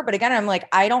good for her. But again, I'm like,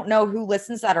 I don't know who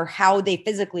listens to that or how they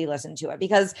physically listen to it,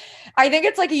 because I think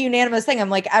it's like a unanimous thing. I'm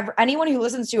like, anyone who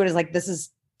listens to it is like, this is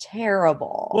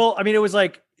terrible. Well, I mean,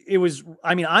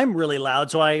 I'm really loud.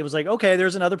 So I was like, okay,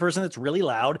 there's another person that's really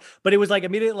loud, but it was like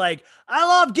immediately like, I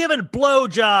love giving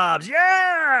blowjobs.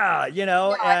 Yeah.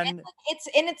 And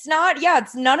it's not,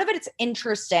 it's none of it. It's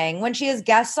interesting. When she has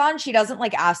guests on, she doesn't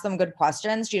like ask them good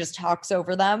questions. She just talks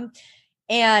over them.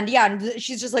 And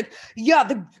she's just like,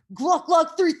 the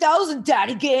Gluck 3000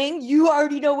 daddy gang. You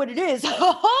already know what it is.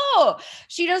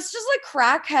 She does just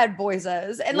like crackhead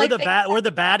voices. And we're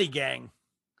the baddie gang.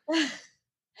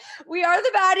 We are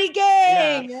the baddie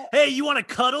gang. Yeah. Hey, you want to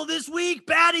cuddle this week?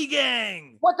 Baddie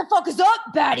gang. What the fuck is up,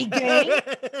 baddie gang?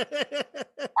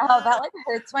 That like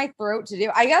hurts my throat to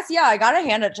do. I guess, I got to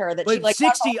hand it to her that she like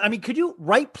 60. I mean, could you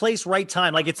right place, right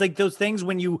time? Like, it's like those things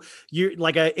when you're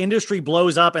like an industry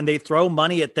blows up and they throw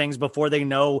money at things before they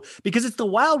know, because it's the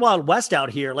wild, wild west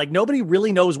out here. Like nobody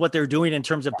really knows what they're doing in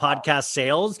terms of podcast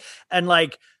sales. And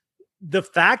like, the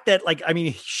fact that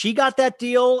she got that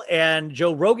deal and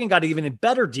Joe Rogan got an even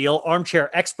better deal. Armchair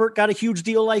Expert got a huge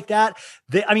deal like that.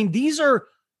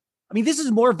 This is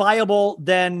more viable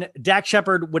than Dak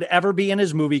Shepard would ever be in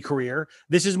his movie career.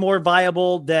 This is more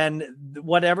viable than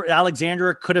whatever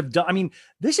Alexandra could have done. I mean,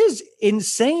 this is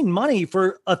insane money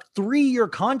for a 3-year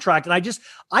contract. And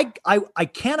I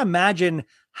can't imagine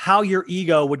how your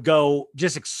ego would go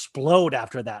just explode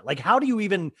after that. Like, how do you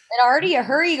even? Her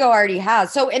ego already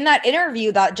has. So in that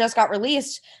interview that just got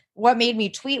released, what made me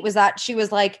tweet was that she was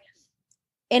like,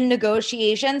 in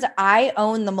negotiations, I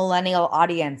own the millennial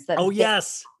audience.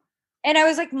 Yes. And I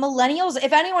was like, millennials,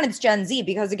 if anyone, it's Gen Z,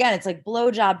 because again, it's like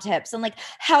blowjob tips and like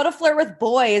how to flirt with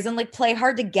boys and like play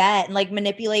hard to get and like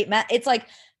manipulate men. It's like,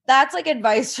 that's like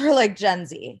advice for like Gen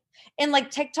Z and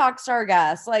like TikTok star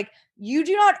guests. Like, you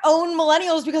do not own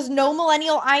millennials because no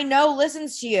millennial I know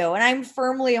listens to you. And I'm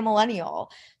firmly a millennial.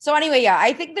 So anyway,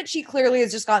 I think that she clearly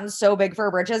has just gotten so big for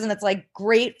her britches, and it's like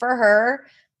great for her.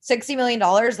 $60 million.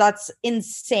 That's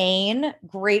insane.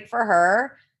 Great for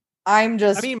her.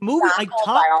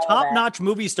 Top-notch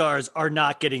movie stars are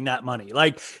not getting that money.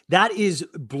 Like that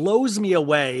blows me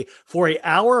away for an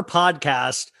hour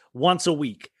podcast once a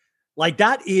week. Like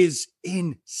that is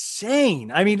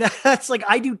insane. I mean, that's like,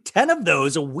 I do 10 of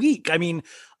those a week. I mean,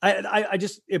 I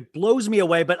just, it blows me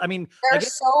away. But I mean,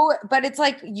 but it's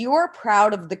like, you are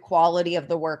proud of the quality of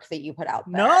the work that you put out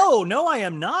there. No, I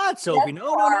am not, Sophie. Yes,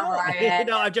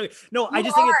 No. No, I'm joking. No, I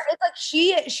just think it's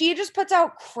like she just puts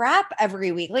out crap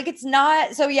every week. Like, it's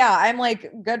not, so yeah, I'm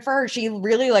like, good for her. She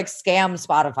really like scammed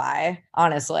Spotify,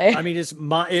 honestly. I mean, it's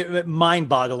mind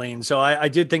boggling. So I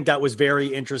did think that was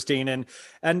very interesting. And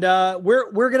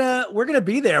we're gonna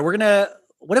be there.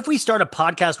 What if we start a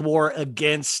podcast war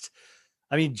against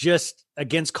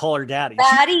Call Her Daddy?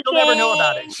 She'll never know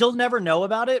about it. She'll never know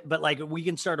about it, but like, we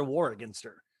can start a war against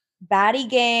her. Baddie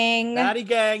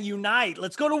gang unite.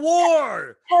 Let's go to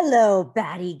war. Hello,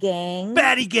 Baddie gang.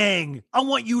 Baddie gang, I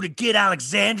want you to get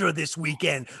Alexandra this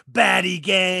weekend. Baddie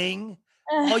gang.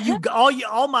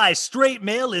 All my straight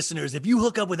male listeners, if you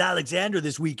hook up with Alexandra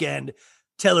this weekend,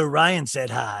 tell her Ryan said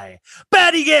hi.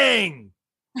 Baddie gang.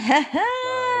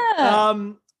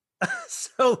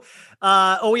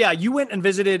 You went and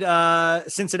visited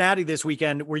Cincinnati this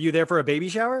weekend. Were you there for a baby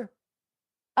shower?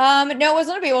 No, it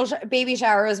wasn't a baby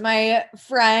shower. It was my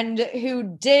friend who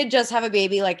did just have a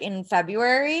baby like in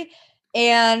February.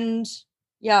 And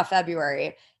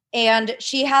February. And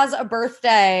she has a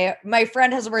birthday. My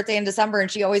friend has a birthday in December,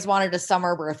 and she always wanted a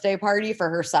summer birthday party for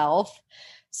herself.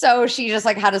 So she just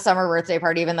like had a summer birthday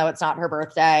party, even though it's not her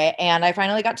birthday. And I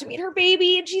finally got to meet her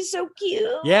baby, and she's so cute.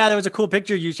 Yeah, there was a cool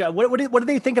picture you shot. What do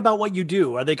they think about what you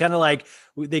do? Are they kind of like,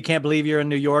 they can't believe you're in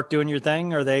New York doing your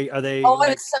thing? Are they? Oh,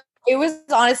 like- it was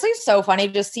honestly so funny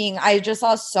just seeing. I just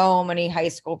saw so many high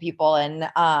school people, and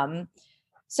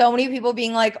so many people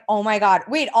being like, "Oh my God!"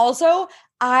 Wait, also,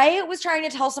 I was trying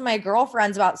to tell some of my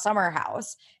girlfriends about Summer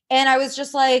House, and I was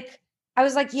like,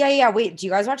 yeah. Wait, do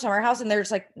you guys watch Summer House? And they're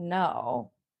just like,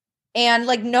 no. And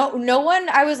like, no one,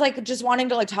 I was like, just wanting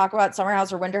to like talk about Summer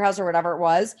House or Winter House or whatever it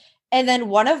was. And then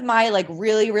one of my like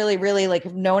really, really, really like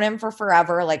have known him for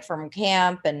forever, like from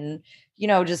camp and,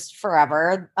 just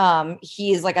forever.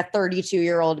 He's like a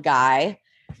 32-year-old guy.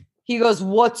 He goes,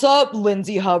 "What's up,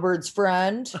 Lindsay Hubbard's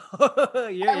friend?"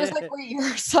 I was like, "Wait, you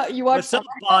watch What's up,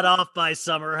 bought off by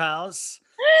Summer House?"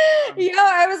 Yeah,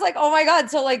 I was like, "Oh my God!"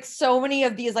 So like, so many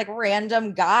of these like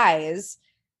random guys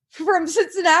from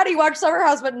Cincinnati watch Summer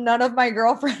House, but none of my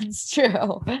girlfriends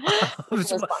do.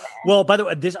 Well, by the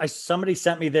way, somebody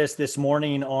sent me this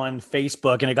morning on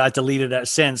Facebook, and it got deleted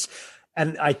since.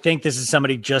 And I think this is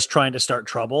somebody just trying to start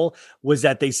trouble. Was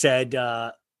that they said,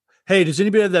 "Hey, does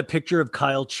anybody have that picture of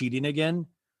Kyle cheating again?"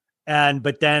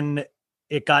 But then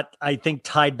it got, I think,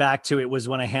 tied back to it was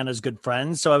one of Hannah's good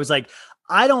friends. So I was like,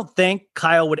 I don't think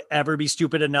Kyle would ever be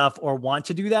stupid enough or want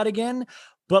to do that again.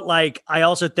 But like, I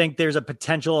also think there's a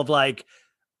potential of like,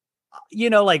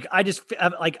 like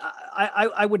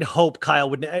I would hope Kyle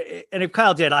would, and if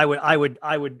Kyle did, I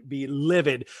would be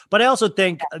livid. But I also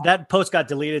think that post got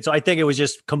deleted, so I think it was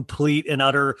just complete and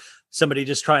utter somebody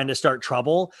just trying to start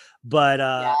trouble. But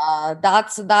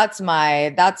that's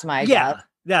my guess.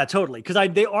 Yeah, totally. Because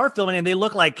they are filming and they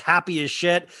look like happy as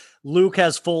shit. Luke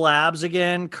has full abs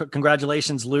again.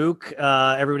 Congratulations, Luke.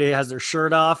 Everybody has their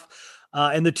shirt off.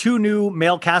 And the two new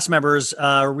male cast members,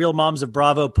 Real Moms of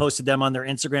Bravo, posted them on their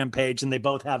Instagram page, and they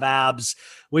both have abs,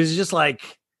 which is just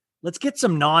like, let's get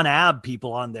some non-ab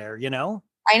people on there,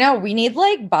 I know, we need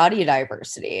like body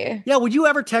diversity. Yeah, would you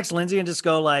ever text Lindsay and just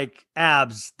go like,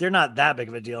 abs, they're not that big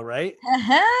of a deal, right? And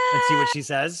see what she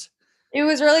says? It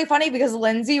was really funny because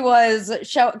Lindsay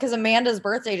because Amanda's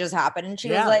birthday just happened, and she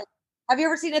was like, "Have you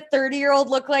ever seen a 30-year-old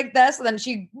look like this?" And then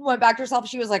she went back to herself.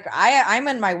 She was like, I'm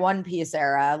in my one piece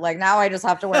era. Like, now I just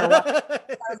have to wear one. I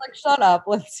was like, shut up,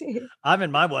 Lindsay. I'm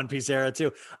in my one piece era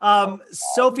too.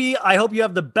 Sophie, I hope you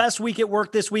have the best week at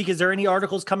work this week. Is there any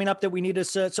articles coming up that we need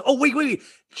to wait.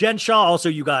 Jen Shaw, also,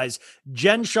 you guys.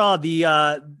 Jen Shaw,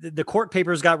 the court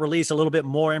papers got released, a little bit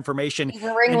more information. She's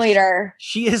a ringleader.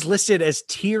 She is listed as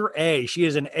tier A. She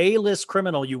is an A-list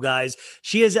criminal, you guys.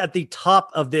 She is at the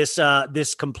top of this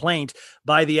complaint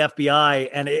by the FBI.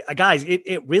 And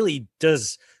it really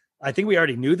does. I think we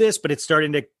already knew this, but it's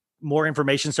more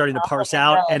information starting to parse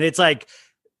out. Really? And it's like,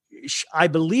 I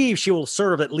believe she will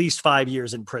serve at least 5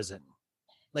 years in prison.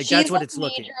 Like, that's what it's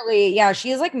looking. Yeah,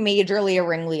 she is like majorly a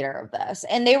ringleader of this.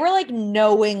 And they were like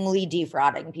knowingly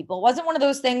defrauding people. It wasn't one of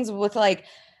those things with like,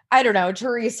 I don't know,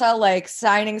 Teresa like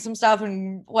signing some stuff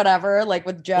and whatever, like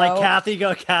with Joe. Like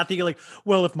Kathy like,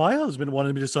 well, if my husband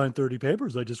wanted me to sign 30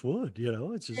 papers, I just would,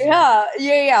 it's just.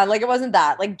 Yeah. Like, it wasn't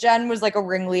that. Like, Jen was like a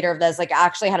ringleader of this, like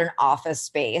actually had an office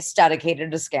space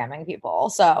dedicated to scamming people.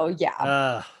 So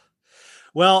yeah.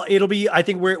 Well, it'll be, I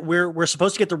think we're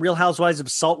supposed to get the Real Housewives of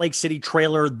Salt Lake City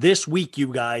trailer this week, you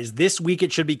guys. This week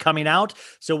it should be coming out.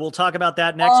 So we'll talk about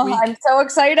that next week. I'm so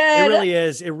excited. It really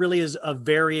is. It really is a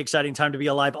very exciting time to be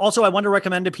alive. Also, I want to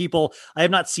recommend to people, I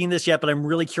have not seen this yet, but I'm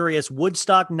really curious.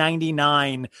 Woodstock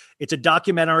 99. It's a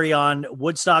documentary on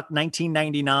Woodstock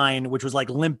 1999, which was like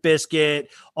Limp Bizkit,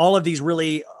 all of these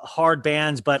really hard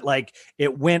bands, but like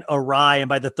it went awry. And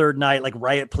by the third night, like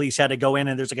Riot Police had to go in,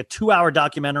 and there's like a 2-hour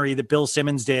documentary that Bill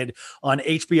Simmons did on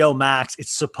HBO Max.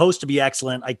 It's supposed to be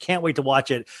excellent. I can't wait to watch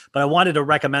it, but I wanted to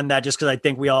recommend that just because I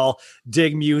think we all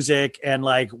dig music and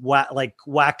like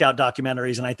whacked out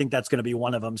documentaries. And I think that's going to be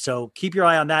one of them. So keep your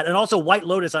eye on that. And also White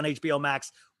Lotus on HBO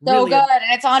Max. So really good. And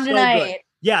it's on tonight. Good.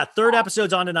 Yeah. Third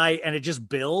episode's on tonight and it just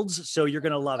builds. So you're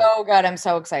going to love it. So good. I'm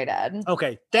so excited.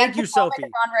 Okay. Thank you, Sophie.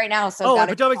 It's on right now. So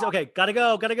Potomac's okay. Gotta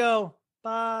go.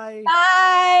 Bye.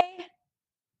 Bye.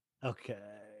 Okay.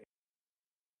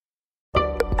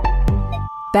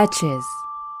 Betches.